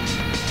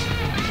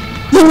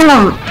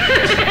 Damn!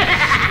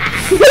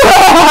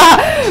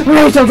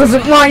 Rachel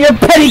doesn't want your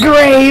petty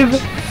grave.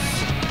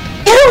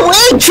 Get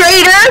away,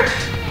 traitor!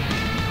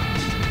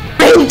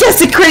 Brain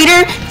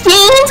desecrator!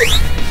 Fiend!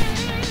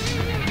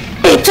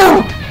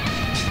 Rachel!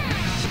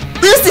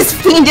 Lose this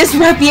fiendish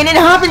ruffian and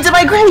hop into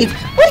my grave!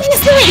 What do you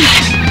say?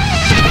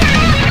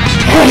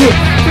 Hey,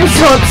 you're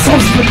so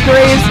obsessed with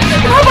graves.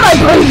 How about I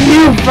blame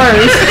you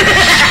first?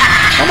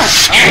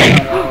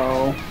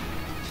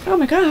 Oh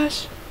my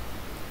gosh.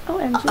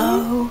 OMG.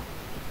 Oh.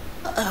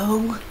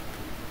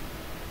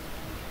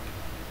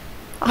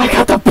 I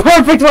got the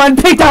perfect one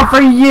picked out for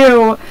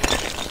you.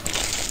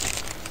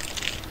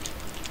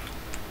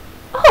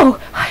 Oh,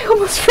 I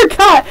almost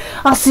forgot.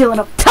 I'll seal it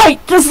up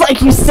tight, just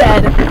like you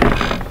said.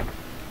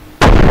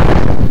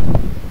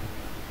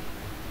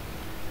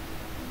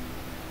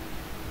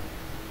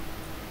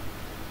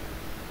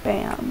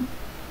 Bam.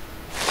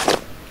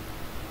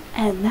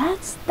 And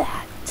that's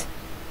that.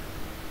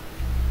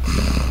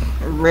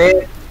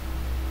 Rip.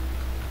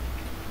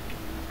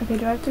 Okay,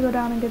 do I have to go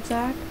down and get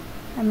Zach?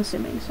 I'm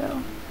assuming so.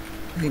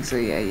 I think so,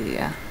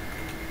 yeah.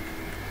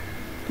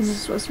 This is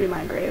supposed to be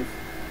my grave.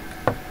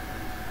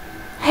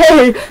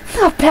 Hey,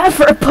 not bad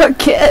for a punk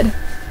kid.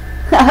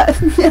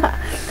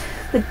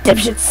 The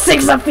dipshit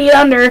 6 feet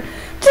under,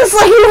 just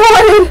like you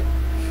wanted.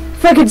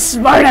 Fucking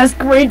smart-ass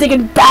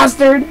grave-digging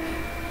bastard.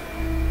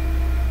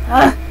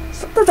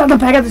 Something's on the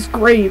back of this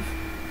grave.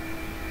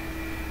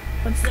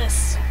 What's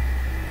this?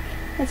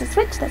 There's a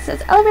switch that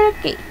says elevator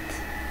gate.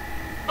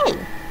 Hey.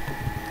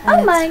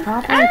 Oh my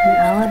Probably god. the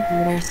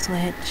elevator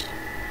switch.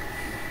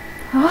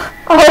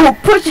 Oh,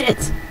 push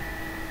it!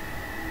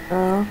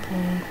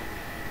 Okay.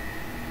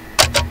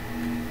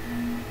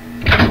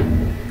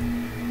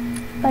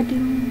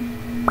 Ba-doom.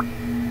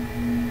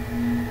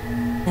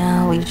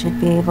 Now we should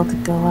be able to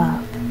go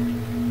up.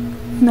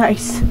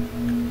 Nice.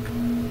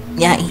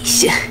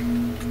 Nice.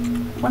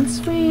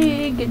 Once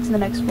we get to the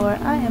next floor,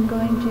 I am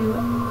going to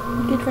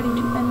get ready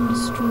to end the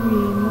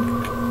stream.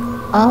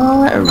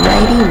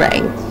 Alrighty,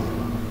 right.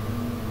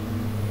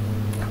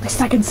 At least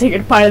I can say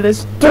goodbye to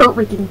this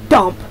dirt-freaking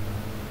dump.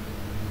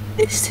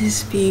 This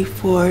is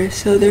B4,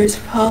 so there's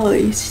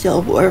probably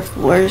still more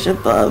floors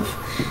above.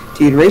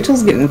 Dude,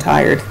 Rachel's getting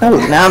tired. That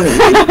was not me.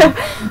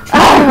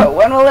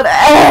 When will it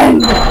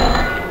end?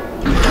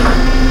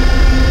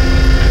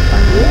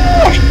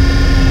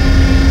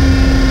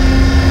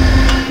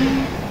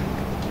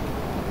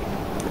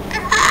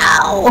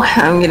 Ow!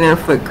 I'm getting a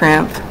foot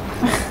cramp.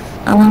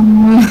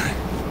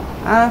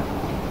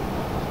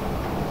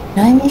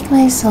 Can I make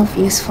myself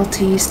useful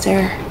to you,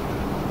 sir?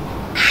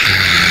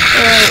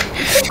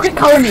 Quit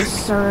calling me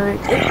sir.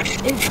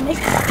 It makes me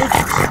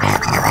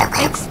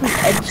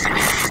edgy.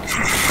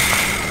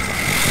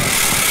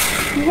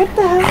 What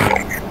the hell?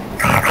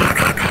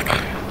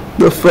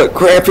 The foot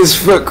cramp is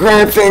foot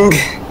cramping.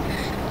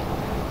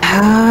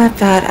 How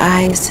about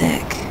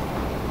Isaac?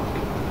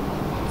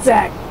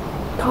 Zach.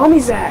 Call me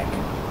Zach.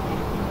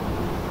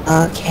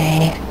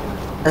 Okay.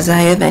 Was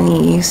I of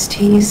any use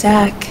to you,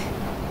 Zach?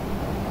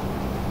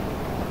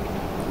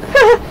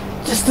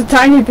 Just a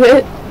tiny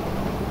bit.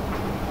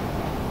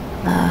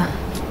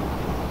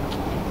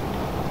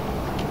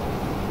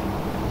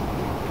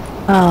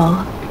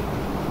 Oh.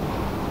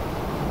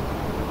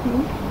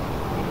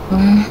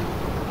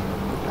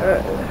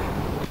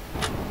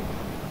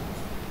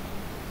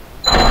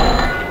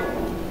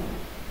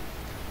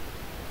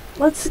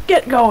 Let's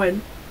get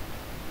going.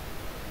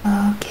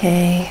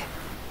 Okay.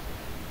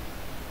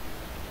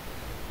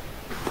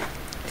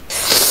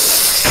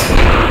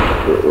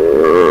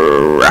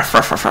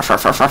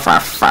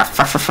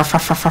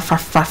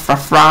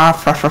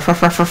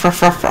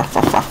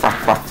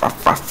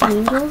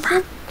 Angels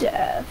of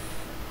Death.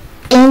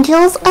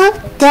 Angels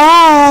of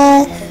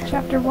Death.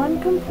 Chapter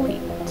 1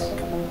 complete.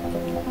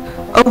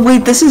 Oh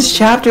wait, this is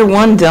chapter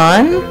 1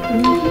 done?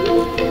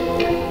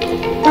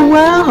 Oh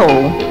wow.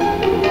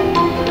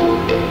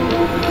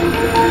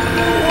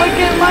 Look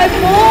at my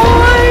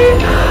boy!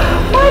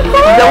 My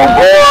boy! No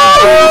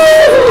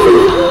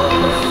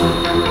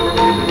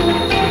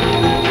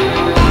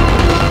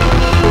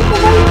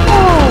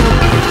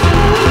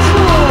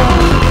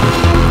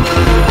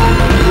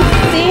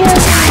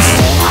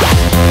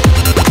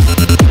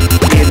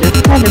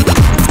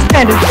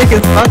kind of sick as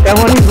fuck. I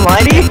won't even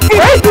lie to you.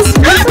 Right, this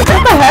what the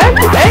heck?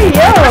 Hey,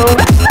 yo!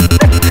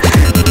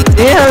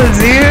 Damn,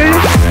 dude.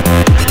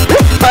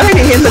 They're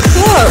fighting in the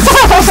club.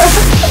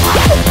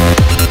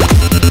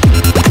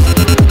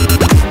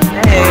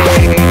 Hey.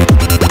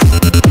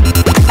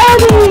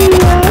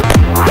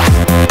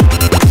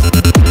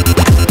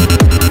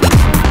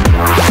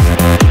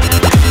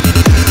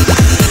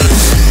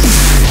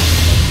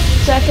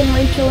 Zack and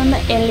Rachel in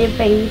the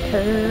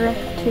elevator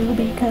to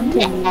be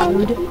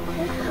continued.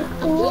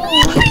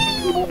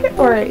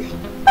 Alright.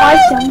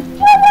 Awesome.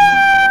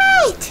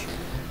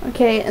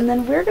 Okay, and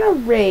then we're gonna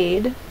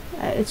raid.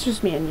 It's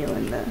just me and you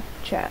in the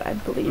chat, I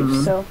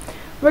believe. So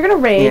we're gonna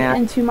raid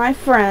into my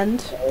friend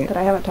that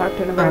I haven't talked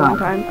to in a very long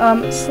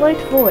time. Slight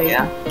Void.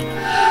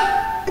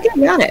 Yeah. Okay,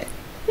 got it.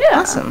 Yeah.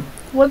 Awesome.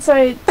 Once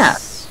I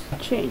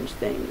change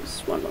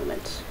things, one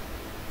moment.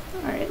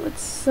 Alright,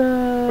 let's you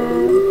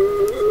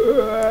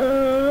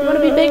wanna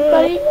be big,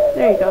 buddy?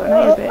 There you go,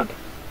 now you're big.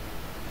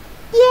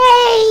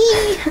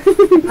 Yay!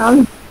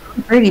 I'm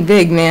pretty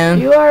big, man.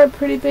 You are a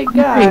pretty big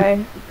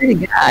guy. Pretty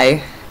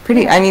guy.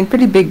 Pretty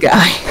big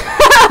guy.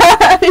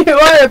 You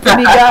are a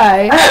pretty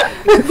guy.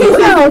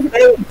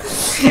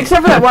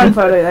 Except for that one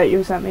photo that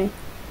you sent me.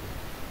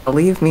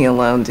 Leave me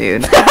alone,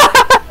 dude.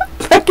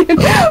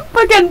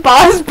 Fucking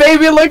boss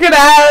baby looking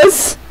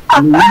ass.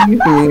 Leave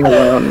me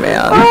alone,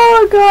 man.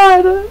 Oh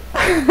god.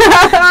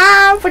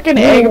 Fucking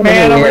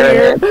Eggman over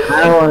here.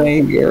 I don't want to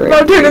hear it.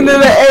 Don't turn into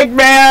the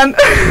Eggman.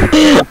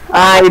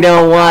 I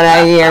don't want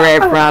to hear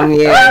it from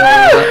you.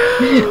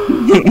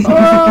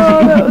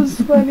 Oh, that was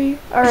funny.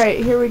 Alright,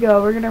 here we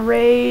go. We're gonna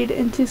raid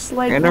into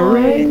Slight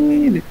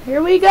Void.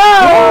 Here we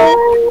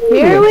go.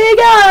 Here we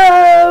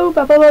go.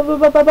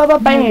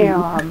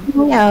 Bam.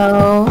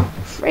 No.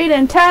 Raid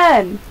in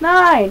 10,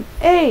 9,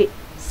 8,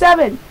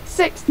 7,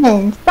 6,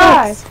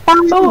 5,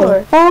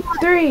 4,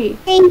 3,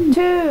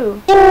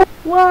 2,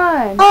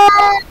 1.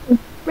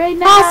 Right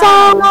now.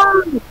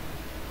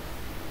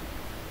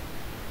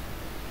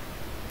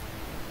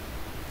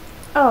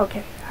 Oh,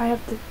 okay. I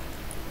have to.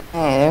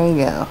 Hey, there we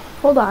go.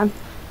 Hold on.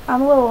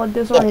 I'm a little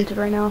disoriented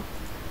right now.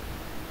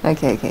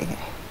 Okay.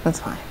 That's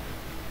fine.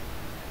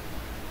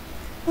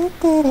 Is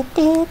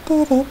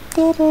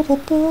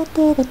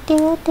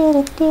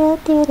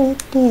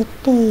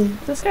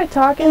this guy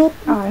talking? Oh,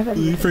 I haven't.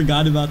 We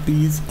forgot about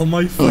these. Oh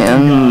my fucking Yeah,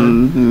 god.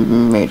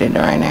 made it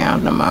right now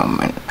at the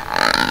moment.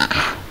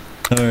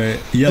 Alright.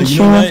 Yeah, I'm you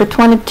know streaming for what?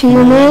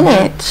 22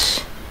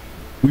 minutes.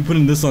 We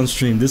putting this on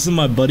stream. This is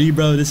my buddy,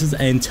 bro. This is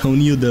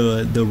Antonio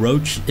the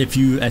Roach. If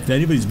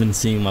anybody's been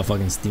seeing my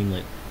fucking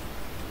Steamlit,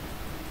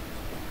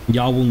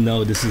 y'all will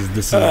know this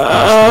is.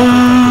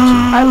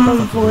 I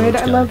love Void.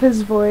 I love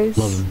his voice.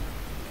 Love him.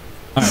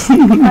 Alright.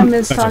 I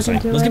miss talking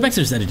to him. Let's get back to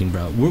this editing,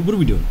 bro. What are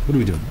we doing? What are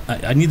we doing?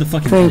 I need the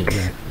fucking Think.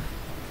 edit,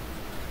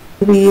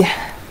 bro.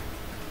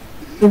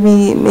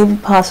 Maybe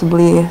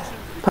possibly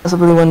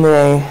one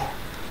day.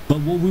 But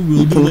what we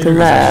will do can later is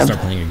collab actually start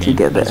playing a game.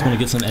 together. I just want to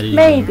get some editing.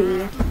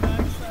 Maybe.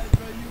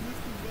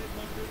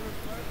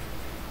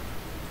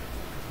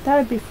 That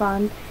would be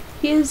fun.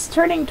 He's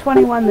turning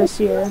 21 this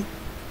year.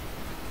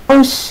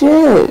 Oh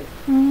shit!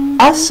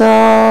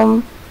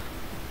 Awesome.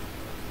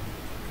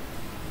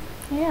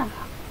 Yeah.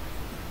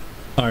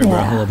 Alright, bro.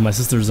 Hold up. My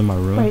sister's in my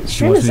room. Wait, She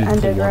stream wants is me to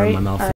put ended, water in right? my mouth.